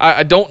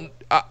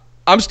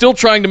 I'm still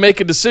trying to make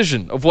a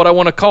decision of what I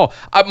want to call.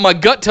 My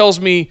gut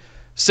tells me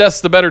Seth's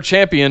the better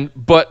champion,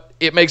 but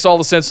it makes all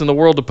the sense in the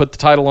world to put the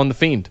title on the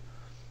Fiend.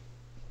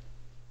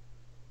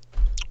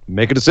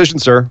 Make a decision,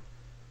 sir.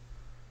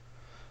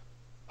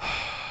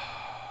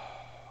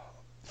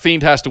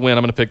 Fiend has to win.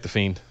 I'm going to pick the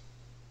Fiend.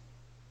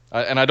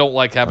 And I don't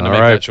like having to All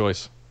make right. that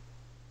choice.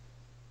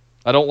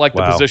 I don't like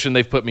the Wow. position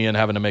they've put me in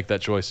having to make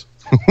that choice.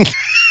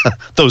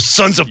 Those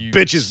sons of You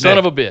bitches, son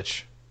Nick. of a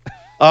bitch.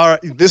 All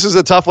right, this is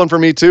a tough one for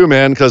me too,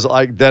 man, because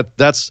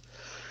that's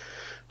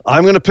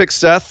I'm going to pick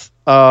Seth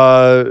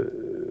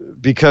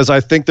because I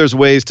think there's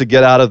ways to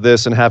get out of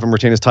this and have him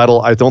retain his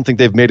title. I don't think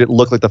they've made it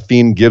look like the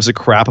Fiend gives a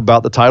crap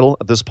about the title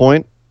at this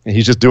point.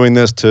 He's just doing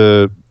this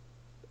to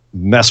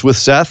mess with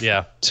Seth.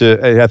 Yeah.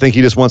 I think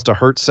he just wants to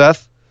hurt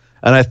Seth,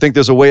 and I think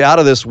there's a way out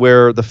of this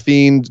where the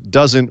Fiend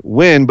doesn't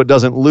win but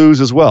doesn't lose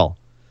as well.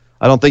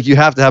 I don't think you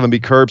have to have him be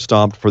curb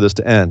stomped for this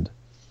to end.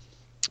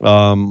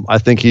 I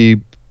think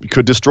he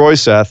could destroy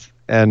Seth,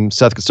 and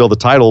Seth could still have the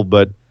title,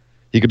 but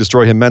he could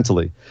destroy him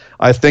mentally.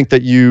 I think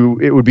that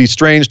it would be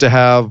strange to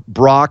have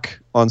Brock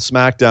on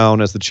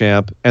SmackDown as the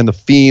champ and the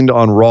Fiend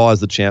on Raw as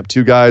the champ.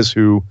 Two guys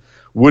who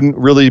wouldn't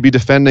really be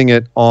defending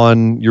it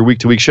on your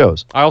week-to-week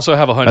shows. I also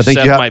have a hunch I think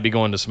Seth you have- might be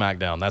going to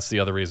SmackDown. That's the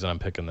other reason I'm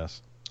picking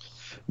this.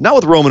 Not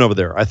with Roman over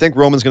there. I think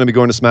Roman's going to be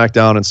going to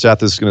SmackDown and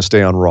Seth is going to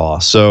stay on Raw.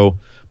 So,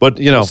 but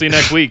We'll see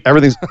next week.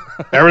 everything's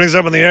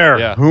up in the air.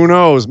 Yeah. Who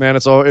knows, man?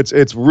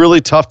 It's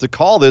really tough to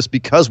call this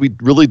because we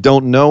really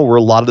don't know where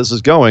a lot of this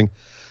is going,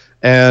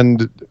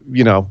 and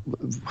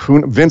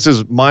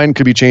Vince's mind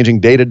could be changing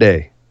day to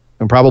day,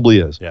 and probably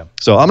is. Yeah.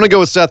 So I'm going to go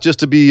with Seth just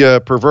to be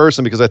perverse,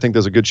 and because I think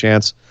there's a good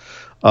chance.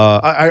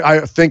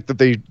 I think that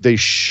they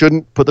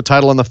shouldn't put the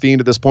title on the Fiend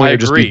at this point. I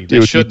It'd just agree. It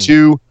would be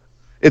too.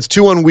 It's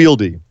too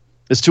unwieldy.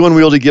 It's too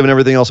unwieldy given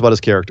everything else about his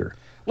character.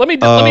 Let me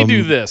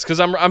do this because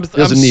I'm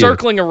doesn't need it.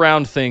 circling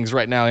around things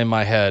right now in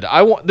my head.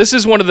 This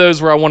is one of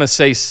those where I want to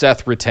say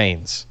Seth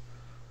retains,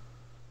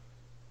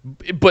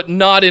 but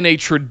not in a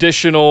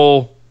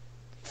traditional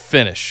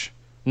finish,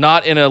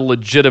 not in a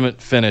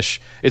legitimate finish.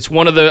 It's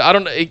one of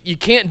the you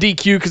can't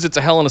DQ because it's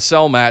a Hell in a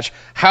Cell match.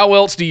 How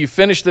else do you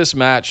finish this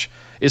match?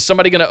 Is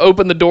somebody going to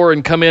open the door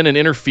and come in and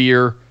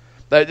interfere?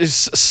 That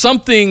is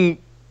something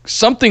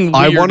weird.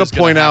 I want is to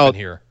gonna point happen out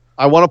here.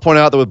 I want to point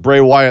out that with Bray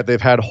Wyatt,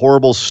 they've had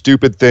horrible,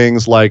 stupid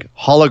things like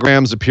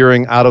holograms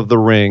appearing out of the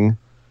ring.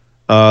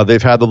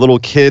 They've had the little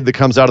kid that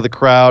comes out of the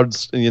crowd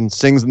and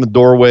sings in the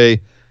doorway.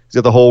 He's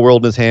got the whole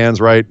world in his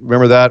hands, right?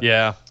 Remember that?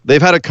 Yeah.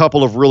 They've had a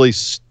couple of really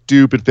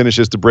stupid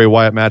finishes to Bray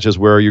Wyatt matches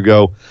where you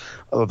go,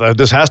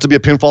 this has to be a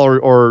pinfall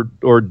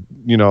or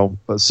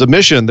a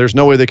submission. There's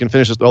no way they can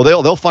finish this. Oh,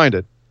 they'll find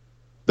it.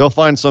 They'll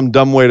find some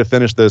dumb way to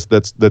finish this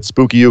that's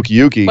spooky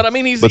yuki. But I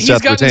mean, he's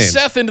Seth gotten retains.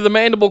 Seth into the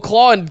mandible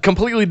claw and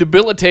completely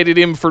debilitated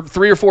him for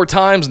 3 or 4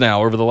 times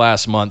now over the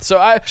last month.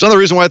 So It's another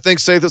reason why I think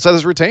Seth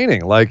is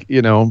retaining. But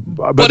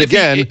if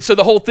again, so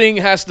the whole thing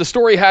the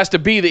story has to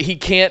be that he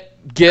can't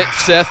get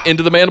Seth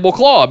into the mandible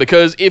claw,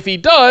 because if he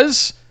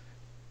does,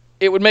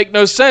 it would make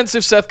no sense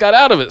if Seth got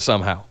out of it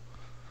somehow.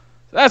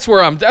 That's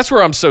where I'm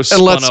so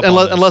spun up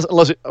on this.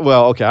 unless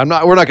well, okay,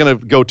 we're not going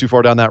to go too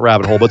far down that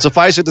rabbit hole, but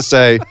suffice it to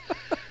say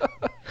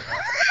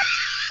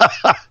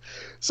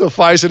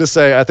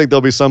I think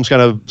there'll be some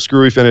kind of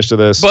screwy finish to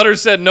this. Butter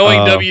said, knowing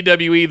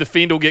WWE, the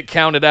Fiend will get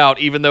counted out,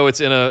 even though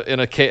it's in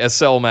a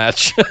cell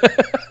match.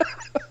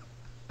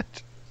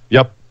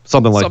 Yep,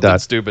 something like Something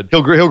that. stupid.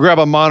 He'll grab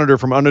a monitor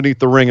from underneath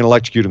the ring and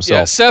electrocute himself.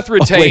 Yeah, Seth Oh,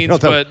 wait, retains, no,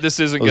 but this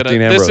isn't that was gonna.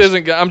 Dean This Ambrose.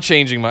 isn't. I'm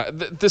changing my.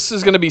 This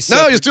is gonna be. Seth.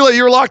 No, it's too late.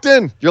 You're locked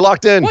in.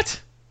 What?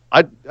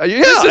 I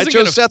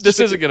chose Seth. This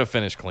isn't gonna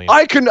finish clean.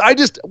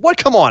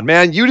 Come on,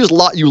 man. You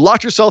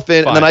locked yourself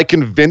in, Fine. and then I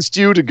convinced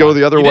you to go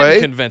the other You way.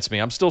 didn't convince me.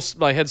 I'm still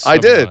my head's. I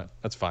did. On it.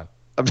 That's fine.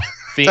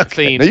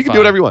 Fiend. Now you can do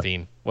whatever you want.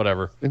 Fiend,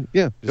 whatever.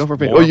 Yeah, go for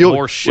Fiend.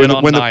 More shit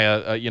on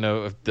Nia,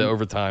 the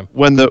overtime.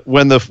 When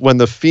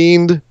the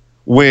Fiend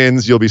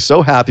wins, you'll be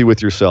so happy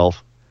with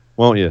yourself,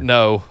 won't you?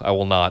 No, I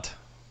will not.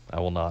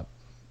 No.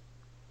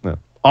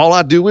 All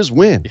I do is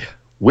win. Yeah.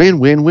 Win.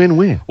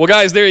 Well,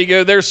 guys, there you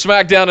go. There's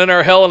SmackDown in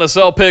our Hell in a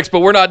Cell picks,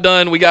 but we're not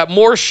done. We got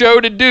more show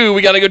to do.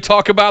 We got to go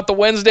talk about the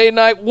Wednesday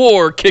Night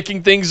War,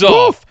 kicking things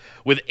off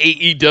with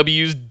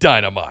AEW's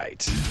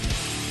Dynamite.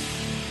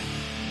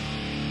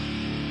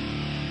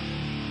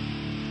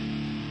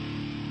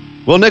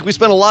 Well, Nick, we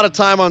spent a lot of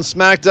time on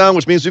SmackDown,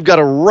 which means we've got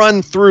to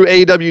run through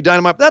AEW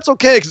Dynamite. But that's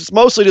okay because it's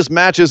mostly just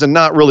matches and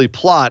not really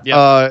plot.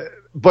 Yep.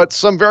 But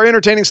some very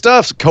entertaining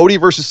stuff. Cody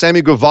versus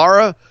Sammy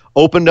Guevara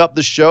opened up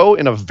the show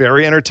in a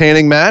very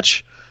entertaining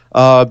match.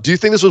 Do you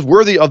think this was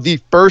worthy of the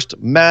first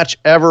match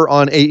ever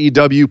on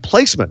AEW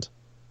placement?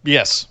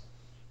 Yes.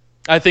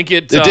 I think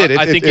it did.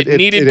 It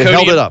needed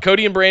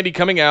Cody and Brandy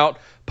coming out.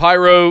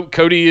 Pyro,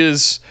 Cody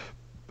is...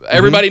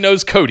 Everybody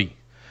knows Cody.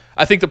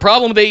 I think the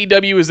problem with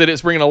AEW is that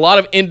it's bringing a lot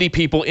of indie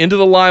people into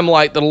the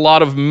limelight that a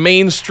lot of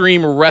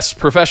mainstream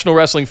professional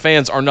wrestling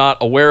fans are not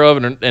aware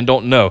of and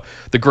don't know.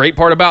 The great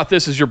part about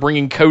this is you're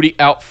bringing Cody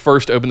out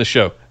first to open the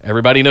show.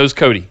 Everybody knows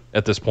Cody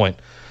at this point.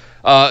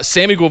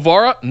 Sammy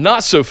Guevara,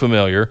 not so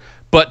familiar,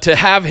 but to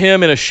have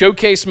him in a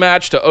showcase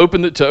match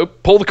to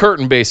pull the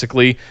curtain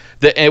basically,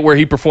 where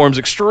he performs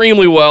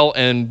extremely well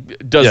and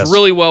does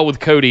really well with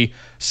Cody.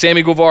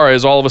 Sammy Guevara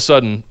is all of a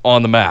sudden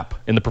on the map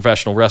in the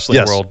professional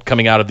wrestling world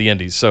coming out of the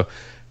indies.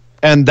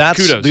 And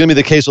that's going to be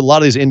the case with a lot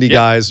of these indie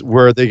guys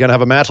where they're going to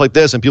have a match like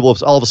this and people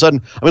all of a sudden,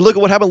 I mean, look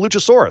at what happened with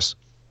Luchasaurus,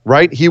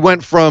 right? He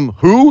went from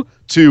who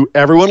to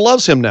everyone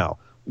loves him now.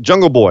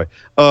 Jungle Boy.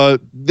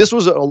 This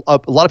was a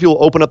lot of people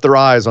open up their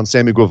eyes on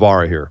Sammy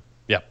Guevara here.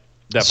 Yeah,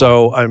 definitely.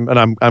 So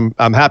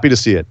I'm happy to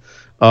see it.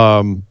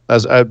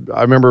 As I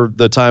remember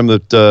the time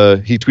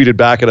that he tweeted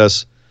back at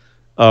us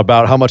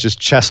about how much his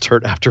chest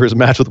hurt after his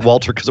match with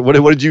Walter. Because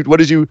what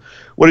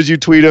did you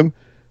tweet him?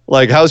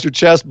 Like, how's your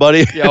chest,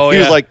 buddy? He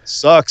was like,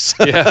 sucks.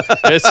 Yeah,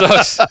 it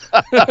sucks.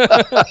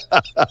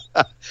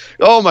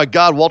 Oh my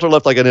God, Walter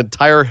left like an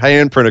entire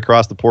handprint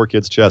across the poor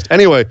kid's chest.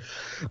 Anyway,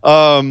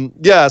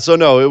 so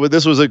no,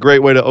 this was a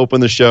great way to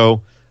open the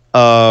show.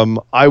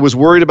 I was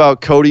worried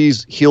about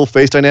Cody's heel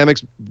face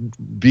dynamics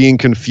being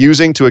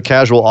confusing to a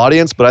casual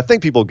audience, but I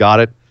think people got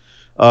it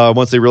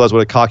once they realized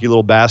what a cocky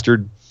little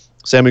bastard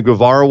Sammy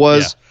Guevara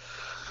was.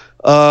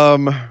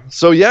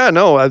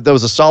 That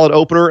was a solid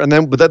opener.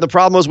 But then the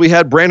problem was we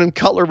had Brandon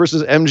Cutler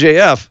versus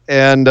MJF,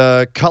 and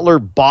Cutler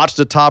botched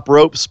a top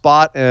rope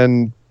spot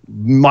and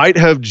might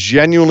have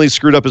genuinely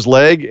screwed up his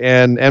leg,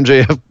 and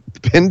MJF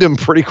pinned him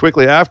pretty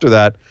quickly after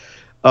that.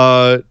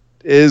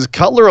 Is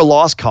Cutler a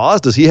lost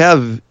cause? Does he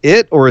have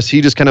it, or is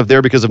he just kind of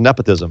there because of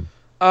nepotism?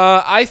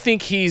 I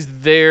think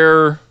he's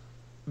there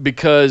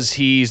because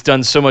he's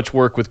done so much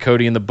work with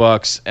Cody and the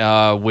Bucks,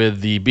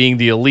 with being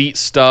the elite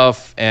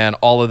stuff and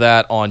all of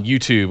that on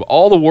YouTube.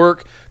 All the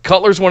work.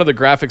 Cutler's one of the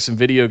graphics and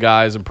video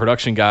guys and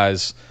production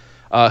guys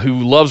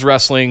who loves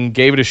wrestling,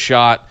 gave it a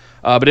shot,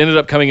 but ended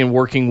up coming and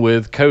working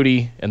with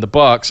Cody and the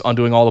Bucks on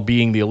doing all the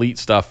being the elite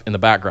stuff in the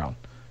background.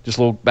 Just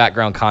a little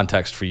background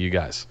context for you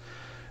guys.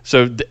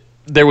 So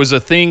there was a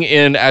thing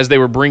as they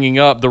were bringing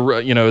up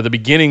the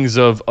beginnings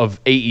of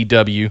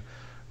AEW,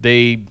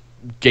 they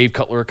gave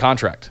Cutler a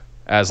contract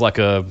as like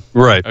a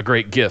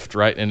great gift,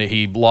 right? And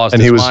he lost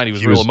his mind. He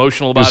was real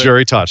emotional about it. He was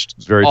very touched.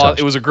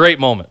 It was a great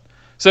moment.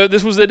 So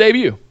this was the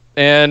debut,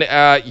 and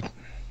it's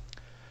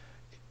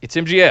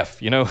MJF.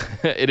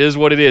 It is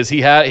what it is.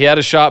 He had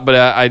a shot, but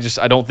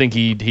I don't think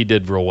he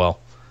did real well.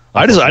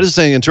 I just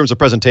think in terms of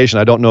presentation,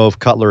 I don't know if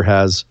Cutler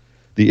has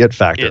the it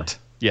factor.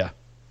 Yeah.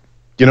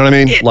 You know what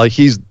I mean? Like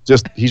he's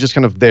just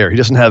kind of there. He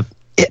doesn't have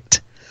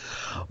it.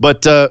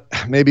 But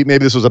maybe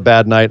this was a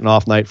bad night, an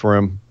off night for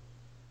him.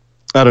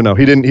 I don't know.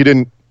 He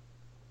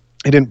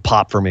didn't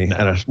pop for me.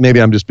 And maybe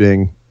I'm just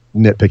being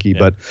nitpicky,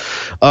 but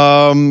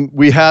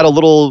we had a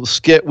little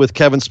skit with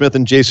Kevin Smith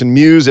and Jason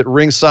Mewes at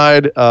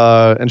ringside.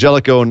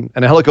 Angelico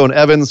and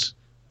Evans.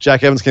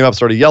 Jack Evans came up,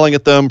 started yelling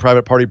at them.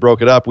 Private Party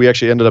broke it up. We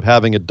actually ended up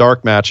having a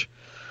dark match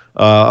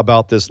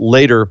about this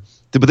later.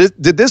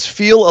 Did this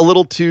feel a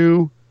little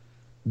too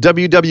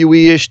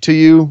WWE-ish to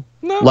you?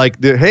 No.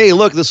 Like, hey,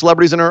 look, the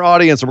celebrity's in our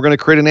audience, and we're going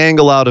to create an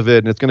angle out of it,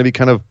 and it's going to be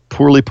kind of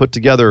poorly put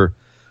together.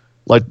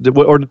 Like,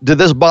 or did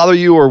this bother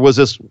you, or was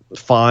this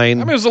fine?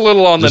 I mean, it was a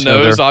little on the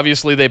nose.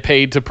 Obviously, they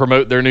paid to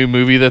promote their new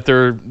movie that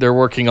they're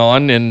working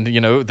on, and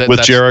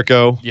with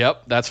Jericho.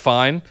 Yep, that's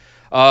fine.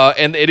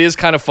 And it is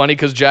kind of funny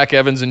because Jack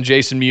Evans and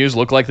Jason Mewes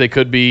look like they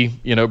could be,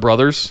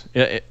 brothers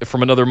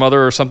from another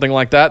mother or something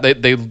like that.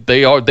 They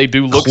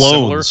do look clones.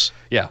 Similar.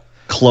 Yeah.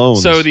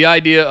 Clones. So the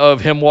idea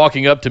of him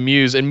walking up to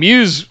Mewes, and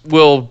Mewes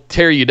will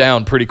tear you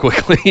down pretty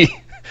quickly.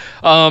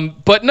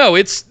 But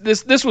no,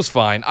 this was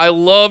fine. I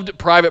loved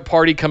Private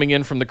Party coming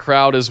in from the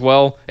crowd as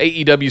well.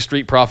 AEW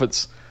Street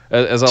Profits,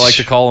 as I like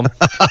to call them,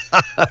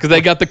 because they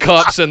got the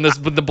cups and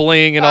the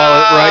bling and all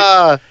that,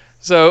 right?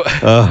 So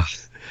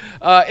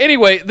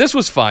anyway, this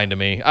was fine to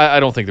me. I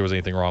don't think there was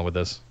anything wrong with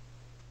this.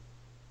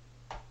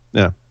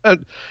 Yeah,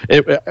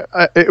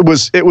 it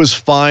was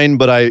fine,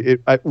 but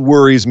it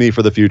worries me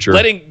for the future.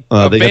 Letting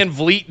Van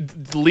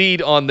Vliet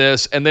lead on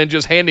this and then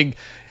just handing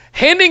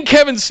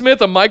Kevin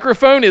Smith a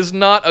microphone is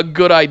not a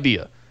good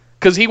idea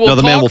because he will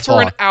talk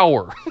for an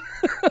hour.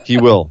 He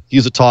will.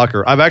 He's a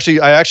talker. I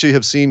actually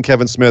have seen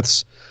Kevin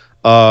Smith's.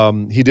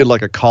 He did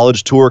like a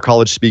college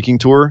speaking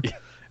tour,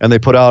 and they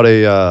put out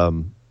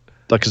a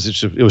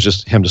because it was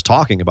just him just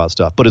talking about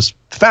stuff. But it's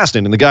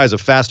fascinating. The guy's a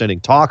fascinating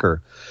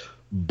talker,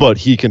 but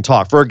he can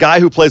talk. For a guy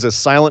who plays a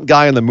silent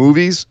guy in the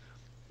movies,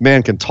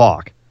 man can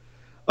talk.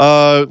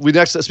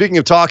 Speaking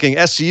of talking,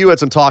 SCU had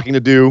some talking to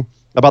do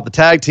about the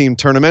tag team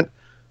tournament.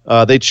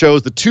 They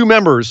chose the 2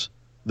 members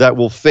that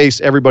will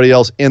face everybody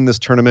else in this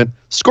tournament.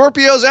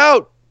 Scorpio's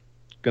out.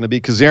 Going to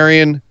be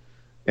Kazarian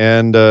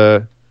and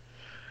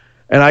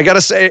I got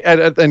to say,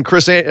 and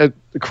Chris, I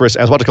was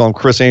about to call him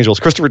Chris Angels,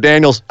 Christopher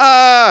Daniels.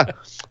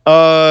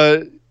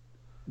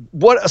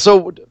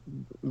 So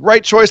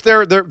right choice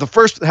there. The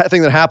first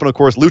thing that happened, of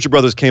course, Lucha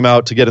Brothers came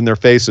out to get in their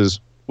faces.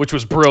 Which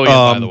was brilliant,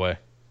 by the way.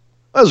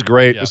 That was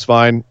great. It was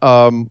fine.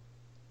 And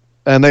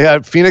they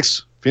had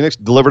Phoenix. Phoenix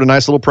delivered a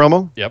nice little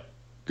promo. Yep.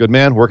 Good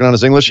man, working on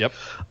his English. Yep.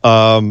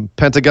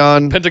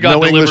 Pentagon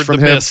no English from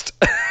him. Mist.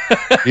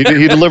 he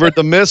delivered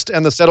the mist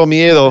and the Cero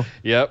Miedo.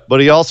 Yep.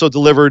 But he also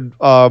delivered,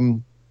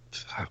 man,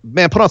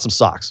 put on some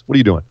socks. What are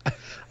you doing?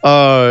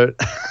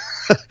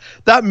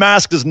 That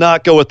mask does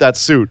not go with that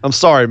suit. I'm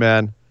sorry,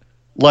 man.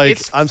 Like,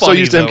 I'm so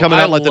used to him coming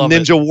out like the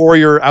Ninja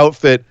Warrior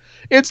outfit.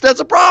 That's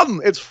a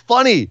problem. It's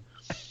funny.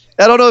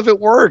 I don't know if it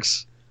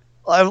works.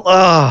 I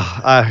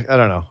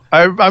don't know.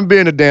 I'm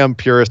being a damn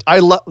purist.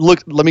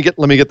 Look. Let me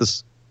get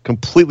this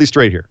completely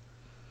straight here.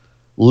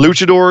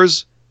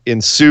 Luchadors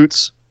in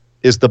suits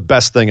is the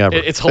best thing ever.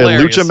 It's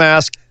hilarious. A lucha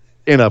mask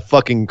in a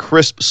fucking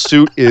crisp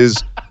suit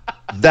is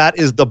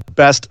the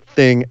best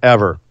thing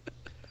ever.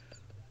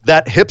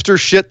 That hipster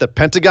shit that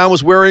Pentagon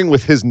was wearing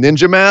with his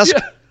ninja mask,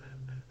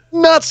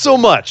 not so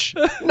much.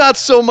 Not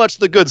so much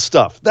the good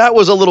stuff. That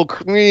was a little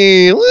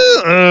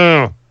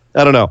I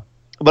don't know.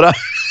 But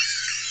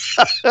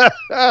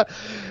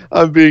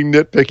I'm being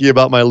nitpicky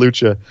about my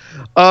lucha.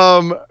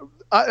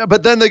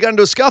 But then they got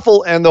into a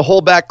scuffle, and the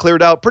whole back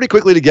cleared out pretty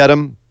quickly to get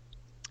him.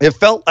 It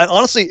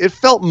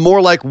felt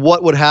more like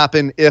what would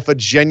happen if a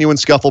genuine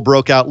scuffle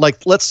broke out.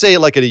 Like, let's say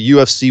like at a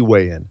UFC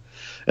weigh-in,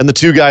 and the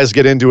 2 guys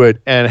get into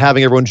it and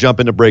having everyone jump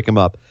in to break them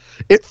up.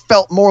 It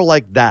felt more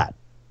like that,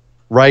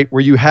 right?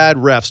 Where you had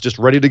refs just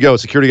ready to go,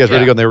 security guys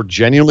ready to go, and they were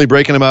genuinely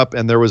breaking them up,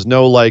 and there was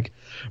no like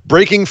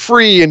breaking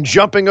free and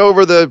jumping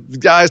over the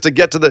guys to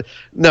get to the.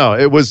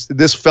 No,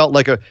 this felt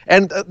like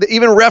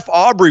even Ref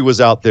Aubrey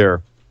was out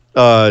there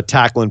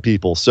tackling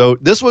people. So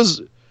this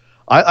was,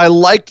 I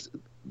liked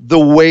the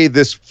way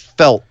this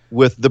felt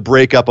with the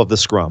breakup of the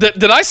scrum.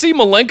 Did I see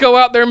Malenko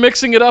out there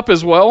mixing it up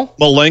as well?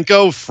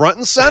 Malenko front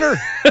and center.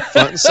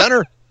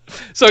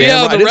 So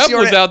the ref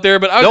was out there,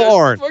 but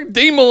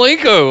Dean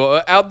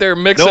Malenko out there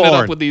mixing it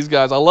up with these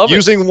guys. I love it.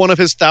 Using one of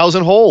his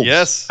 1,000 holds.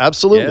 Yes.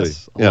 Absolutely.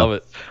 Yes. I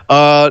love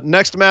it.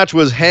 Next match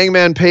was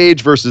Hangman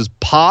Page versus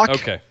Pac.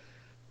 Okay.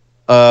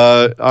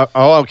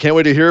 I can't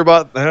wait to hear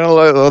about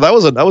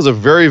that was a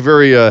very,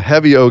 very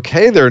heavy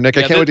okay there, Nick.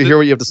 I can't wait to hear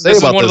what you have to say about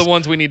this. This is one of the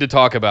ones we need to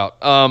talk about.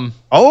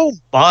 Oh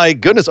my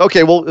goodness.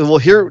 Okay, well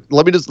here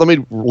let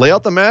me lay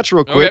out the match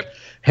real quick.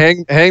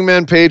 Okay.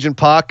 Hangman Page and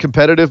Pac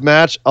competitive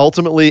match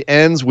ultimately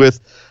ends with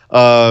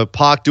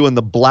Pac doing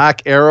the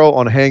black arrow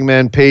on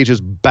Hangman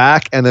Page's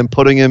back and then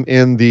putting him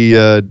in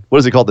the what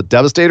is he called, the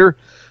Devastator,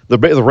 the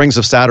Rings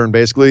of Saturn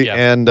basically,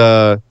 and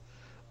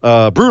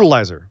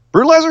Brutalizer.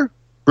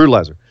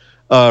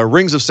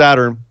 Rings of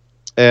Saturn,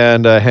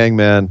 and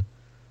Hangman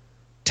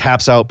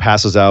taps out,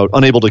 passes out,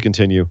 unable to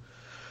continue.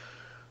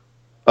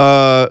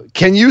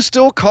 Can you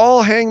still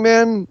call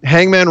Hangman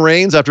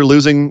Reigns after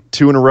losing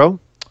 2 in a row?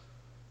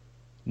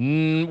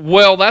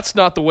 Well, that's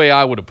not the way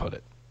I would have put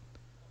it.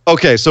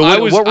 Okay, so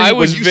when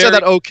you said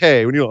that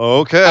okay,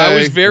 I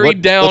was very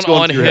down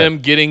on him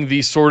getting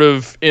the sort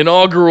of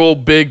inaugural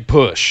big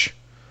push.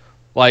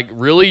 Like,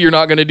 really, you're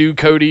not going to do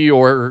Cody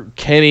or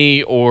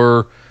Kenny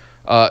or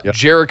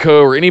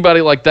Jericho or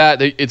anybody like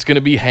that? It's going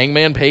to be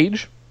Hangman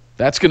Page.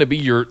 That's going to be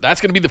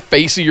the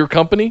face of your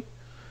company.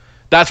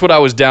 That's what I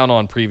was down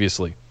on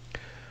previously.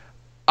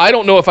 I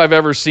don't know if I've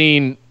ever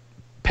seen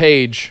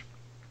Page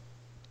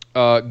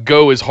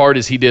go as hard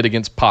as he did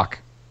against Pac.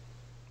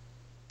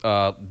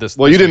 You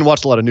didn't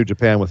watch a lot of New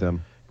Japan with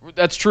him.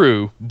 That's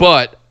true,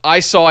 but I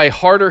saw a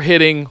harder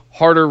hitting,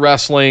 harder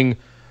wrestling,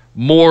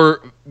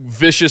 more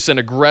vicious and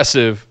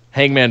aggressive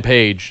Hangman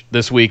Page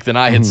this week than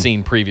I had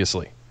seen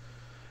previously.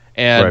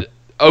 And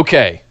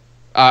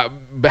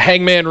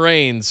Hangman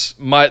Reigns,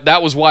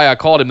 that was why I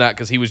called him that,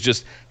 because he was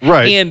just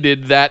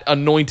handed that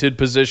anointed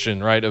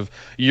position, right? Of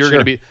you're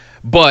going to be,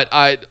 but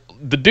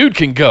the dude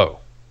can go.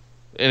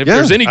 And if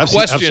there's any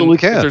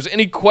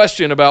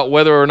question about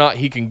whether or not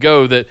he can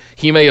go that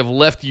he may have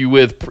left you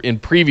with in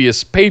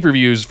previous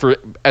pay-per-views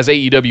as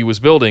AEW was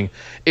building,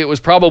 it was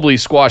probably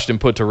squashed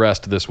and put to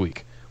rest this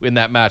week in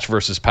that match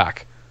versus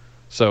Pac.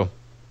 So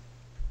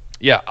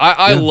Yeah,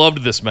 I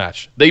loved this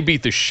match. They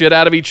beat the shit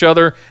out of each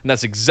other, and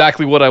that's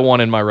exactly what I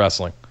want in my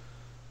wrestling.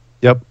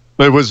 Yep.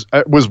 It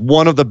was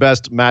one of the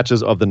best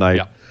matches of the night.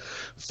 Yeah.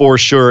 For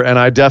sure. And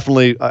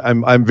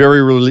I'm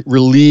very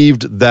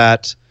relieved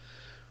that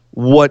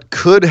what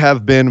could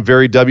have been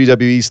very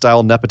WWE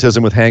style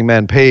nepotism with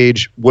Hangman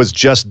Page was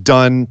just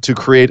done to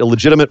create a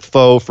legitimate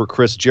foe for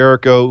Chris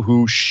Jericho,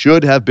 who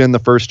should have been the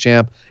first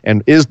champ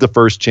and is the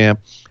first champ.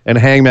 And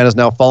Hangman has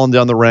now fallen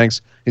down the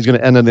ranks. He's going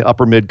to end in the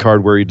upper mid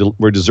card where he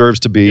deserves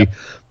to be. Yep.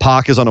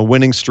 Pac is on a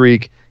winning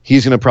streak.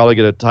 He's going to probably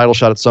get a title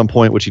shot at some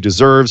point, which he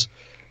deserves.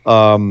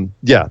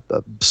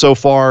 So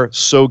far,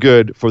 so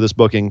good for this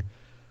booking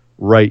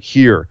right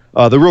here.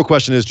 The real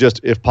question is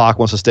just if Pac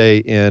wants to stay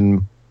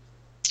in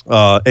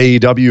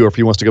AEW or if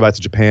he wants to go back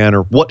to Japan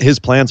or what his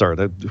plans are.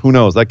 Who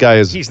knows? That guy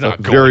is he's not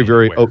very,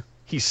 very open.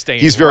 He's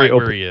staying right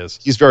where he is.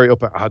 He's very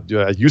open.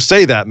 You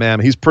say that, man.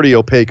 He's pretty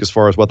opaque as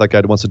far as what that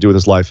guy wants to do with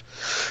his life.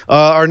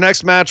 Our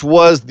next match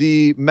was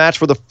the match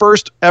for the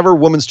first ever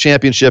women's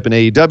championship in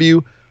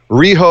AEW.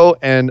 Riho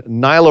and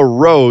Nyla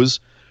Rose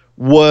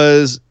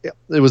was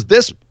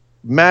this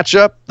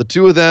matchup. The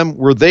two of them,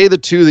 were they the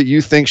two that you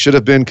think should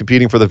have been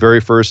competing for the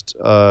very first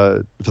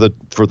for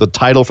the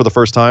title for the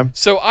first time?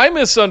 So I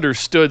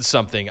misunderstood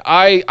something.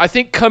 I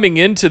think coming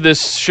into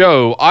this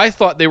show, I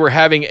thought they were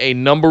having a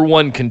number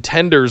one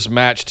contenders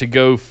match to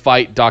go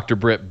fight Dr.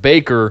 Britt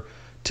Baker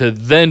to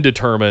then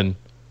determine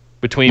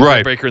between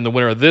Britt Baker and the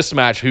winner of this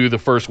match who the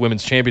first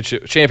women's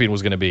champion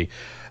was going to be.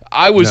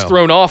 I was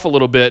thrown off a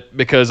little bit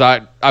because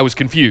I was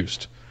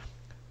confused.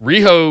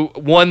 Riho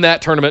won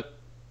that tournament.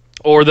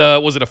 Or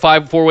was it a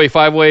four-way,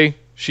 five-way?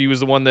 She was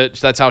the one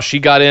that's how she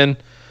got in.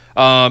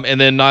 And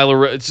then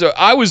Nyla. So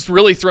I was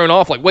really thrown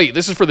off. Like, wait,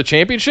 this is for the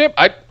championship?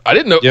 I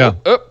didn't know. Yeah.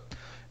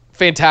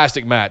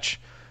 Fantastic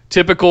match.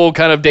 Typical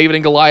kind of David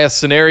and Goliath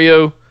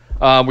scenario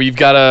where you've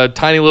got a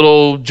tiny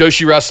little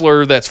Joshi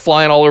wrestler that's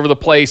flying all over the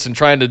place and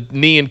trying to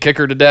knee and kick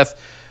her to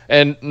death.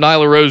 And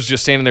Nyla Rose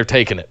just standing there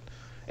taking it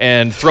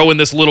and throwing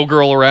this little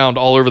girl around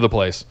all over the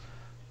place.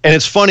 And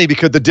it's funny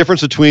because the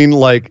difference between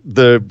like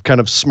the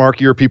kind of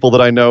smarkier people that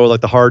I know,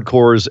 like the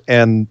hardcores,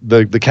 and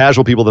the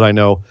casual people that I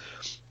know,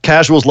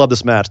 casuals love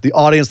this match. The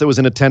audience that was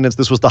in attendance,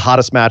 this was the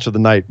hottest match of the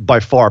night by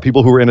far.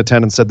 People who were in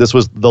attendance said this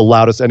was the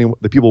loudest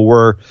the people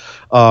were.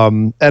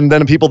 And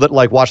then people that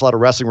like watch a lot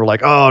of wrestling were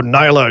like, oh,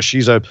 Nyla,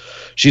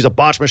 she's a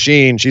botch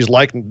machine. She's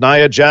like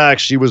Nia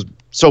Jax. She was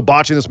so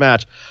botching this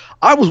match.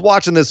 I was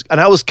watching this, and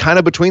I was kind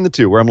of between the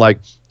two, where I'm like,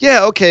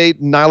 yeah, okay,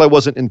 Nyla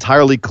wasn't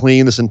entirely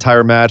clean this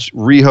entire match.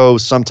 Riho,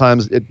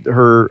 sometimes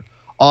her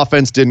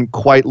offense didn't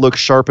quite look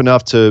sharp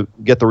enough to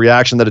get the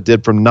reaction that it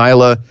did from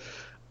Nyla.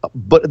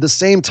 But at the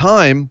same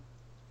time,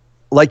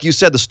 like you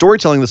said, the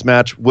storytelling in this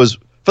match was,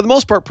 for the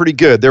most part, pretty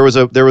good. There was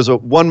a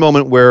one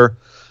moment where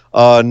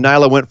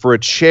Nyla went for a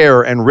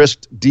chair and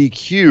risked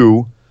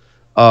DQ,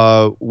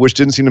 which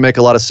didn't seem to make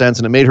a lot of sense,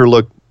 and it made her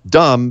look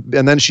dumb.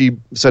 And then she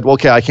said, well,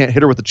 okay, I can't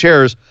hit her with the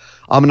chairs.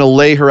 I'm going to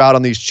lay her out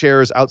on these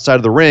chairs outside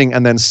of the ring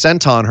and then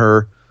senton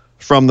her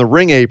from the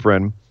ring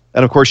apron.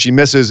 And of course she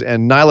misses,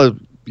 and Nyla,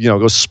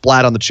 goes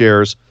splat on the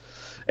chairs.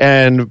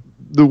 And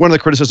one of the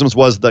criticisms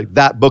was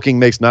that booking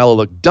makes Nyla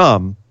look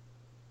dumb.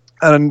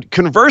 And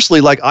conversely,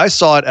 like I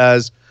saw it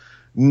as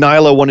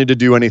Nyla wanting to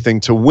do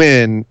anything to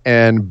win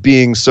and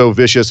being so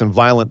vicious and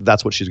violent,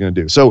 that's what she's going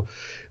to do. So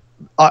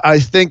I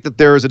think that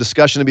there is a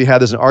discussion to be had.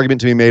 There's an argument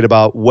to be made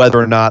about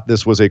whether or not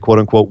this was a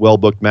quote-unquote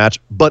well-booked match,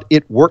 but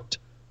it worked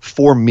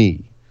for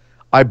me.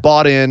 I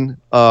bought in.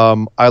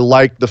 I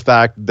liked the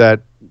fact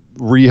that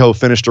Riho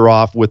finished her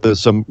off with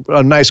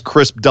a nice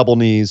crisp double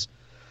knees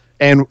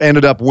and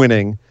ended up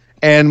winning.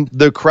 And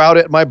the crowd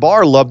at my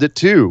bar loved it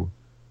too.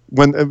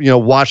 When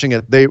watching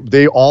it,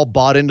 they all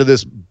bought into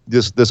this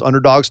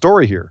underdog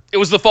story here. It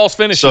was the false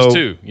finishes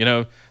too.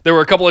 There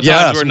were a couple of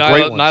times where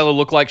Nyla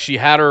looked like she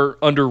had her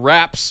under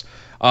wraps,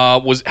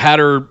 had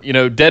her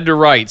dead to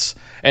rights,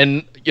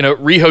 and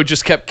Riho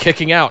just kept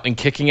kicking out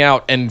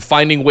and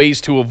finding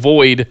ways to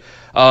avoid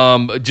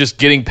just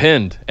getting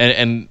pinned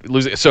and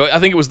losing. So I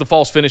think it was the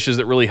false finishes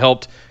that really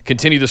helped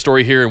continue the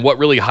story here and what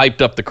really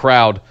hyped up the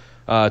crowd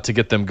to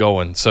get them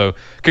going. So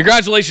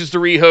congratulations to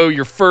Riho,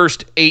 your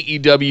first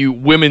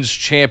AEW Women's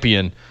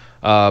Champion.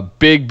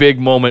 Big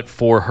moment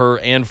for her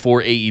and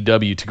for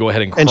AEW to go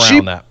ahead and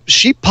crown that.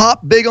 She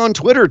popped big on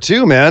Twitter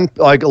too, man.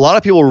 Like a lot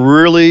of people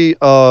really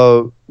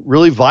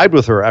vibed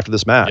with her after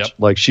this match. Yep.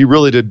 Like she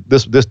really did.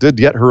 This did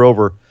get her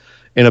over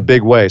in a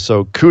big way.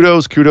 So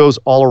kudos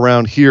all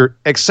around here,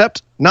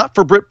 except not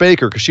for Britt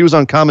Baker because she was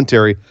on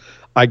commentary.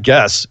 I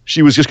guess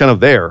she was just kind of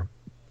there.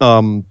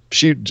 I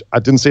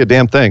didn't say a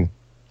damn thing.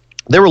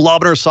 They were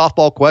lobbing her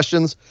softball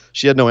questions.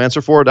 She had no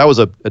answer for it. That was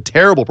a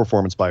terrible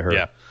performance by her.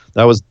 Yeah.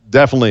 That was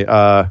definitely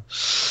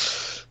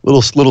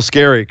little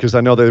scary because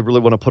I know they really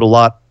want to put a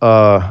lot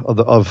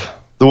of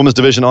the women's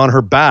division on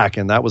her back,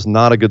 and that was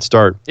not a good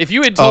start. If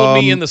you had told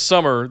me in the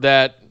summer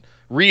that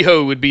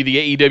Riho would be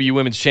the AEW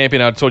Women's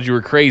Champion, I would have told you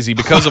were crazy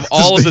because of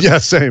all of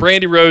the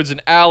Brandy Rhodes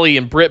and Allie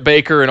and Britt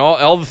Baker and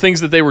all the things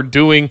that they were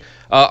doing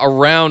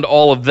around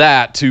all of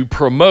that to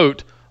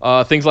promote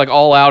things like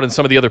All Out and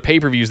some of the other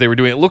pay-per-views they were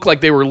doing, it looked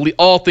like they were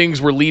all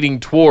things were leading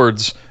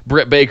towards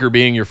Britt Baker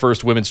being your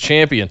first women's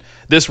champion.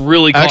 This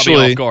really caught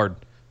me off guard.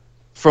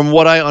 From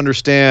what I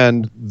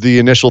understand, the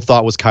initial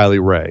thought was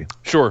Kylie Ray.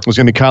 Sure. It was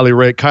going to be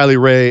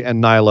Kylie Ray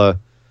and Nyla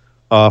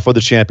for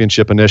the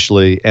championship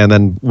initially, and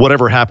then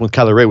whatever happened with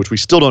Kylie Ray, which we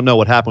still don't know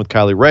what happened with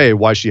Kylie Ray,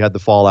 why she had the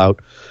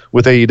fallout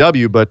with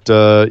AEW, but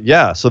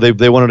so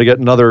they wanted to get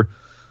another,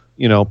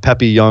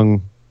 peppy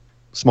young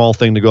small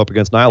thing to go up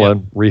against Nyla.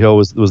 And Riho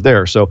was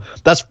there, so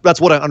that's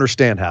what I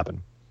understand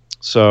happened.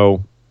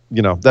 So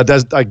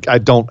I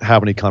don't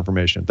have any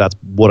confirmation. That's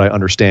what I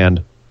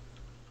understand.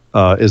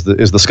 Is the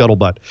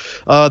scuttlebutt.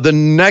 The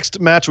next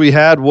match we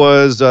had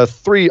was a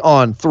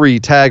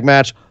 3-on-3 tag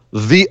match.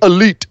 The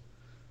Elite,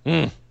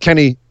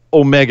 Kenny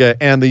Omega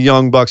and the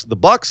Young Bucks. The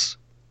Bucks.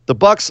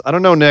 I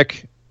don't know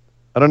Nick.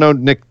 I don't know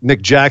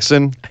Nick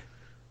Jackson.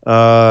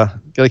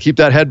 Got to keep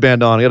that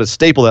headband on. I got to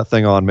staple that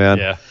thing on, man.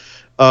 Yeah.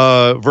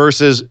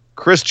 Versus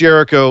Chris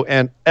Jericho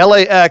and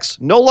LAX,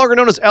 no longer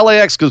known as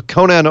LAX because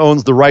Conan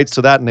owns the rights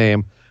to that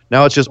name.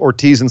 Now it's just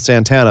Ortiz and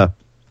Santana.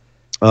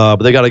 But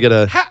they got to get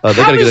a. They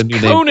got to get a new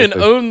name. How does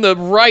Conan own the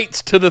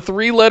rights to the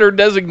 3-letter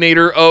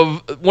designator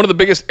of one of the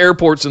biggest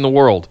airports in the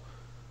world?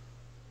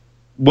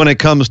 When it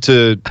comes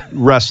to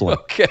wrestling,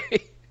 okay.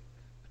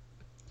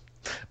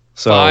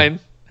 So, fine.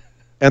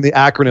 And the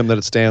acronym that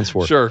it stands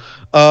for. Sure.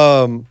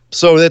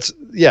 So that's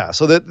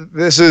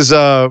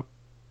So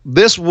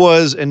this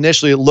was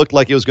initially, it looked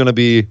like it was going to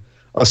be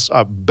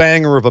a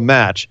banger of a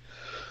match.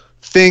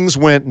 Things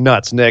went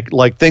nuts, Nick.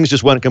 Like, things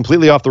just went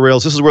completely off the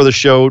rails. This is where the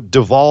show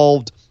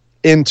devolved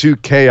into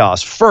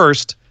chaos.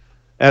 First,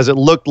 as it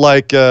looked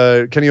like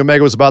Kenny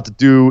Omega was about to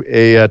do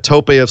a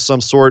tope of some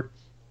sort,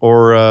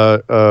 or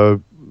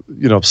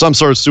some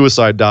sort of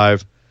suicide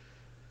dive.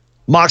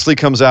 Moxley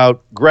comes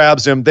out,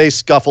 grabs him. They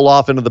scuffle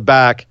off into the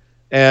back,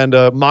 and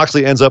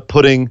Moxley ends up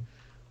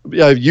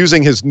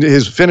using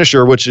his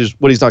finisher, which is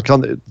what he's not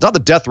calling. It's not the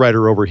Death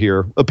Rider over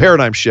here. A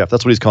paradigm shift.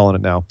 That's what he's calling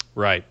it now.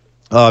 Right.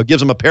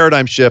 Gives him a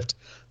paradigm shift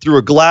through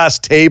a glass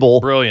table.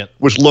 Brilliant.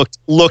 Which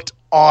looked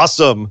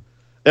awesome.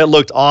 It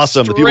looked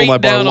awesome. Straight the people in my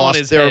bar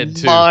lost their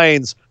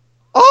minds.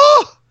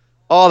 Oh,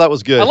 that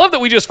was good. I love that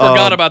we just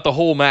forgot about the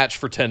whole match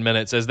for 10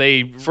 minutes as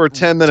they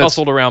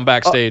tussled around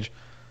backstage.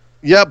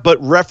 Yeah,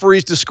 but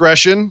referee's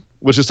discretion,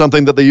 which is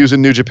something that they use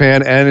in New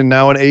Japan and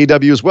now in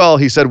AEW as well.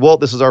 He said, well,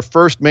 this is our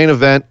first main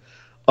event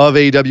of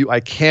AEW. I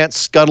can't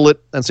scuttle it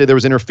and say there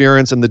was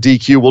interference in the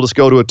DQ. We'll just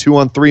go to a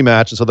 2-on-3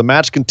 match. And so the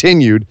match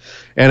continued,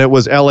 and it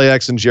was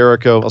LAX and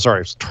Jericho.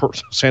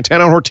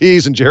 Santana and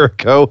Ortiz and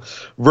Jericho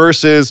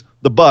versus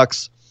the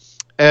Bucks.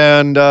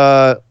 And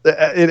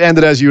it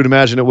ended as you would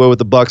imagine it would, with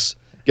the Bucks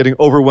getting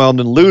overwhelmed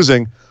and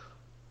losing.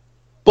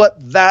 But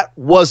that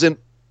wasn't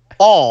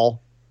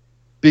all,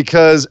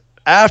 because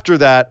after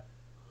that,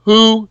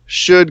 who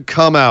should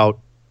come out?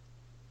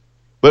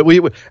 But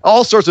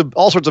all sorts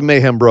of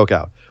mayhem broke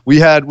out. We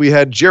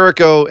had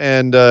Jericho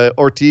and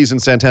Ortiz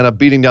and Santana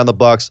beating down the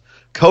Bucks.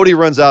 Cody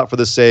runs out for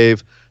the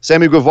save.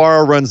 Sammy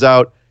Guevara runs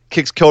out,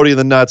 kicks Cody in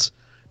the nuts.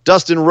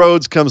 Dustin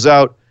Rhodes comes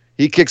out.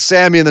 He kicks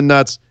Sammy in the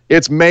nuts.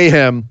 It's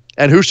mayhem.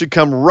 And who should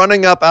come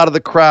running up out of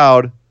the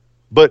crowd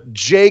but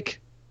Jake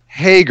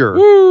Hager?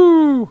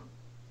 Woo!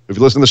 If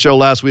you listened to the show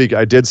last week,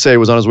 I did say he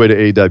was on his way to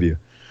AEW.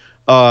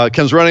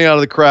 Comes running out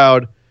of the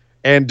crowd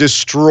and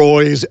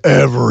destroys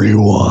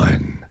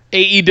everyone.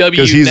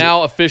 AEW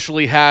now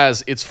officially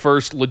has its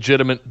first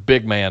legitimate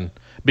big man.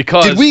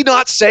 Because did we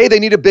not say they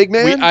need a big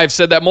man? I've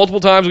said that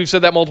multiple times. We've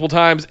said that multiple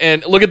times.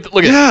 And look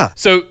at.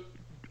 So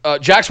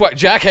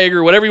Jack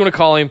Hager, whatever you want to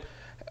call him,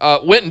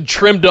 went and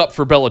trimmed up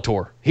for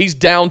Bellator. He's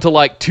down to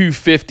like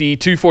 250,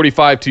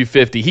 245,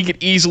 250. He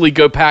could easily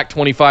go pack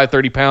 25,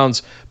 30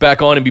 pounds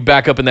back on and be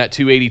back up in that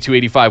 280,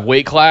 285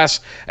 weight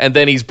class. And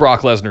then he's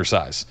Brock Lesnar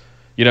size.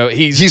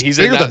 He's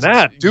bigger than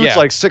that. Dude's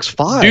like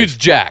 6'5". Dude's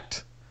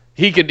jacked.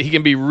 He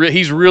can be.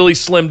 He's really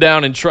slimmed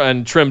down and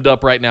trimmed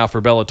up right now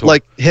for Bellator.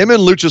 Like, him and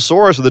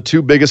Luchasaurus are the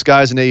two biggest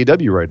guys in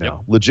AEW right now.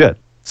 Yep. Legit.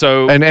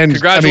 So and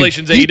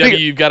congratulations, AEW.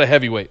 You've got a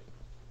heavyweight.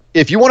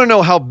 If you want to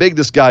know how big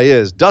this guy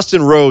is,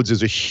 Dustin Rhodes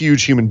is a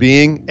huge human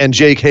being, and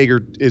Jake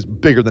Hager is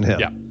bigger than him.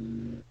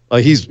 Yeah.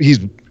 He's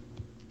in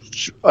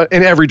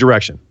every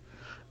direction.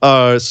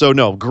 So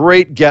no,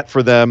 great get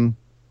for them.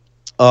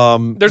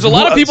 There's a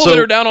lot of people that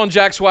are down on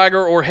Jack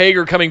Swagger or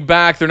Hager coming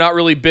back. They're not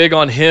really big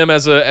on him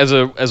as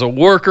a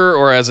worker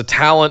or as a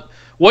talent.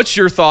 What's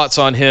your thoughts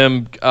on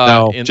him?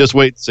 Just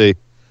wait and see.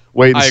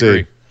 I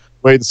agree.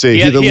 Wait and see. He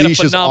had a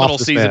phenomenal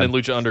season in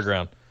Lucha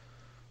Underground.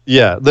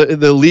 Yeah,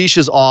 the leash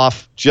is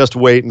off. Just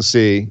wait and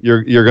see.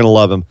 You're going to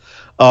love him.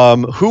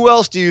 Who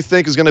else do you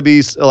think is going to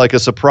be like a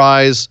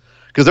surprise?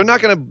 Because they're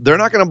not going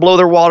to blow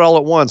their wad all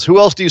at once. Who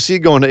else do you see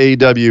going to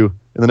AEW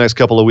in the next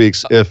couple of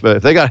weeks? If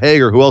they got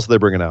Hager, who else are they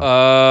bringing out?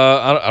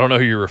 I don't know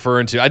who you're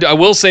referring to. I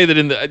will say that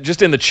in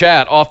the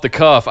chat off the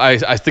cuff,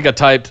 I think I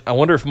typed, I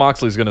wonder if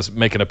Moxley's going to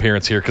make an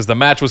appearance here, because the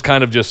match was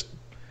kind of just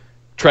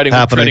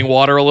treading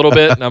water a little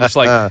bit, and I'm just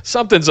like,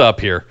 something's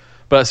up here.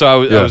 But so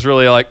I was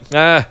really like,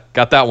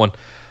 got that one.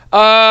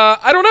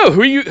 I don't know.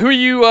 Who are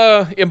you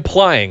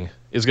implying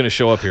is going to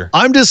show up here.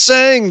 I'm just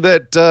saying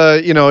that,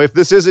 if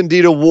this is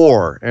indeed a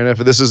war, and if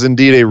this is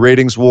indeed a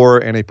ratings war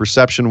and a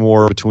perception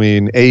war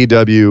between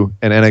AEW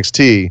and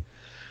NXT,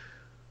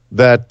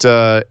 that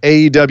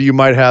AEW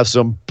might have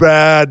some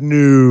bad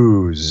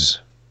news.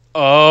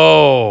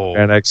 Oh.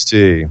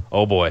 NXT.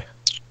 Oh, boy.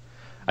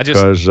 I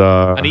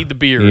need the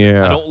beard.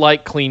 Yeah. I don't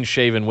like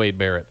clean-shaven Wade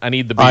Barrett. I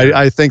need the beard.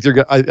 I think you're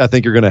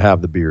going to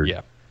have the beard.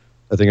 Yeah.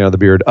 I think I have the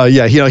beard.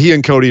 He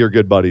and Cody are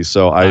good buddies,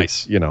 so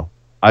nice.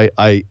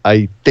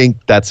 I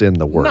think that's in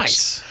the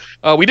works.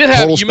 Nice. We did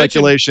have Total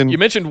speculation. You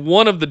mentioned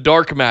one of the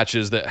dark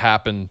matches that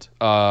happened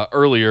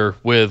earlier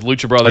with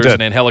Lucha Brothers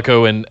and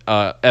Angelico and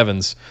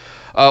Evans.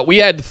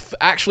 We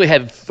actually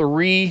had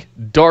 3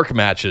 dark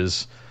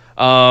matches.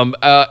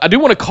 I do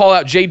want to call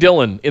out Jay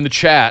Dillon in the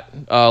chat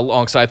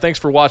alongside. Thanks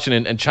for watching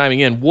and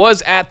chiming in.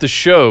 Was at the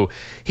show.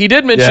 He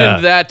did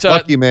mention that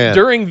lucky man.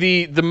 During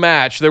the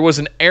match, there was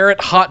an errant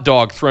hot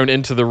dog thrown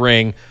into the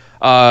ring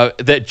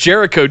that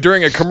Jericho,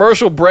 during a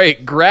commercial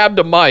break, grabbed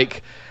a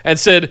mic and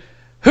said,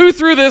 "Who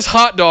threw this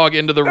hot dog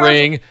into the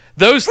ring?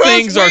 Those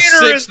things are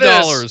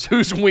 $6.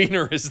 Whose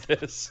wiener is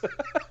this?"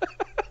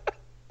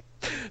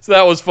 So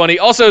that was funny.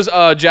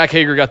 Also, Jack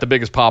Hager got the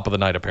biggest pop of the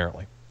night,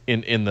 apparently.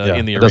 In the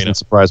arena. It doesn't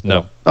surprise me.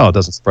 No. Oh, it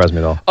doesn't surprise me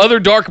at all. Other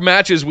dark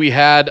matches we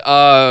had,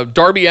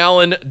 Darby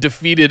Allin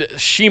defeated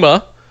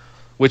Shima,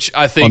 which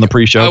I think on the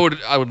pre-show.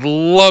 I would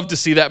love to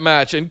see that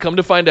match, and come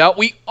to find out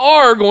we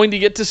are going to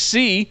get to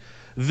see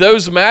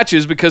those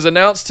matches because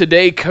announced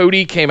today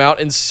Cody came out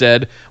and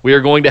said we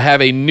are going to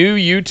have a new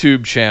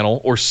YouTube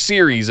channel, or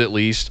series at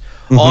least,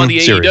 on the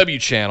AEW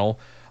channel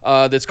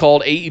that's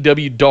called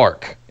AEW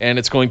Dark, and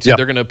it's going to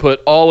they're going to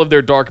put all of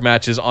their dark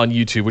matches on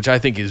YouTube, which I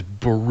think is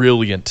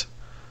brilliant.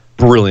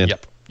 Brilliant.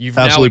 Yep. You've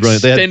absolutely now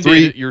extended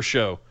brilliant. Your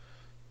show.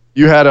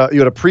 You had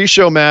a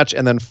pre-show match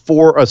and then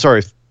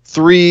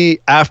 3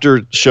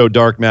 after-show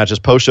dark matches,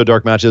 post-show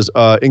dark matches,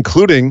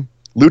 including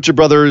Lucha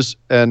Brothers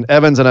and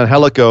Evans and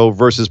Angelico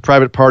versus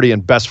Private Party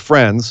and Best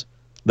Friends.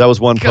 That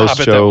was one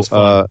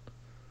post-show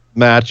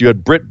match. You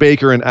had Britt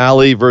Baker and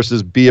Ali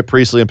versus Bea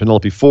Priestley and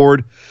Penelope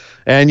Ford.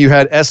 And you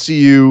had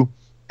SCU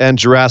and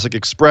Jurassic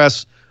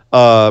Express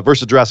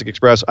versus Jurassic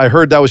Express. I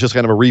heard that was just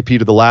kind of a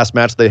repeat of the last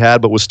match they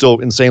had, but was still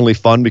insanely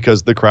fun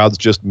because the crowd's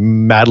just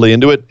madly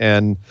into it.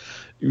 And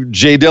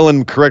Jay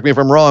Dillon, correct me if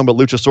I'm wrong, but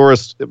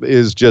Luchasaurus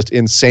is just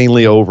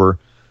insanely over,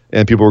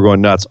 and people were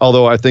going nuts.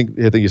 Although I think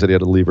he said he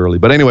had to leave early.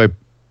 But anyway,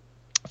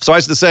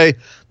 suffice to say,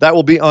 that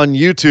will be on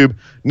YouTube.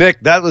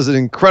 Nick, that was an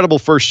incredible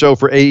first show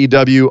for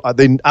AEW.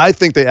 I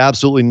think they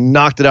absolutely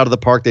knocked it out of the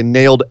park. They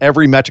nailed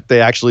every metric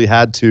they actually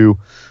had to.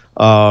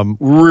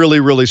 Really,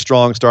 really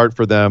strong start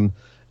for them.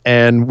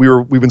 And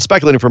we've been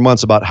speculating for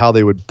months about how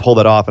they would pull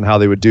that off and how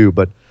they would do,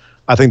 but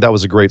I think that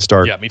was a great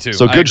start. Yeah, me too.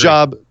 So good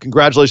job.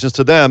 Congratulations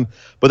to them.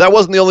 But that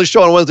wasn't the only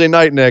show on Wednesday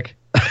night, Nick.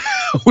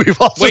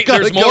 We've also got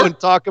to go and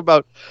talk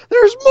about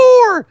there's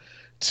more.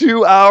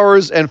 2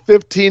 hours and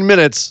 15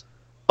 minutes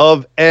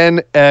of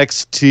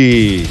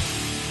NXT.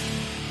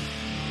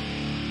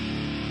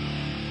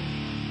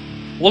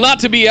 Well, not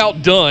to be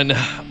outdone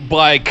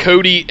by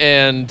Cody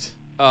and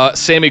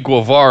Sammy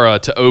Guevara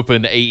to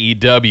open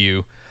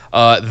AEW.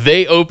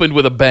 They opened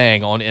with a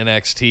bang on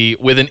NXT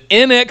with an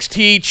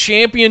NXT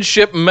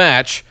championship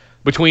match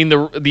between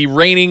the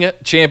reigning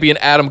champion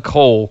Adam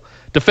Cole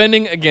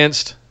defending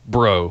against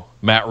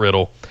Matt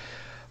Riddle.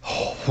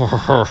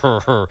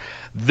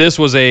 This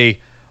was a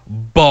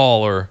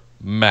baller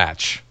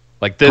match.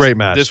 Great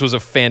match. This was a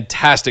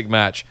fantastic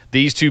match.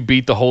 These two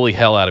beat the holy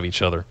hell out of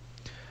each other.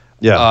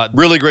 Yeah,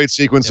 really great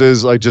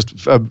sequences,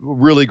 just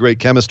really great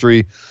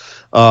chemistry.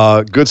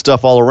 Good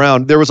stuff all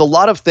around. There was a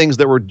lot of things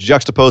that were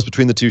juxtaposed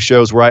between the two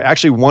shows where I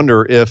actually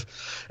wonder if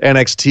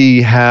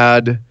NXT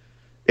had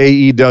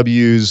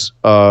AEW's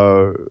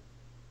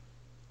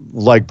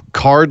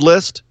card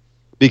list,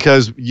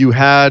 because you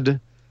had,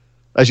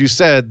 as you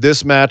said,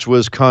 this match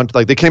was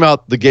they came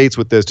out the gates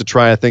with this to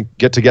try, I think,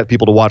 get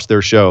people to watch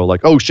their show.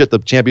 Like, oh shit, the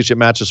championship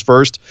match is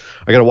first.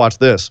 I got to watch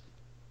this.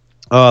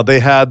 They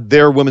had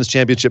their women's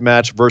championship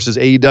match versus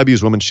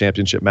AEW's women's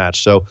championship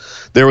match. So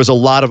there was a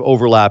lot of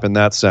overlap in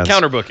that sense.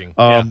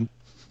 Counterbooking.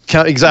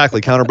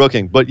 Exactly,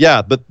 counterbooking. But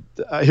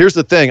here's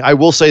the thing. I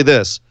will say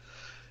this.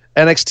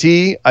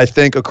 NXT, I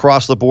think,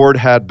 across the board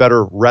had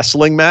better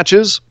wrestling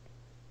matches.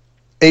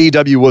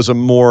 AEW was a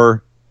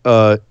more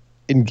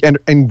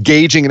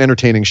engaging and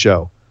entertaining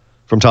show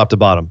from top to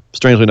bottom.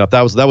 Strangely enough,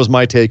 that was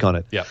my take on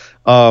it. Yeah.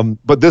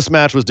 But this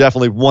match was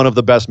definitely one of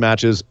the best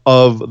matches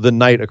of the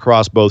night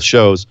across both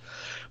shows.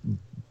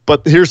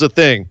 But here's the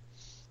thing.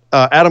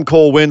 Adam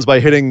Cole wins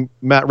by hitting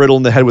Matt Riddle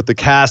in the head with the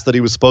cast that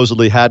he was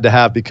supposedly had to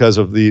have because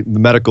of the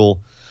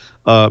medical,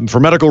 for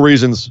medical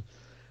reasons.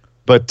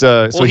 But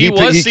so he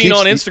was seen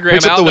on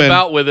Instagram out and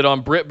about with it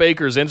on Britt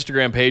Baker's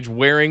Instagram page,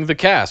 wearing the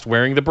cast,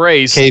 wearing the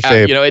brace, at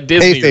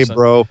Disney. Kayfabe,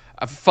 bro.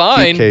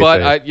 Fine,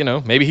 but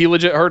maybe he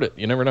legit heard it.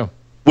 You never know.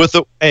 With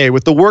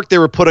the work they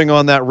were putting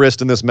on that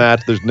wrist in this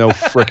match, there's no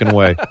freaking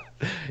way.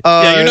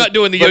 You're not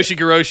doing the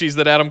Yoshi-Giroshis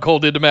that Adam Cole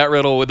did to Matt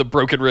Riddle with a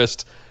broken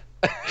wrist.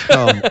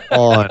 Come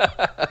on.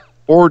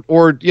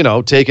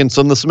 or taking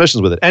some of the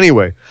submissions with it.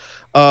 Anyway,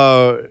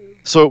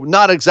 so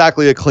not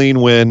exactly a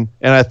clean win,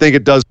 and I think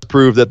it does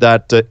prove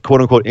that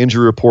quote unquote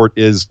injury report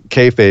is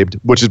kayfabed,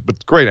 which is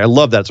great. I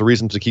love that. It's a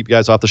reason to keep you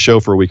guys off the show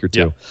for a week or two.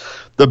 Yeah.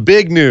 The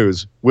big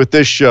news with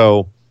this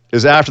show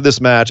is after this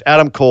match,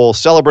 Adam Cole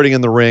celebrating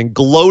in the ring,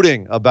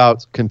 gloating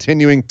about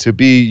continuing to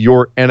be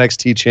your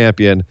NXT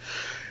champion,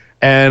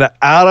 and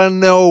out of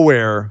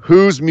nowhere,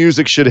 whose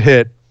music should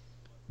hit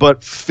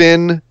but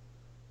Finn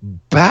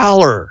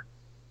Balor.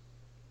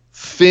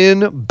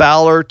 Finn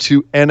Balor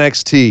to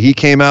NXT. He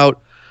came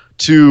out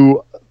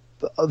to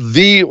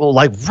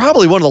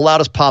probably one of the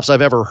loudest pops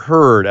I've ever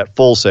heard at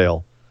Full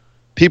Sail.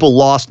 People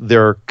lost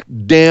their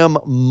damn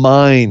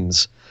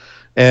minds.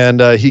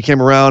 And he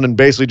came around and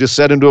basically just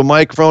said into a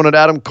microphone at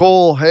Adam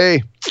Cole,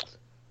 hey,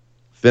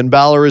 Finn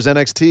Balor is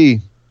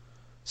NXT.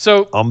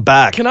 So I'm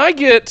back. Can I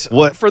get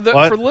for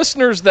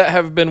listeners that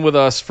have been with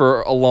us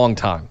for a long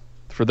time,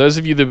 for those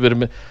of you that have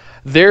been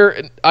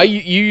there, you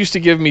used to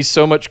give me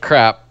so much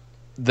crap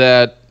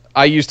that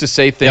I used to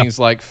say things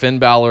like Finn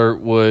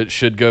Balor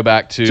should go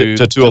back to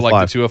 205.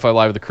 Like the 205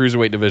 Live, the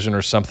Cruiserweight division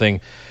or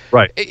something.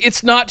 Right.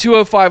 It's not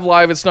 205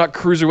 Live. It's not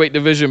Cruiserweight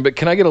division. But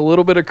can I get a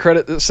little bit of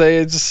credit that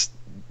say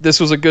this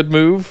was a good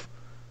move?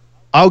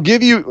 I'll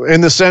give you in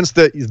the sense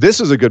that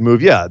this is a good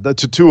move. Yeah, the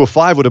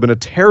 205 would have been a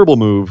terrible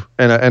move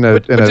and a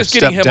just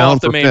getting him down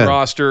off the main Finn.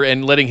 roster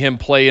and letting him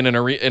play in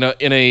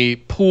a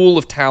pool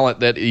of talent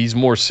that he's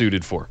more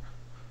suited for.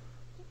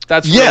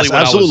 That's really what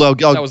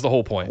absolutely. That was the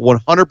whole point.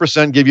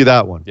 100% give you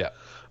that one. Yeah.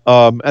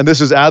 And this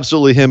is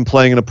absolutely him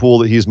playing in a pool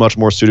that he's much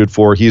more suited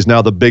for. He's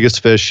now the biggest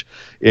fish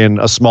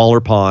in a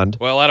smaller pond.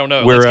 Well, I don't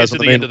know. Let's get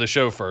to the end of the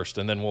show first,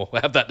 and then we'll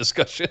have that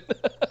discussion.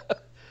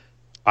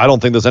 I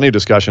don't think there's any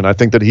discussion. I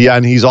think that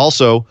he's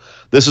also,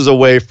 this is a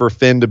way for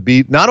Finn to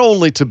be, not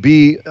only to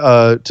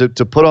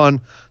put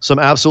on some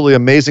absolutely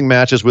amazing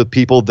matches with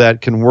people that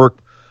can work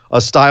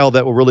a style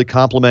that will really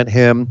complement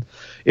him.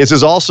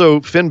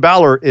 Finn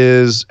Balor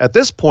is, at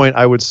this point,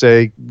 I would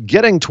say,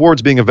 getting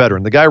towards being a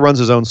veteran. The guy runs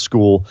his own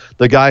school.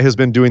 The guy has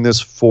been doing this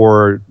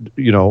for,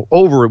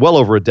 well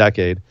over a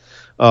decade.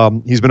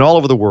 He's been all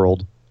over the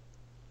world.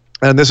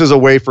 And this is a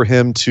way for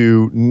him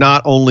to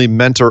not only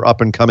mentor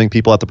up-and-coming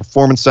people at the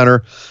Performance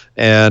Center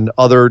and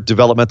other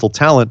developmental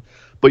talent,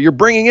 but you're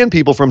bringing in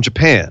people from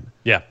Japan.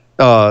 Yeah.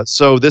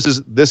 So this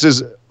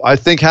is, I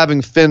think,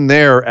 having Finn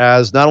there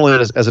as not only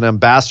as an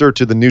ambassador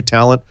to the new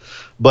talent,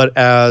 but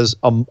as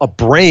a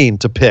brain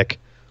to pick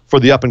for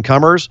the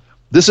up-and-comers.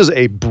 This is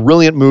a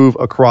brilliant move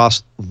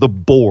across the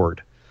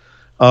board.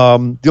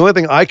 The only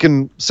thing I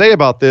can say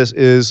about this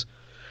is,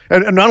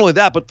 and not only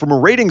that, but from a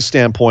ratings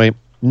standpoint,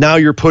 now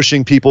you're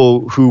pushing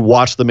people who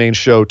watch the main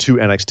show to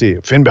NXT.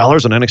 If Finn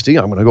Balor's on NXT,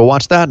 I'm going to go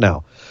watch that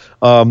now.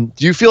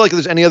 Do you feel like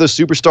there's any other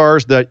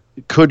superstars that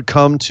could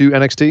come to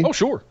NXT? Oh,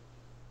 sure.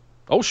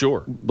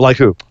 Like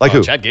who?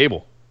 Who? Chad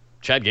Gable.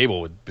 Chad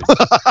Gable would be.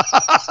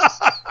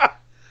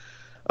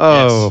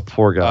 Yes.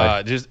 Poor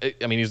guy.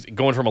 He's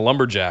going from a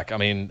lumberjack.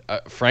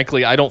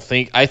 Frankly,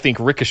 I think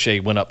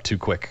Ricochet went up too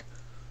quick.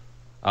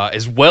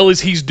 As well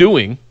as he's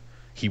doing,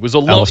 he was a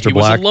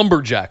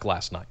lumberjack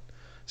last night.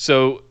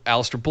 So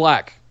Aleister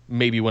Black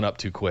maybe went up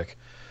too quick.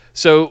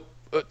 So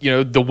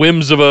the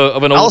whims of an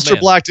old man. Aleister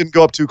Black didn't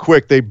go up too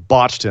quick. They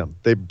botched him.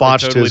 They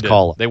botched his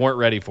call. They weren't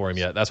ready for him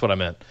yet. That's what I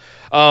meant.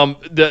 What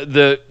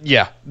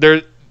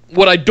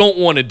I don't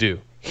want to do.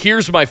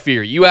 Here's my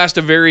fear. You asked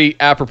a very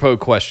apropos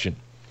question.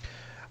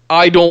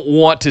 I don't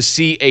want to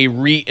see a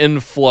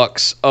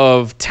re-influx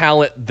of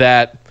talent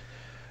that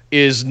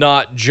is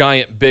not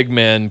giant big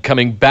men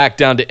coming back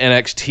down to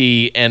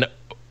NXT and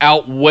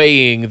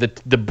outweighing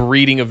the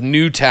breeding of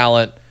new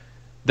talent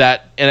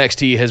that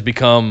NXT has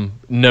become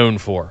known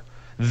for.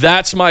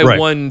 That's my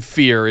one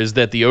fear, is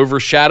that the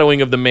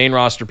overshadowing of the main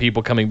roster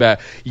people coming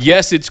back.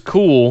 Yes, it's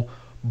cool,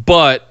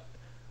 but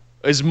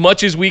as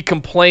much as we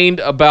complained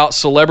about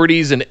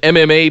celebrities and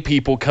MMA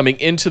people coming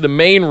into the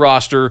main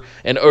roster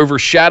and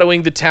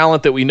overshadowing the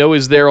talent that we know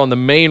is there on the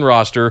main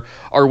roster,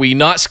 are we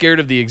not scared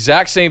of the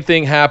exact same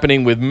thing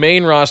happening with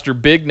main roster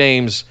big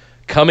names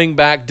coming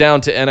back down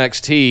to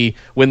NXT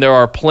when there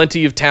are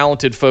plenty of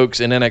talented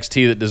folks in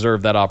NXT that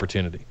deserve that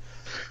opportunity?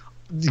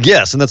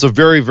 Yes, and that's a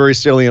very, very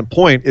salient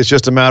point. It's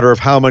just a matter of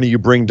how many you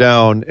bring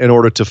down in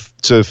order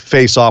to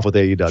face off with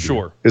AEW.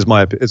 Sure. Is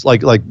my opinion. It's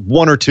like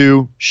one or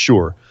two,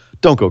 sure.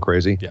 Don't go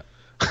crazy. Yeah.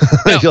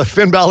 Now,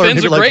 Finn Balor,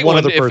 Finn's maybe a great one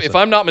one. other person. If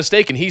I'm not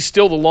mistaken, he's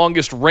still the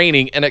longest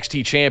reigning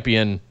NXT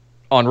champion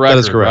on record, that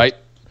is correct. Right?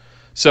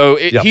 So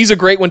he's a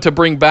great one to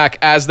bring back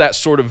as that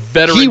sort of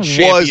veteran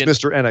champion. He was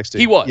Mr. NXT.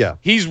 He was. Yeah.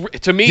 He was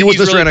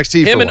Mr.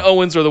 NXT. Him and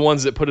Owens are the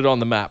ones that put it on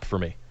the map for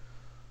me.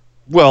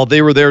 Well,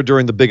 they were there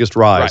during the biggest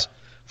rise,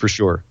 for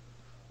sure.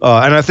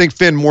 And I think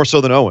Finn more so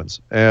than Owens.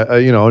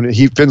 And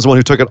Finn's the one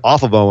who took it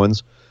off of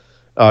Owens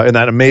in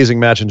that amazing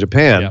match in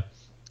Japan. Yeah.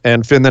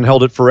 And Finn then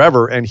held it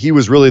forever, and he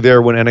was really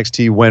there when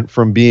NXT went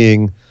from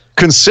being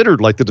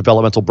considered like the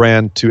developmental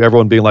brand to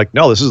everyone being like,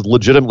 no, this is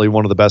legitimately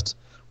one of the best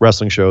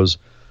wrestling shows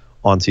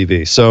on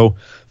TV. So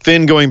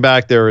Finn going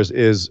back there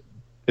is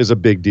a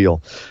big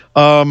deal.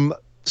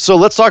 So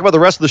let's talk about the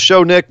rest of the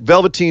show, Nick.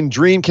 Velveteen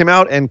Dream came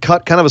out and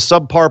cut kind of a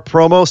subpar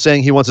promo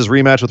saying he wants his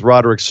rematch with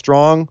Roderick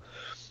Strong.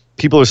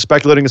 People are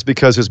speculating it's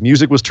because his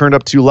music was turned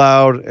up too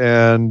loud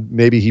and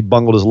maybe he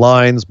bungled his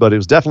lines, but it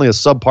was definitely a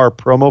subpar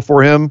promo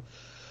for him.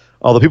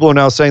 Although people are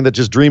now saying that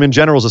just Dream in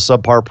general is a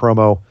subpar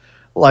promo.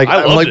 Like,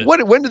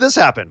 when did this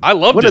happen? I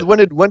loved it.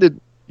 When did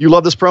you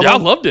love this promo? Yeah, I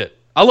loved it.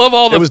 I love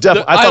all the. It was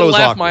definitely. I thought it was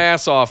laughed awkward. my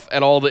ass off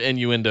at all the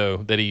innuendo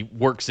that he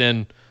works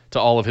in to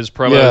all of his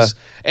promos,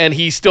 and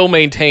he still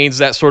maintains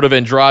that sort of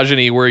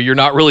androgyny where you're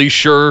not really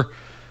sure.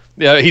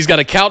 He's got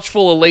a couch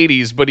full of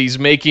ladies, but he's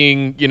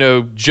making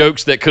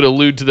jokes that could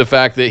allude to the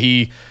fact that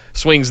he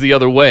swings the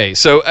other way.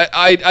 So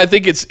I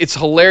think it's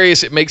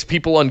hilarious. It makes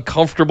people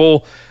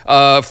uncomfortable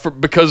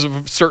because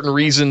of certain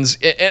reasons,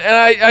 and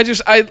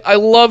I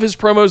love his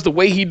promos, the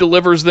way he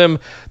delivers them,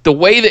 the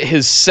way that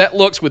his set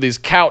looks with his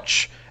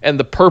couch and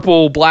the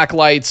purple black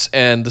lights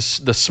and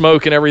the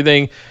smoke and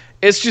everything.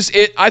 It's just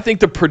I think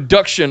the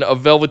production of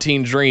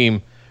Velveteen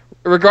Dream,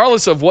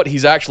 regardless of what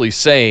he's actually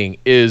saying,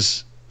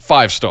 is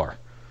 5-star.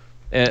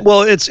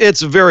 Well,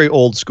 it's very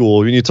old school.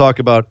 When you talk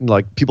about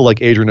like people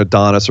like Adrian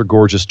Adonis or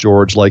Gorgeous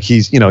George, like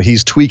he's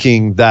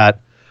tweaking that,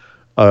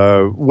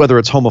 whether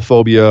it's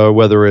homophobia,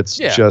 whether it's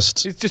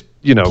just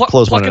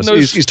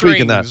close-mindedness. He's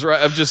tweaking that.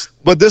 Right, of just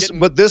but this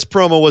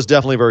promo was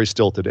definitely very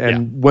stilted.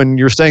 And when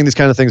you're saying these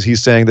kind of things,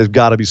 he's saying they've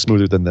got to be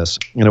smoother than this,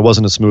 and it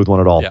wasn't a smooth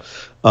one at all.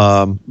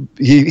 Yeah.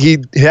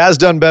 He has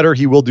done better.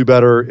 He will do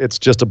better. It's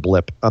just a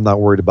blip. I'm not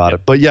worried about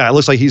it. But yeah, it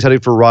looks like he's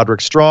headed for Roderick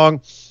Strong.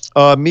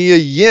 Mia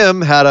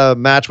Yim had a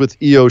match with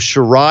Io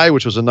Shirai,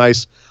 which was a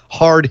nice,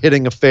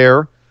 hard-hitting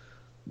affair.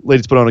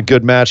 Ladies put on a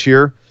good match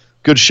here.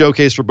 Good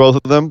showcase for both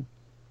of them.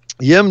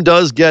 Yim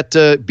does get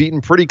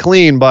beaten pretty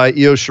clean by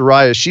Io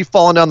Shirai. Is she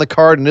falling down the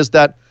card, and is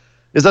that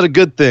a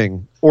good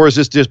thing? Or is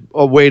this just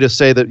a way to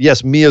say that,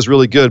 yes, Mia's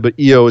really good, but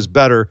Io is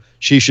better.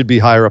 She should be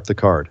higher up the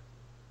card?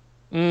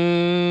 Or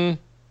am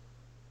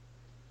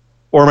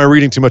I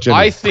reading too much into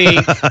it?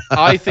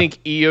 I think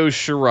Io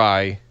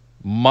Shirai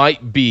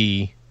might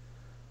be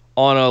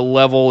on a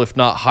level, if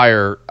not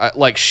higher.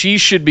 Like she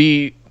should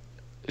be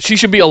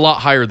a lot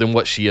higher than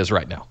what she is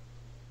right now.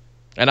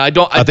 And I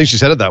think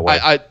she's headed that way.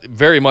 I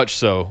very much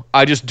so.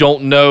 I just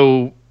don't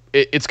know.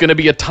 It's going to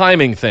be a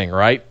timing thing,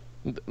 right?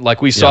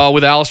 Like we saw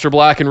with Aleister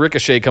Black and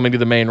Ricochet coming to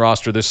the main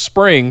roster this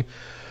spring.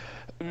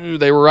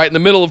 They were right in the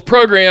middle of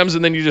programs,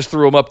 and then you just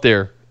threw them up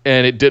there.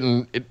 And it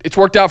didn't. It's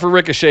worked out for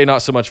Ricochet,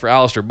 not so much for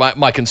Aleister.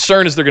 My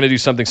concern is they're going to do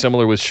something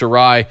similar with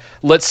Shirai.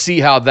 Let's see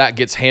how that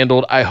gets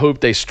handled. I hope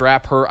they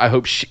strap her. I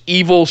hope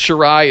evil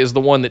Shirai is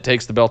the one that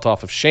takes the belt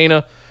off of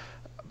Shayna.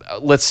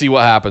 Let's see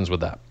what happens with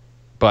that.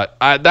 But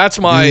that's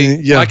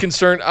my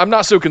concern. I'm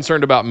not so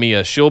concerned about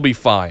Mia. She'll be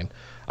fine.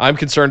 I'm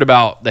concerned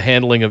about the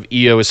handling of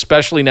Io,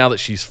 especially now that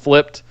she's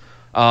flipped,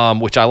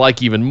 which I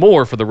like even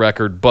more for the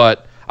record.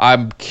 But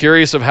I'm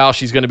curious of how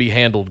she's going to be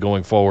handled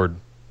going forward.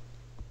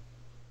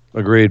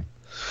 Agreed.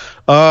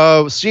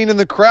 Seen in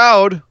the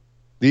crowd,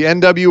 the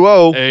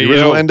NWO, hey, the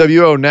original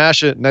NWO,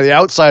 Nash, now the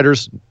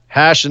Outsiders,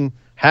 Hash and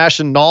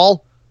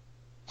Nall,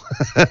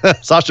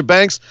 Sasha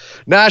Banks,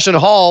 Nash and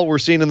Hall were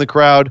seen in the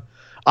crowd.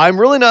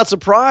 I'm really not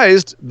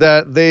surprised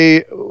that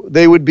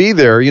they would be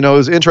there. It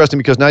was interesting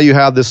because now you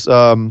have this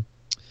kind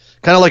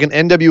of like an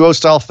NWO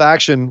style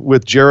faction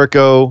with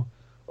Jericho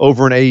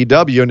over in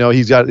AEW.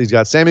 He's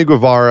got Sammy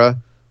Guevara,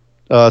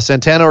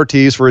 Santana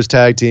Ortiz for his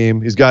tag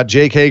team. He's got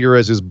Jake Hager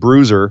as his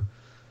bruiser,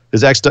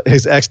 his ex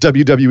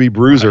WWE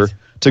bruiser,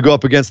 to go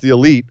up against the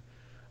Elite.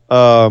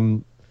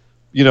 And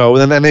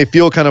then they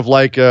feel kind of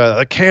like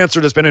a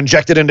cancer that's been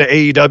injected into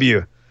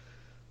AEW.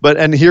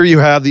 And here you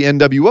have the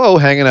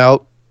NWO hanging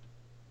out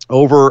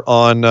over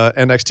on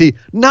NXT.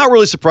 Not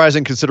really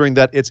surprising considering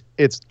that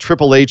it's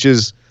Triple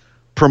H's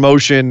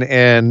promotion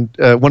and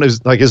one of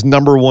his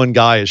number one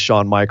guy is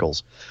Shawn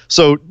Michaels.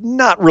 So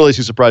not really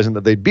too surprising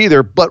that they'd be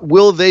there, but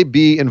will they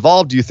be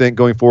involved, do you think,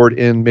 going forward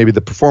in maybe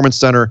the Performance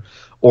Center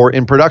or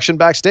in production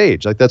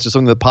backstage? Like that's just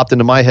something that popped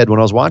into my head when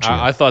I was watching.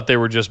 I thought they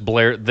were just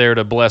there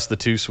to bless the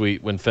Too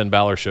Sweet when Finn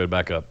Balor showed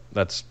back up.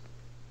 Does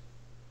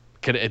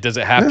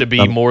it have to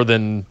be more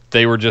than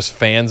they were just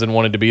fans and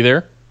wanted to be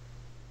there?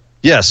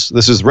 Yes,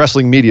 this is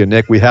wrestling media,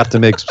 Nick. We have to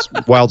make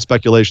wild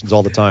speculations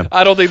all the time.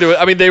 I don't think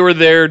they were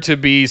there to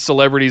be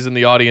celebrities in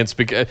the audience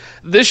because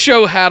this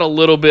show had a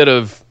little bit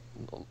of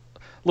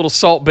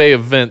Salt Bay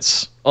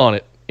events on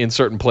it in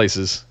certain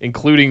places,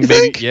 including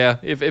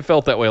it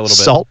felt that way a little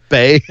bit. Salt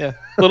Bay, yeah,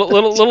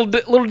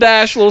 little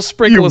dash, little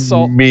sprinkle of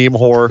salt. Meme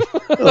whore.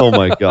 Oh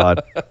my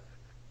god.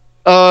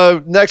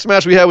 Next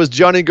match we had was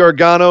Johnny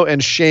Gargano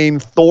and Shane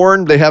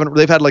Thorne. They've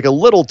had like a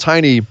little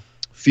tiny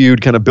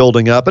feud kind of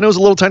building up, and it was a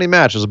little tiny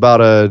match. It was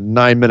about a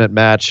 9-minute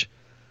match.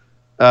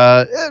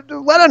 I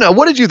don't know.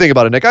 What did you think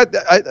about it, Nick?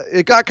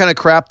 It got kind of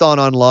crapped on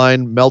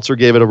online. Meltzer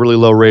gave it a really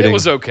low rating. It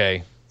was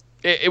okay.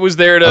 It was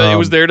there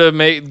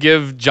to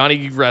give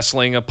Johnny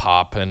Wrestling a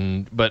pop,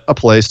 but a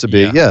place to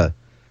be. Yeah.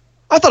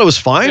 I thought it was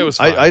fine. It was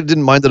fine. I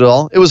didn't mind it at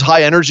all. It was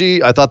high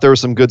energy. I thought there were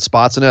some good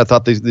spots in it. I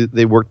thought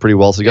they worked pretty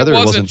well together.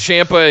 It wasn't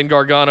Ciampa and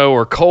Gargano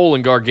or Cole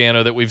and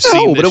Gargano that we've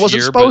seen this but it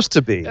wasn't year, supposed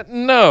to be.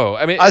 No,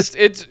 I mean, I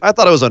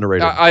thought it was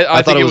underrated.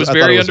 I think it was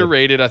very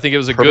underrated. I think it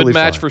was a good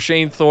match for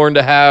Shane Thorne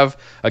to have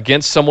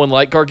against someone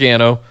like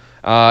Gargano,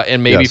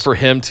 and maybe for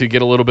him to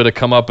get a little bit of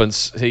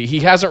comeuppance. He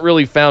hasn't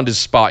really found his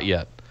spot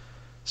yet.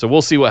 So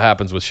we'll see what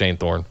happens with Shane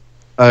Thorne.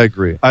 I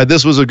agree.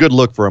 This was a good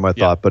look for him, I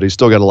thought, but he's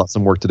still got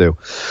some work to do.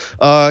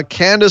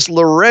 Candice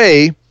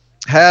LeRae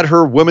had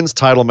her women's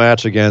title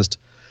match against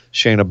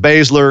Shayna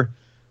Baszler.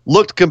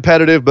 Looked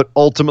competitive, but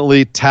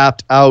ultimately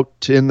tapped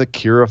out in the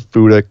Kira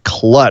Fuda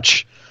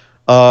clutch.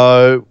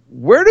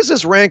 Where does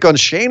this rank on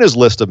Shayna's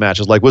list of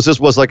matches? Like, was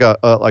like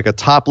a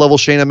top level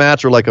Shayna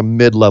match or like a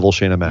mid level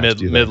Shayna match?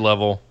 Mid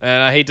level.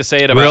 And I hate to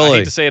say it about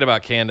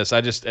Candice.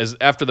 I just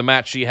after the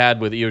match she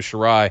had with Io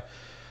Shirai,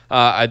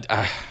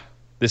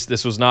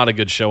 This was not a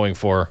good showing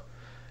for her,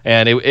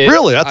 and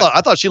really I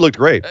thought she looked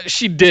great.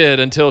 She did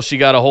until she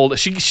got a hold.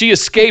 She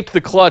escaped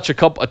the clutch a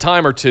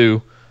time or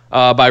two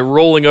by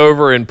rolling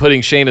over and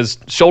putting Shayna's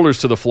shoulders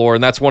to the floor,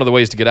 and that's one of the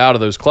ways to get out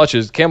of those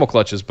clutches, camel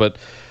clutches. But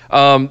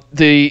it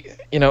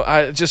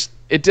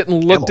didn't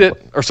look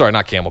it. Or sorry,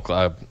 not camel.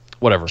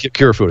 Whatever.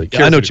 Kira Fuda.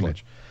 I know what you mean.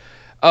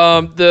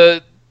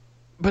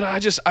 But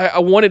I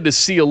wanted to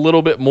see a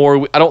little bit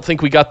more. I don't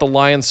think we got the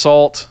lion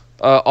salt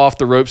off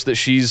the ropes that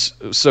she's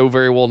so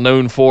very well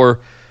known for.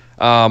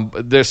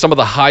 There's some of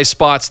the high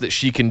spots that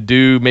she can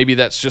do. Maybe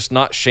that's just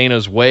not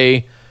Shayna's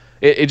way.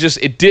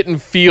 It didn't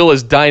feel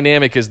as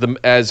dynamic as the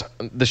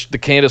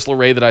Candice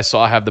LeRae that I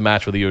saw have the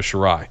match with Io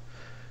Shirai.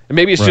 And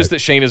maybe it's just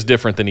that Shayna's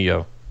different than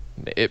Io.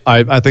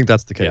 I think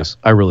that's the case.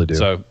 Yeah. I really do.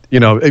 So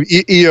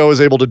Io is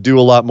able to do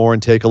a lot more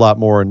and take a lot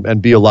more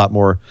and be a lot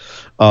more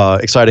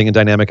exciting and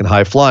dynamic and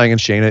high flying.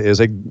 And Shayna is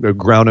a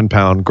ground and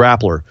pound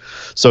grappler,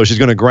 so she's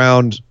going to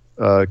ground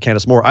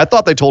Candice more. I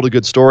thought they told a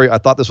good story. I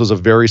thought this was a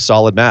very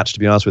solid match, to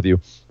be honest with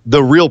you.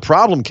 The real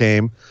problem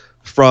came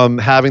from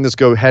having this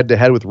go head to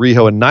head with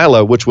Riho and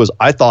Nyla, which was,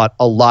 I thought,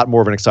 a lot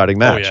more of an exciting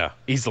match. Oh yeah,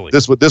 easily.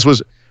 This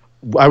was.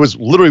 I was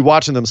literally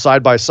watching them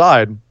side by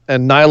side,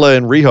 and Nyla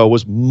and Riho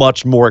was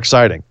much more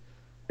exciting,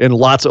 and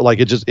lots of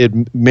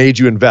it made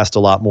you invest a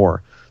lot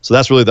more. So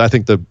that's really, I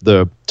think,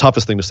 the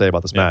toughest thing to say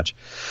about this match.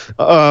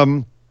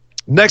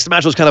 Next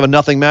match was kind of a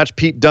nothing match.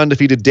 Pete Dunne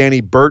defeated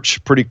Danny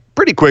Burch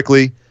pretty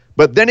quickly.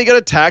 But then he got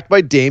attacked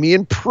by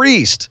Damian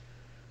Priest.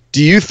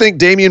 Do you think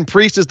Damian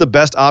Priest is the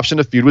best option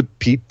to feud with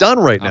Pete Dunne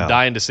right now? I'm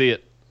dying to see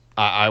it.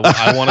 I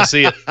want to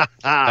see it.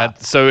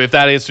 So if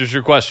that answers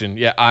your question,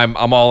 yeah, I'm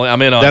in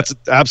on it. That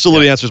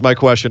absolutely answers my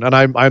question, and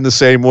I'm the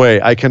same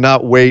way. I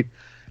cannot wait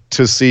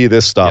to see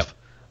this stuff.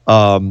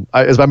 Yep.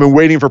 I've been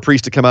waiting for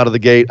Priest to come out of the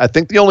gate. I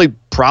think the only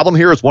problem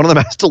here is one of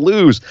them has to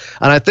lose,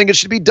 and I think it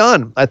should be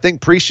Dunne. I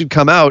think Priest should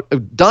come out.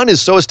 Dunne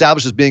is so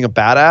established as being a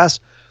badass.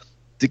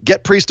 To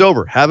get Priest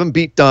over, have him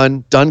beat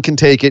Dunne. Dunne can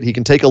take it. He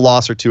can take a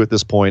loss or two at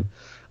this point.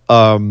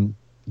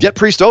 Get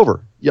Priest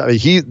over. Yeah,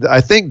 I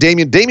think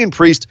Damian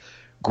Priest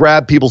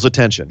grabbed people's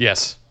attention.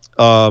 Yes.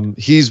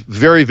 He's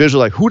very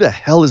visual. Like, who the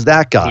hell is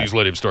that guy? Please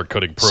let him start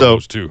cutting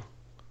promos too.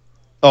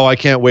 Oh, I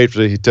can't wait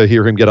to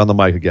hear him get on the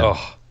mic again.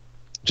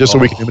 So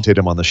we can imitate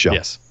him on the show.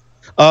 Yes.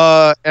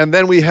 And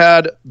then we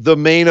had the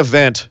main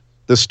event,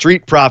 the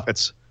Street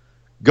Profits,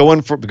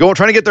 trying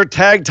to get their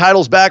tag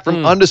titles back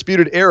from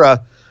Undisputed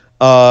Era.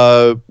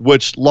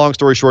 Which, long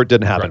story short,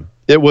 didn't happen.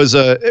 Right. It was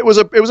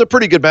a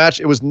pretty good match.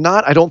 It was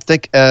not, I don't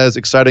think, as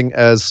exciting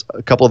as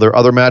a couple of their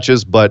other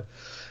matches, but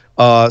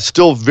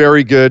still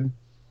very good.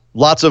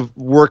 Lots of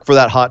work for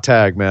that hot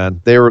tag, man.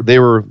 They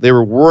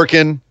were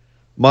working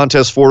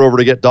Montez Ford over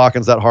to get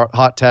Dawkins that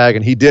hot tag,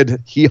 and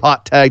he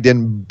hot tagged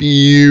in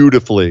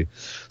beautifully.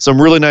 Some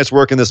really nice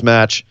work in this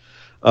match,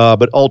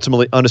 but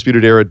ultimately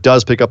Undisputed Era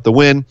does pick up the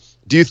win.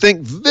 Do you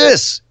think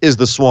this is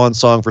the swan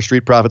song for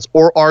Street Profits,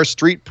 or are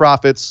Street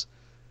Profits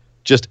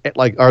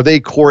are they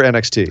core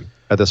NXT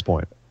at this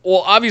point?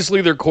 Well,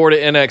 obviously they're core to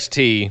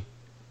NXT.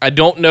 I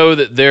don't know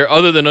that they're,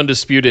 other than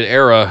Undisputed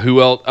Era,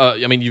 who else?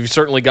 I mean, you've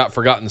certainly got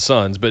Forgotten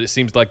Sons, but it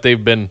seems like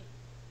they've been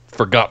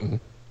forgotten.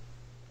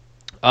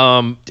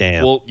 Damn.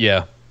 Well,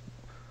 yeah.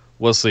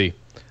 We'll see.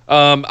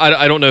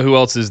 I don't know who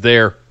else is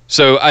there.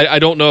 So I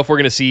don't know if we're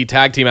going to see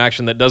tag team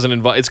action that doesn't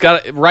involve.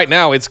 Right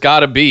now, it's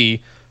got to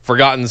be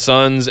Forgotten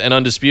Sons and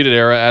Undisputed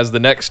Era as the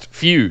next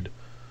feud,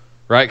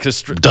 right?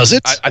 Does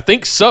it? I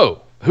think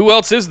so. Who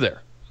else is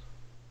there?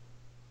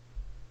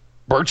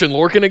 Burch and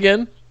Lorcan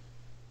again?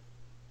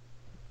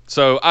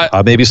 So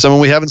maybe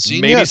someone we haven't seen.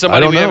 Maybe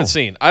somebody we haven't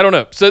seen. I don't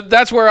know. So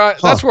that's where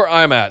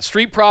I'm at.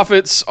 Street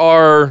Profits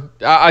are.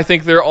 I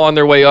think they're on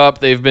their way up.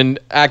 They've been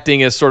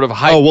acting as sort of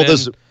hype. Oh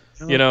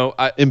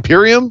well,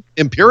 Imperium.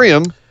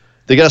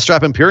 They got to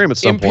strap Imperium at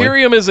some point.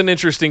 Imperium is an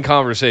interesting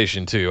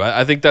conversation too.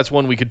 I think that's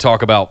one we could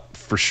talk about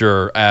for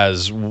sure.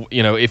 As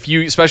you know,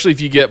 especially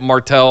if you get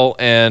Marcel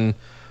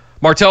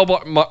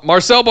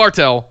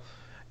Bartel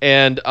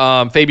and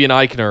Fabian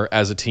Eichner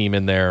as a team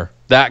in there,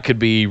 that could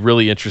be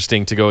really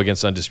interesting to go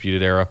against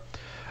Undisputed Era.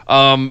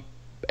 And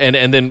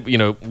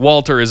then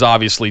Walter is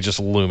obviously just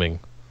looming.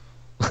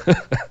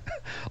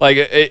 Like,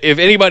 if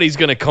anybody's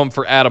going to come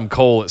for Adam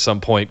Cole at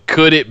some point,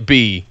 could it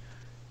be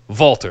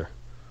Walter?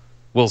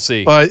 We'll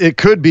see. It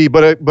could be,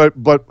 but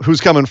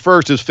who's coming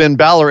first is Finn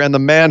Balor, and the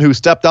man who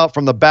stepped out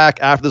from the back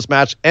after this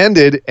match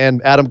ended,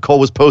 and Adam Cole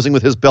was posing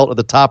with his belt at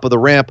the top of the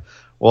ramp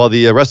while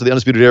the rest of the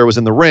Undisputed Era was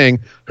in the ring.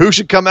 Who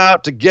should come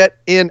out to get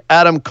in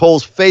Adam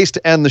Cole's face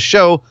to end the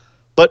show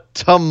but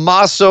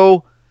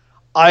Tommaso,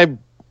 I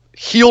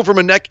healed from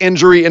a neck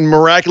injury in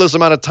miraculous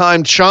amount of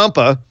time,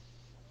 Ciampa.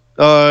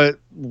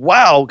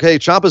 Wow, okay,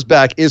 Ciampa's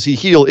back. Is he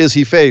heel? Is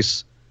he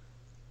face?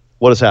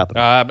 What has happened?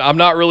 I'm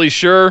not really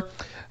sure.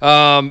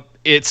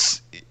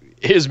 It's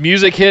his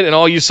music hit, and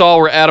all you saw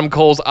were Adam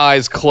Cole's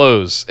eyes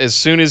close as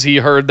soon as he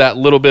heard that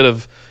little bit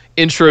of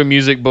intro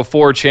music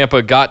before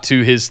Ciampa got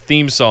to his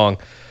theme song.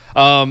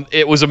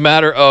 It was a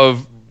matter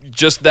of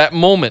just that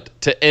moment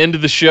to end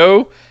the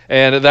show,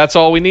 and that's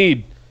all we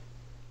need.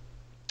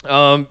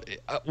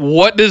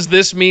 What does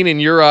this mean in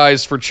your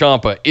eyes for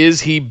Ciampa? Is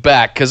he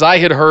back? Because I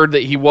had heard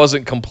that he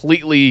wasn't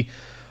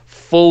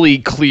fully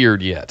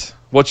cleared yet.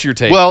 What's your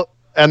take? Well,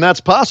 and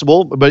that's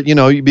possible, but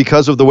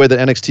because of the way that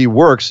NXT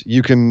works,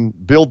 you can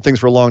build things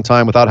for a long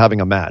time without having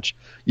a match.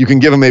 You can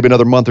give him maybe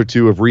another month or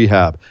two of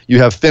rehab. You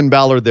have Finn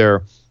Balor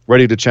there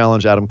ready to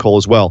challenge Adam Cole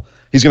as well.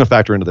 He's going to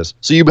factor into this.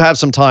 So you have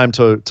some time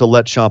to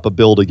let Ciampa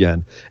build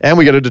again. And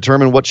we got to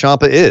determine what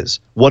Ciampa is.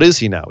 What is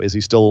he now? Is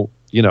he still,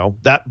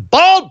 that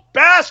bald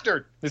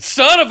bastard? The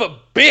son of a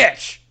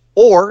bitch!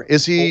 Or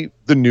is he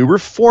the new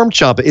reformed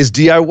Ciampa? Is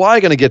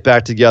DIY going to get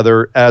back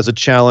together as a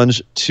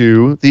challenge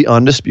to the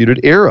Undisputed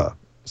Era?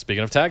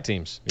 Speaking of tag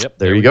teams, yep.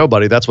 There you go,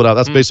 buddy. That's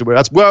basically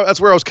that's where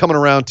I was coming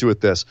around to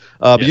with this.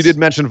 But you did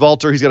mention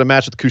Walter. He's got a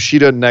match with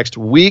Kushida next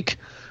week,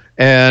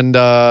 and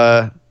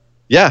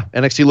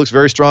NXT looks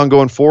very strong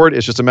going forward.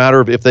 It's just a matter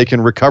of if they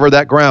can recover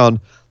that ground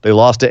they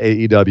lost to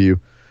AEW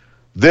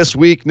this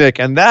week, Nick,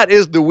 and that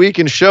is the week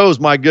in shows.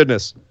 My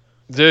goodness.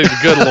 Dude,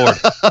 good Lord.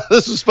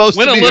 This was supposed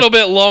to be a little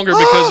bit longer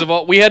because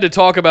of we had to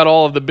talk about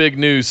all of the big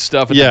news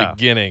stuff at the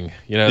beginning.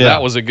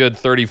 That was a good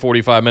 30,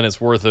 45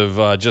 minutes worth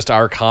of just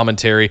our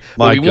commentary.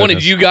 We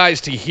wanted you guys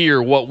to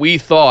hear what we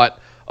thought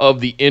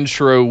of the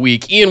intro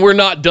week. Ian, we're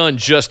not done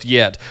just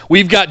yet.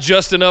 We've got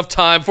just enough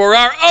time for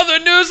our other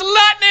news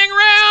lightning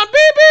round.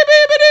 Beep, beep,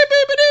 beep, beep,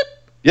 beep, beep.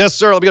 Yes,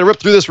 sir. I'm going to rip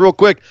through this real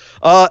quick.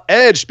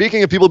 Edge,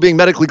 speaking of people being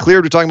medically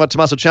cleared, we're talking about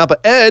Tommaso Ciampa.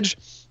 Edge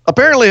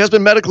apparently has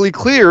been medically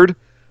cleared.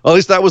 At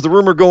least that was the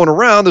rumor going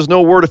around. There's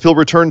no word if he'll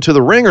return to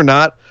the ring or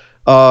not.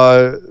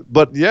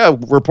 But yeah,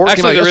 reports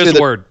came out there is that,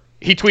 word.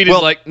 He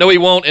tweeted no, he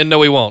won't, and no,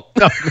 he won't.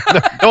 No,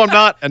 I'm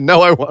not, and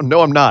no, I won't.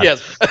 No, I'm not.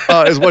 Yes,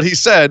 is what he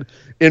said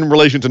in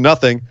relation to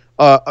nothing.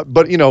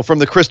 But from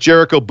the Chris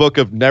Jericho book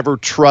of Never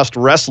Trust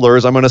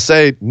Wrestlers, I'm going to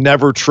say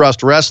never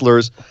trust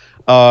wrestlers.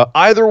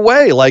 Either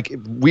way,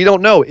 we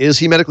don't know. Is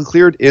he medically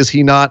cleared? Is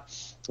he not?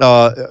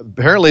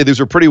 Apparently, these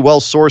are pretty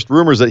well sourced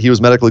rumors that he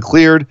was medically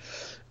cleared.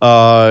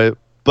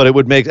 But it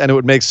would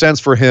make sense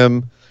for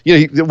him.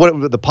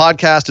 The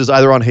podcast is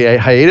either on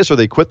hiatus or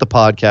they quit the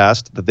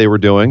podcast that they were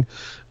doing.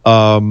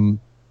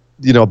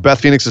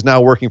 Beth Phoenix is now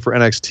working for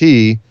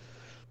NXT,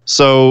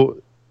 so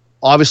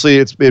obviously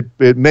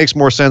it makes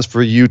more sense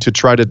for you to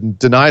try to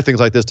deny things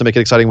like this to make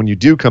it exciting when you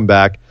do come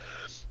back.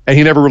 And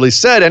he never really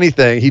said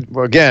anything. He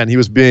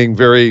was being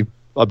very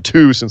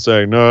obtuse and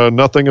saying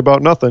nothing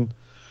about nothing.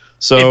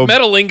 So if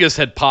Metalingus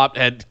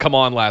had come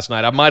on last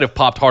night, I might have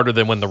popped harder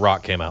than when The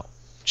Rock came out.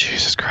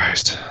 Jesus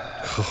Christ.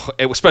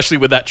 Especially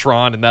with that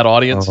Tron and that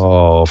audience.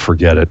 Oh,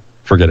 forget it.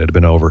 Forget it. It'd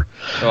been over.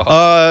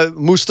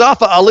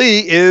 Mustafa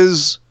Ali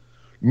is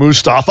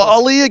Mustafa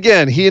Ali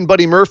again. He and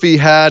Buddy Murphy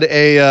had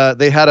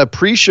a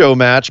pre-show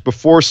match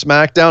before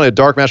SmackDown, a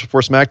dark match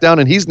before SmackDown,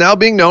 and he's now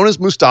being known as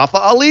Mustafa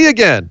Ali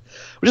again,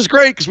 which is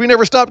great because we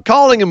never stopped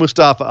calling him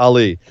Mustafa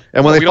Ali.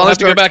 And when we don't have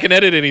to go back and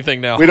edit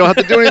anything now. We don't have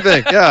to do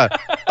anything. Yeah.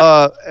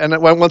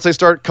 And once they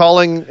start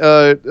calling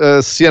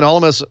Andrade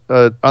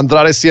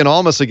Cien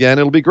Almas again,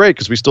 it'll be great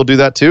because we still do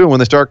that too. And when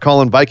they start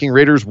calling Viking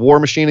Raiders War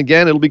Machine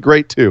again, it'll be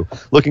great too.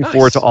 Looking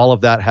forward to all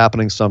of that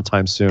happening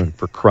sometime soon,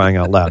 for crying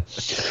out loud.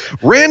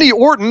 Randy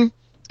Orton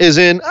is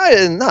in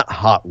not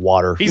hot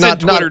water. He's in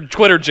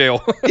Twitter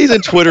jail. He's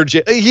in Twitter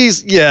jail.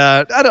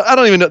 I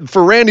don't even know.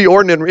 For Randy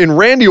Orton, in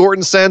Randy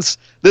Orton's sense,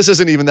 this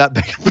isn't even that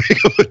big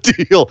of a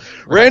deal.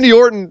 Right. Randy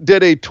Orton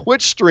did a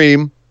Twitch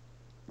stream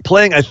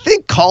playing, I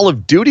think, Call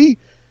of Duty.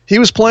 He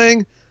was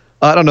playing.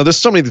 I don't know. There's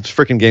so many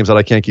freaking games that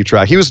I can't keep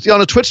track. He was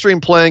on a Twitch stream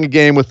playing a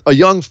game with a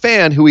young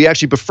fan who he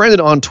actually befriended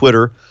on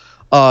Twitter.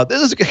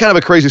 This is kind of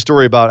a crazy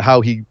story about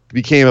how he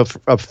became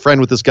a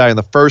friend with this guy in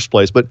the first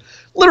place. But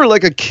literally,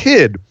 like a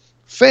kid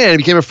fan, he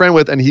became a friend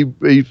with, and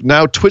he's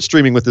now Twitch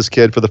streaming with this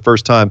kid for the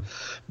first time.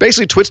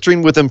 Basically, Twitch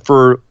streamed with him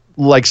for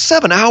like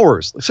 7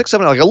 hours, 6,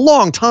 7 hours, like a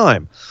long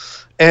time,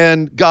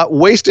 and got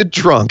wasted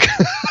drunk.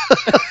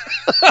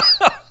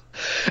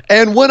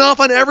 And went off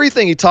on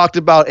everything. He talked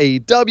about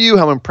AEW,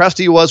 how impressed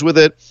he was with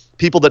it,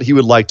 people that he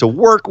would like to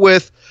work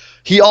with.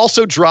 He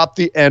also dropped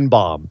the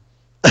N-bomb.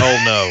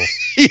 Oh, no.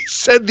 He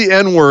said the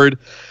N-word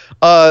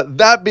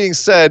That being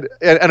said,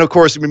 and of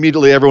course,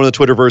 immediately everyone in the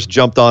Twitterverse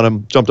jumped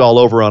all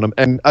over on him.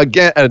 And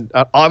again,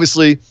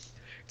 obviously,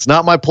 it's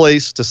not my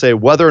place to say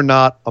whether or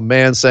not a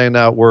man saying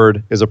that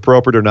word is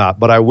appropriate or not.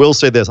 But I will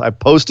say this. I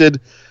posted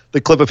the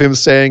clip of him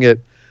saying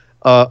it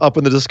up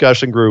in the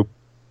discussion group.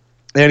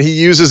 And he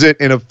uses it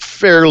in a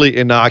fairly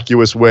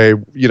innocuous way,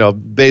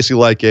 basically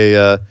like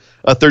a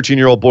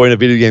 13-year-old boy in a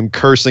video game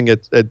cursing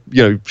at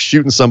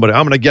shooting somebody.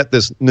 I'm going to get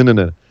this.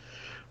 No.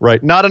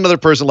 Right. Not another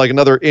person, like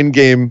another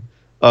in-game,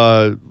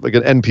 like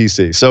an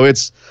NPC. So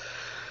it's,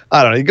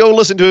 I don't know. You go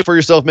listen to it for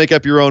yourself, make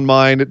up your own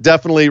mind.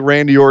 Definitely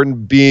Randy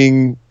Orton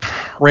being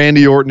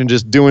Randy Orton and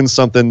just doing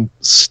something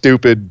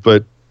stupid,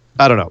 but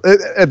I don't know.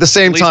 At the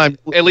same time,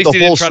 at least he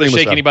didn't try to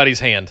shake anybody's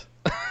hand.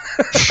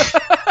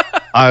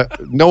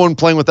 No one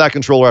playing with that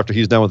controller after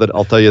he's done with it.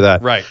 I'll tell you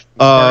that. Right.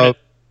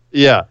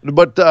 Yeah,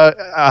 but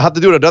I have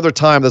to do it another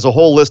time. There's a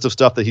whole list of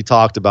stuff that he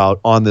talked about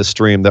on this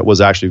stream that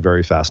was actually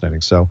very fascinating.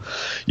 So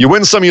you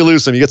win some, you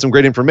lose some. You get some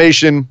great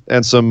information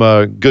and some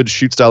good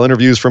shoot-style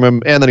interviews from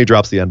him, and then he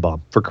drops the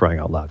N-bomb, for crying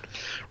out loud.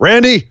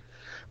 Randy,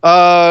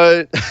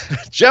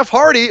 Jeff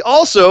Hardy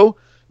also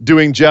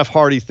doing Jeff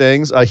Hardy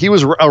things. He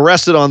was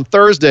arrested on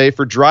Thursday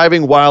for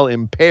driving while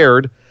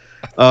impaired.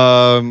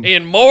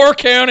 In Moore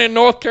County,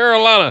 North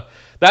Carolina.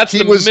 That's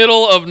the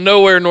middle of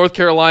nowhere, North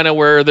Carolina,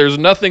 where there's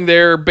nothing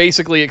there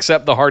basically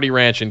except the Hardy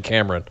Ranch in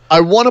Cameron. I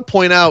want to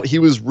point out he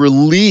was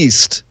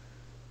released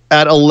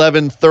at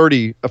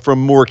 11:30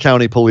 from Moore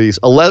County Police.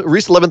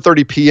 Released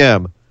 11:30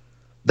 p.m.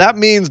 That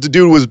means the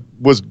dude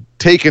was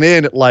taken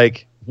in at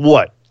late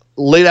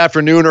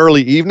afternoon,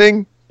 early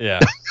evening. Yeah.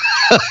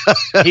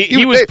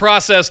 he was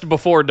processed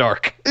before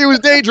dark. He was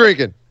day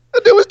drinking.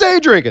 The dude was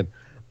day drinking.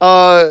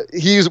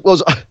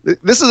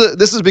 This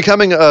is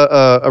becoming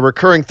a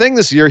recurring thing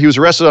this year. He was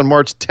arrested on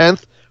March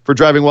 10th for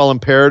driving while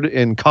impaired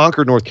in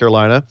Concord, North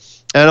Carolina,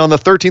 and on the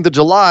 13th of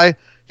July,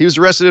 he was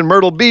arrested in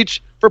Myrtle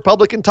Beach for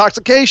public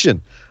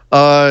intoxication.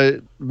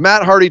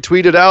 Matt Hardy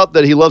tweeted out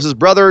that he loves his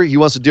brother. He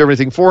wants to do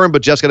everything for him,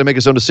 but Jeff's got to make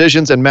his own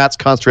decisions, and Matt's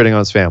concentrating on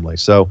his family.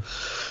 So,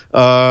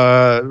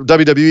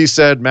 WWE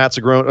said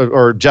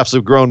Jeff's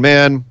a grown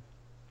man.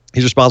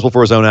 He's responsible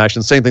for his own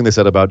actions. Same thing they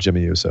said about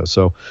Jimmy Uso.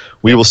 So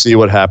we will see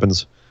what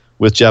happens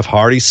with Jeff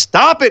Hardy.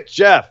 Stop it,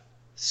 Jeff.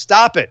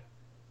 Stop it.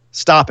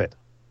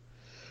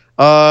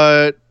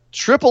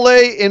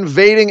 AAA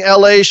Invading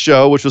LA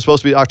show, which was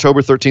supposed to be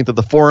October 13th at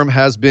the Forum,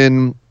 has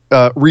been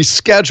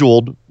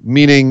rescheduled,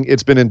 meaning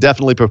it's been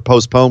indefinitely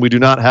postponed. We do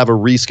not have a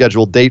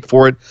rescheduled date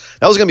for it.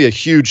 That was going to be a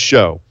huge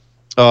show.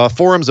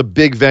 Forum's a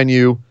big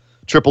venue.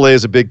 AAA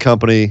is a big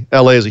company.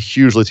 LA is a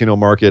huge Latino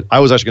market. I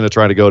was actually going to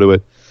try to go to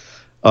it.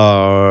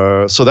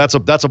 So that's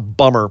a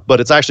bummer, but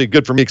it's actually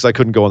good for me because I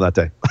couldn't go on that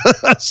day.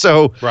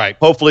 So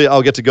hopefully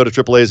I'll get to go to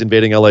AAA's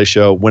Invading LA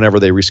show whenever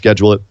they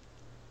reschedule it.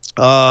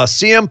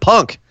 CM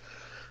Punk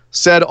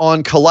said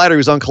on Collider, he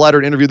was on Collider in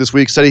an interview this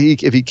week, said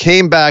if he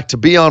came back to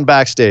be on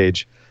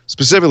Backstage,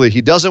 specifically,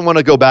 he doesn't want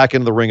to go back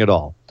into the ring at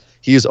all.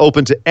 He is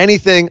open to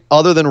anything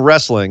other than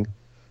wrestling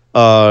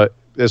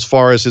as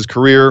far as his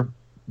career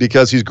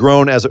because he's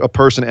grown as a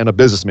person and a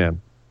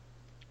businessman.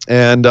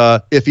 And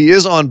if he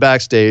is on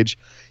Backstage,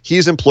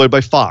 he's employed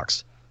by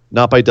Fox,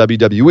 not by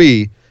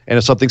WWE. And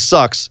if something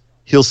sucks,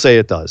 he'll say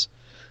it does.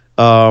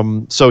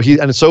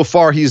 So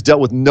far he's dealt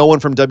with no one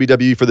from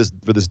WWE for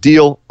this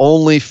deal,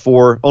 only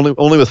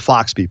with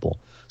Fox people.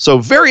 So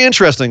very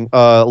interesting.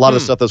 A lot of the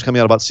stuff that's coming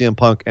out about CM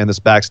Punk and this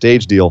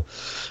Backstage deal.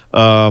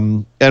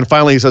 And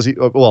finally, he says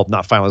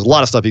not finally. There's a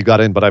lot of stuff he got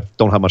in, but I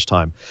don't have much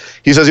time.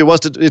 He says he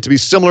wants it to be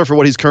similar for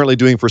what he's currently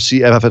doing for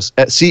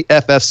CFFC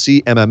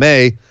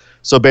MMA.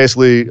 So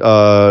basically,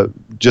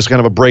 just kind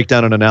of a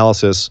breakdown and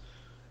analysis.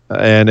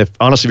 And if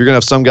you're going to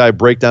have some guy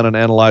break down and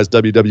analyze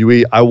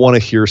WWE, I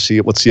want to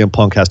see what CM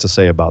Punk has to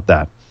say about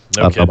that.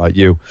 Okay. How about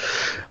you?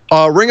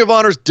 Ring of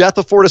Honor's Death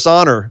Before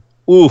Dishonor.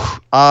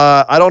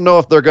 I don't know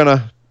if they're going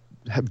to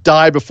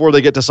die before they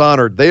get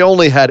dishonored. They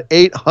only had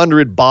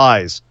 800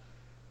 buys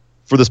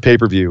for this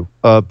pay-per-view.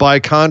 By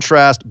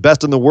contrast,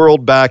 Best in the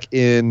World back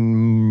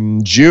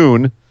in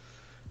June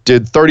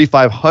did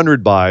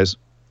 3,500 buys,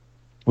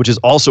 which is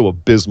also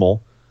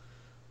abysmal.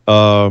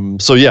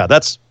 So yeah,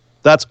 that's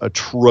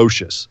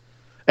atrocious.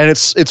 And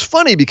it's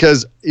funny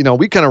because,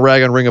 we kind of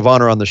rag on Ring of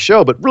Honor on the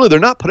show, but really they're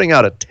not putting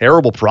out a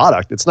terrible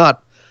product. It's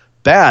not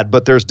bad,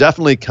 but there's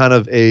definitely kind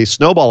of a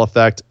snowball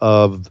effect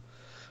of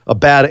a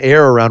bad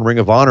air around Ring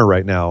of Honor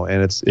right now,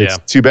 and it's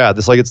too bad.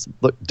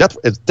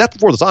 Death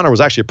Before Dishonor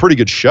was actually a pretty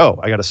good show,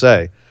 I got to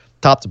say.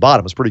 Top to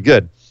bottom, it's pretty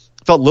good.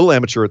 Felt a little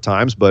amateur at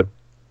times, but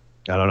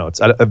I don't know.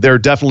 They're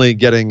definitely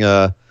getting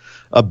a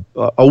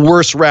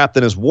worse rap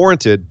than is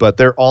warranted, but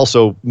they're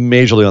also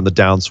majorly on the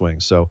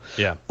downswing. So,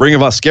 Ring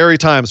of Honor, scary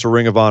times for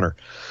Ring of Honor.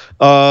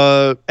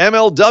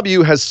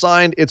 MLW has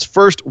signed its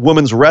first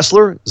women's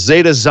wrestler,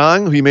 Zeta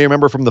Zhang, who you may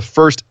remember from the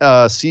first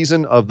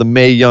season of the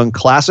Mae Young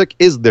Classic,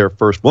 is their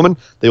first woman.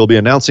 They will be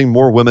announcing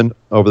more women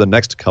over the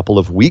next couple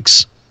of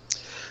weeks.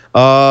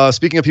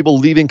 Speaking of people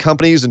leaving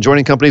companies and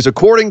joining companies,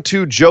 according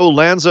to Joe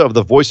Lanza of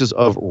the Voices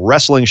of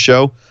Wrestling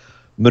show,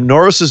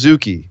 Minoru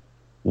Suzuki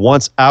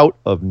wants out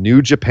of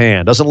New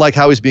Japan. Doesn't like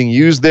how he's being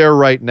used there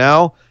right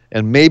now,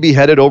 and maybe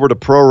headed over to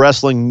Pro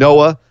Wrestling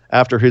Noah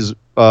after his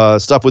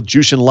stuff with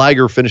Jushin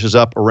Liger finishes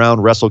up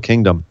around Wrestle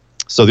Kingdom.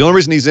 So the only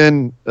reason he's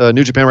in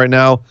New Japan right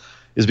now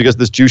is because of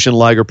this Jushin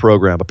Liger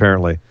program,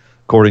 apparently,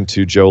 according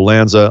to Joe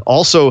Lanza.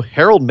 Also,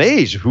 Harold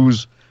Mage,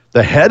 who's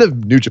the head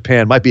of New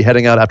Japan, might be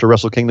heading out after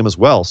Wrestle Kingdom as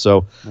well.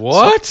 So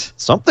what?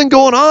 Something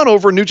going on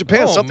over in New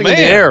Japan. Something in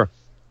the air.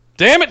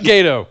 Damn it,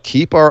 Gato.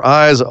 Keep our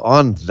eyes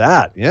on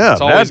that. Yeah,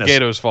 it's always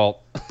Gato's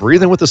fault.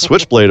 Breathing with the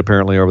switchblade,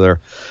 apparently, over there.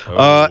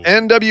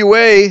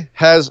 NWA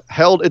has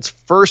held its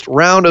first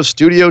round of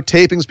studio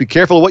tapings. Be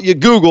careful of what you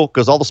Google,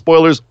 because all the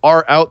spoilers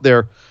are out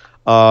there.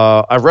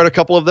 I've read a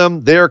couple of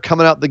them. They're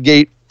coming out the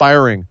gate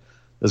firing.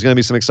 There's going to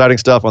be some exciting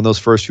stuff on those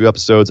first few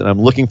episodes, and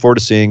I'm looking forward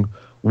to seeing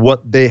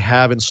what they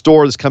have in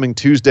store this coming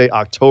Tuesday,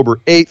 October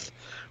 8th,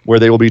 where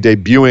they will be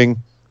debuting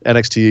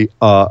NWA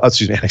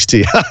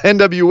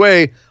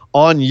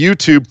on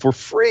YouTube for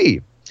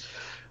free.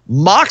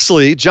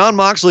 John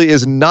Moxley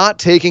is not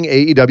taking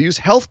AEW's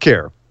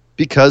healthcare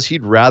because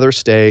he'd rather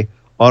stay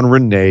on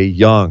Renee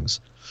Young's.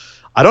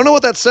 I don't know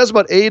what that says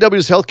about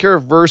AEW's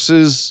healthcare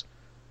versus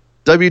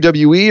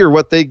WWE or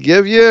what they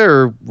give you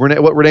or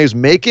what Renee's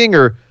making,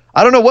 or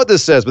I don't know what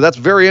this says, but that's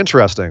very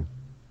interesting.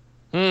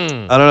 I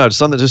don't know. Just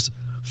something, just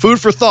food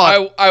for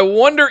thought. I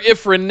wonder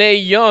if Renee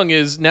Young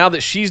is, now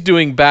that she's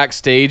doing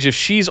backstage, if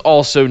she's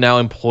also now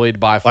employed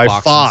by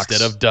Fox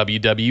instead of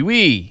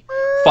WWE.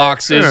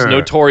 Fox is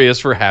notorious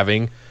for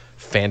having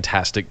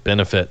fantastic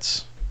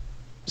benefits.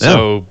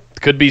 So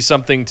could be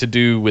something to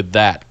do with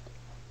that.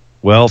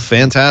 Well,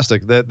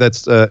 fantastic.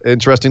 That's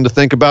interesting to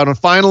think about. And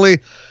finally,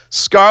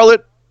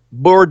 Scarlett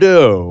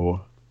Bordeaux,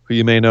 who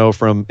you may know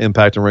from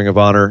Impact and Ring of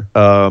Honor,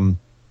 and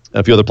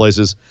a few other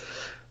places,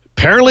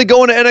 apparently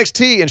going to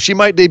NXT, and she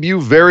might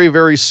debut very,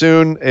 very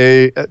soon.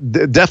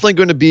 Definitely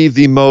going to be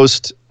the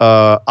most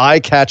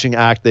eye-catching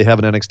act they have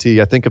in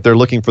NXT. I think if they're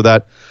looking for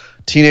that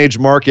teenage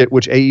market,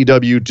 which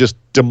AEW just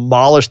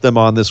demolished them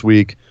on this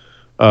week,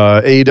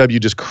 AEW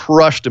just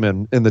crushed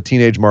them in the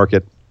teenage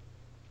market.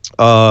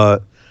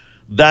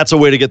 That's a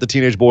way to get the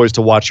teenage boys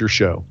to watch your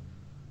show.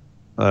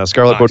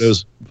 Scarlett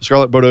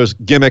Bordeaux's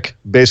gimmick,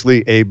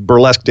 basically a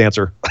burlesque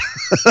dancer,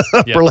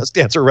 burlesque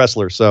dancer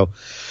wrestler. So,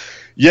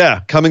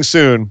 yeah, coming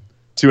soon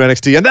to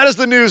NXT. And that is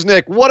the news,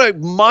 Nick. What a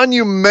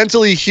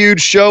monumentally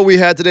huge show we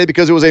had today,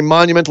 because it was a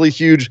monumentally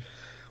huge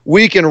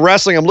week in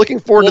wrestling. I'm looking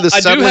forward to the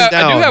settling down.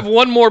 I do have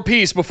one more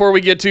piece before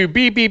we get to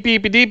beep, beep,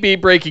 beep, beep,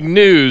 beep, breaking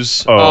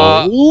news.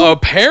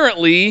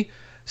 Apparently,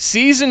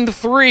 Season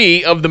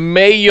 3 of the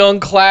Mae Young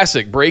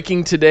Classic,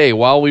 breaking today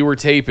while we were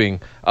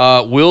taping,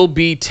 will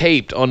be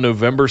taped on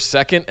November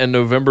 2nd and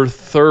November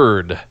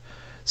 3rd.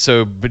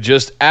 So, but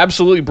just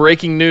absolutely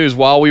breaking news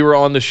while we were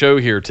on the show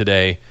here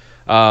today.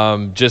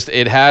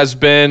 It has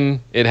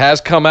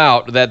come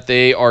out that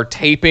they are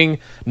taping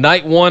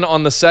night 1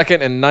 on the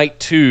 2nd and night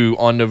 2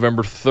 on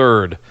November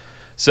 3rd.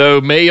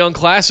 So Mae Young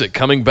Classic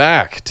coming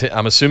back,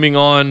 I'm assuming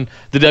on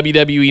the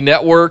WWE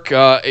Network,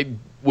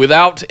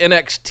 without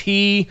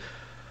NXT.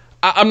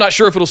 I'm not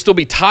sure if it'll still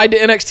be tied to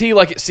NXT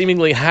like it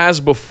seemingly has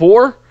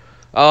before,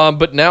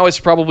 but now it's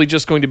probably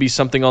just going to be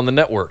something on the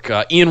network.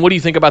 Ian, what do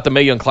you think about the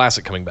Mae Young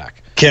Classic coming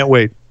back? Can't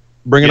wait.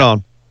 Bring it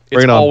on.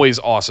 It's always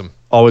awesome.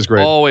 Always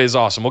great. Always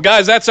awesome. Well,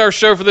 guys, that's our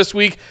show for this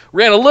week.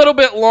 Ran a little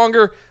bit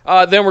longer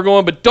than we're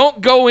going, but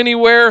don't go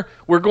anywhere.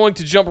 We're going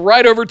to jump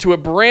right over to a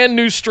brand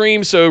new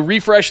stream, so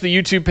refresh the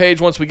YouTube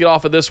page. Once we get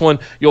off of this one,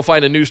 you'll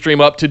find a new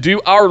stream up to do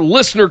our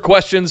listener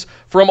questions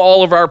from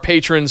all of our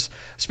patrons.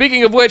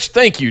 Speaking of which,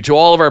 thank you to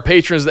all of our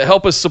patrons that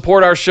help us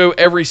support our show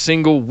every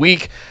single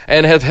week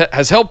and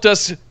has helped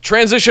us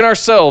transition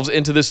ourselves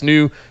into this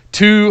new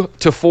 2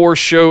 to 4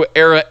 show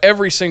era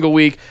every single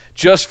week,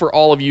 just for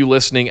all of you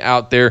listening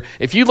out there.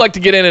 If you'd like to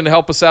get in and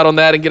help us out on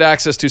that and get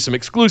access to some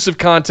exclusive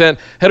content,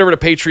 head over to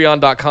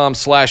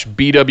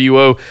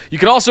patreon.com/BWO. You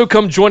can also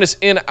come join us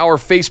in our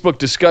Facebook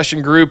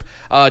discussion group.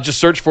 Just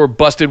search for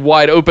Busted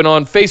Wide Open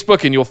on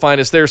Facebook and you'll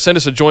find us there. Send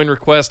us a join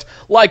request,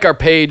 like our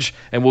page,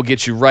 and we'll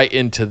get you right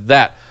into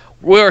that.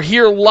 We're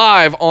here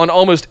live on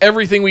almost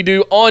everything we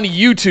do on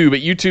YouTube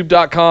at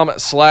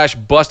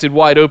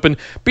youtube.com/bustedwideopen.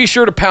 Be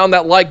sure to pound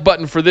that like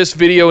button for this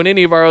video and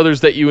any of our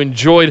others that you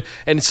enjoyed,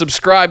 and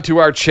subscribe to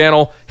our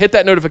channel. Hit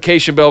that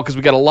notification bell, because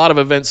we got a lot of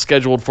events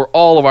scheduled for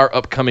all of our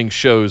upcoming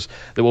shows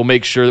that we'll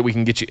make sure that we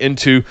can get you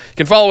into. You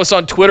can follow us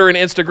on Twitter and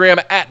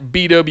Instagram at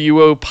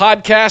BWO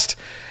Podcast.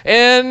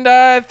 And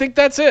I think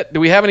that's it. Do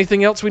we have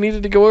anything else we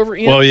needed to go over,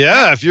 Ian? Well,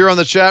 yeah. If you're on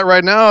the chat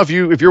right now, if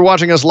you're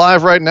watching us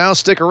live right now,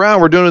 stick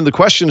around. We're doing the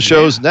question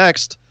shows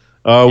next.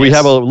 We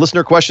have a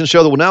listener question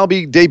show that will now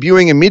be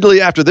debuting immediately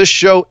after this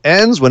show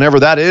ends, whenever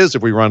that is.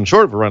 If we run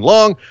short, if we run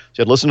long, so you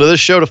have to listen to this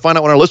show to find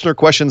out when our listener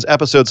questions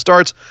episode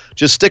starts.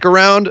 Just stick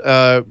around,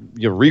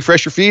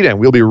 refresh your feed, and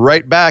we'll be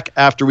right back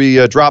after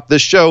we drop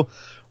this show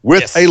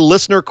with a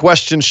listener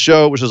question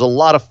show, which is a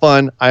lot of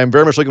fun. I am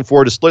very much looking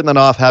forward to splitting that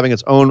off, having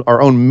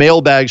our own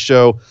mailbag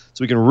show,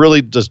 so we can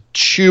really just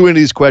chew into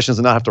these questions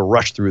and not have to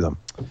rush through them.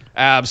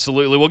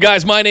 Absolutely. Well,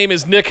 guys, my name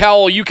is Nick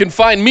Howell. You can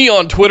find me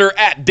on Twitter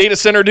at Data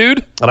Center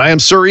Dude. And I am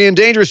Sir Ian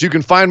Dangerous. You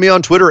can find me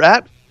on Twitter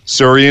at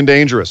Sir Ian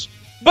Dangerous.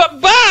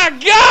 But by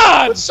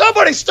God! Would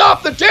somebody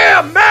stop the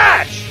damn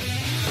match?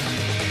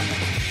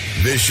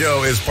 This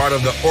show is part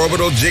of the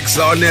Orbital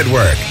Jigsaw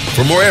Network.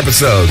 For more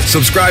episodes,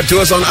 subscribe to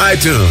us on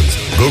iTunes,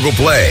 Google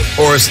Play,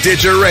 or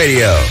Stitcher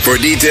Radio. For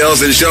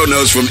details and show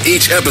notes from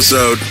each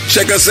episode,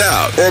 check us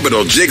out,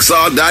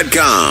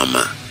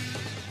 orbitaljigsaw.com.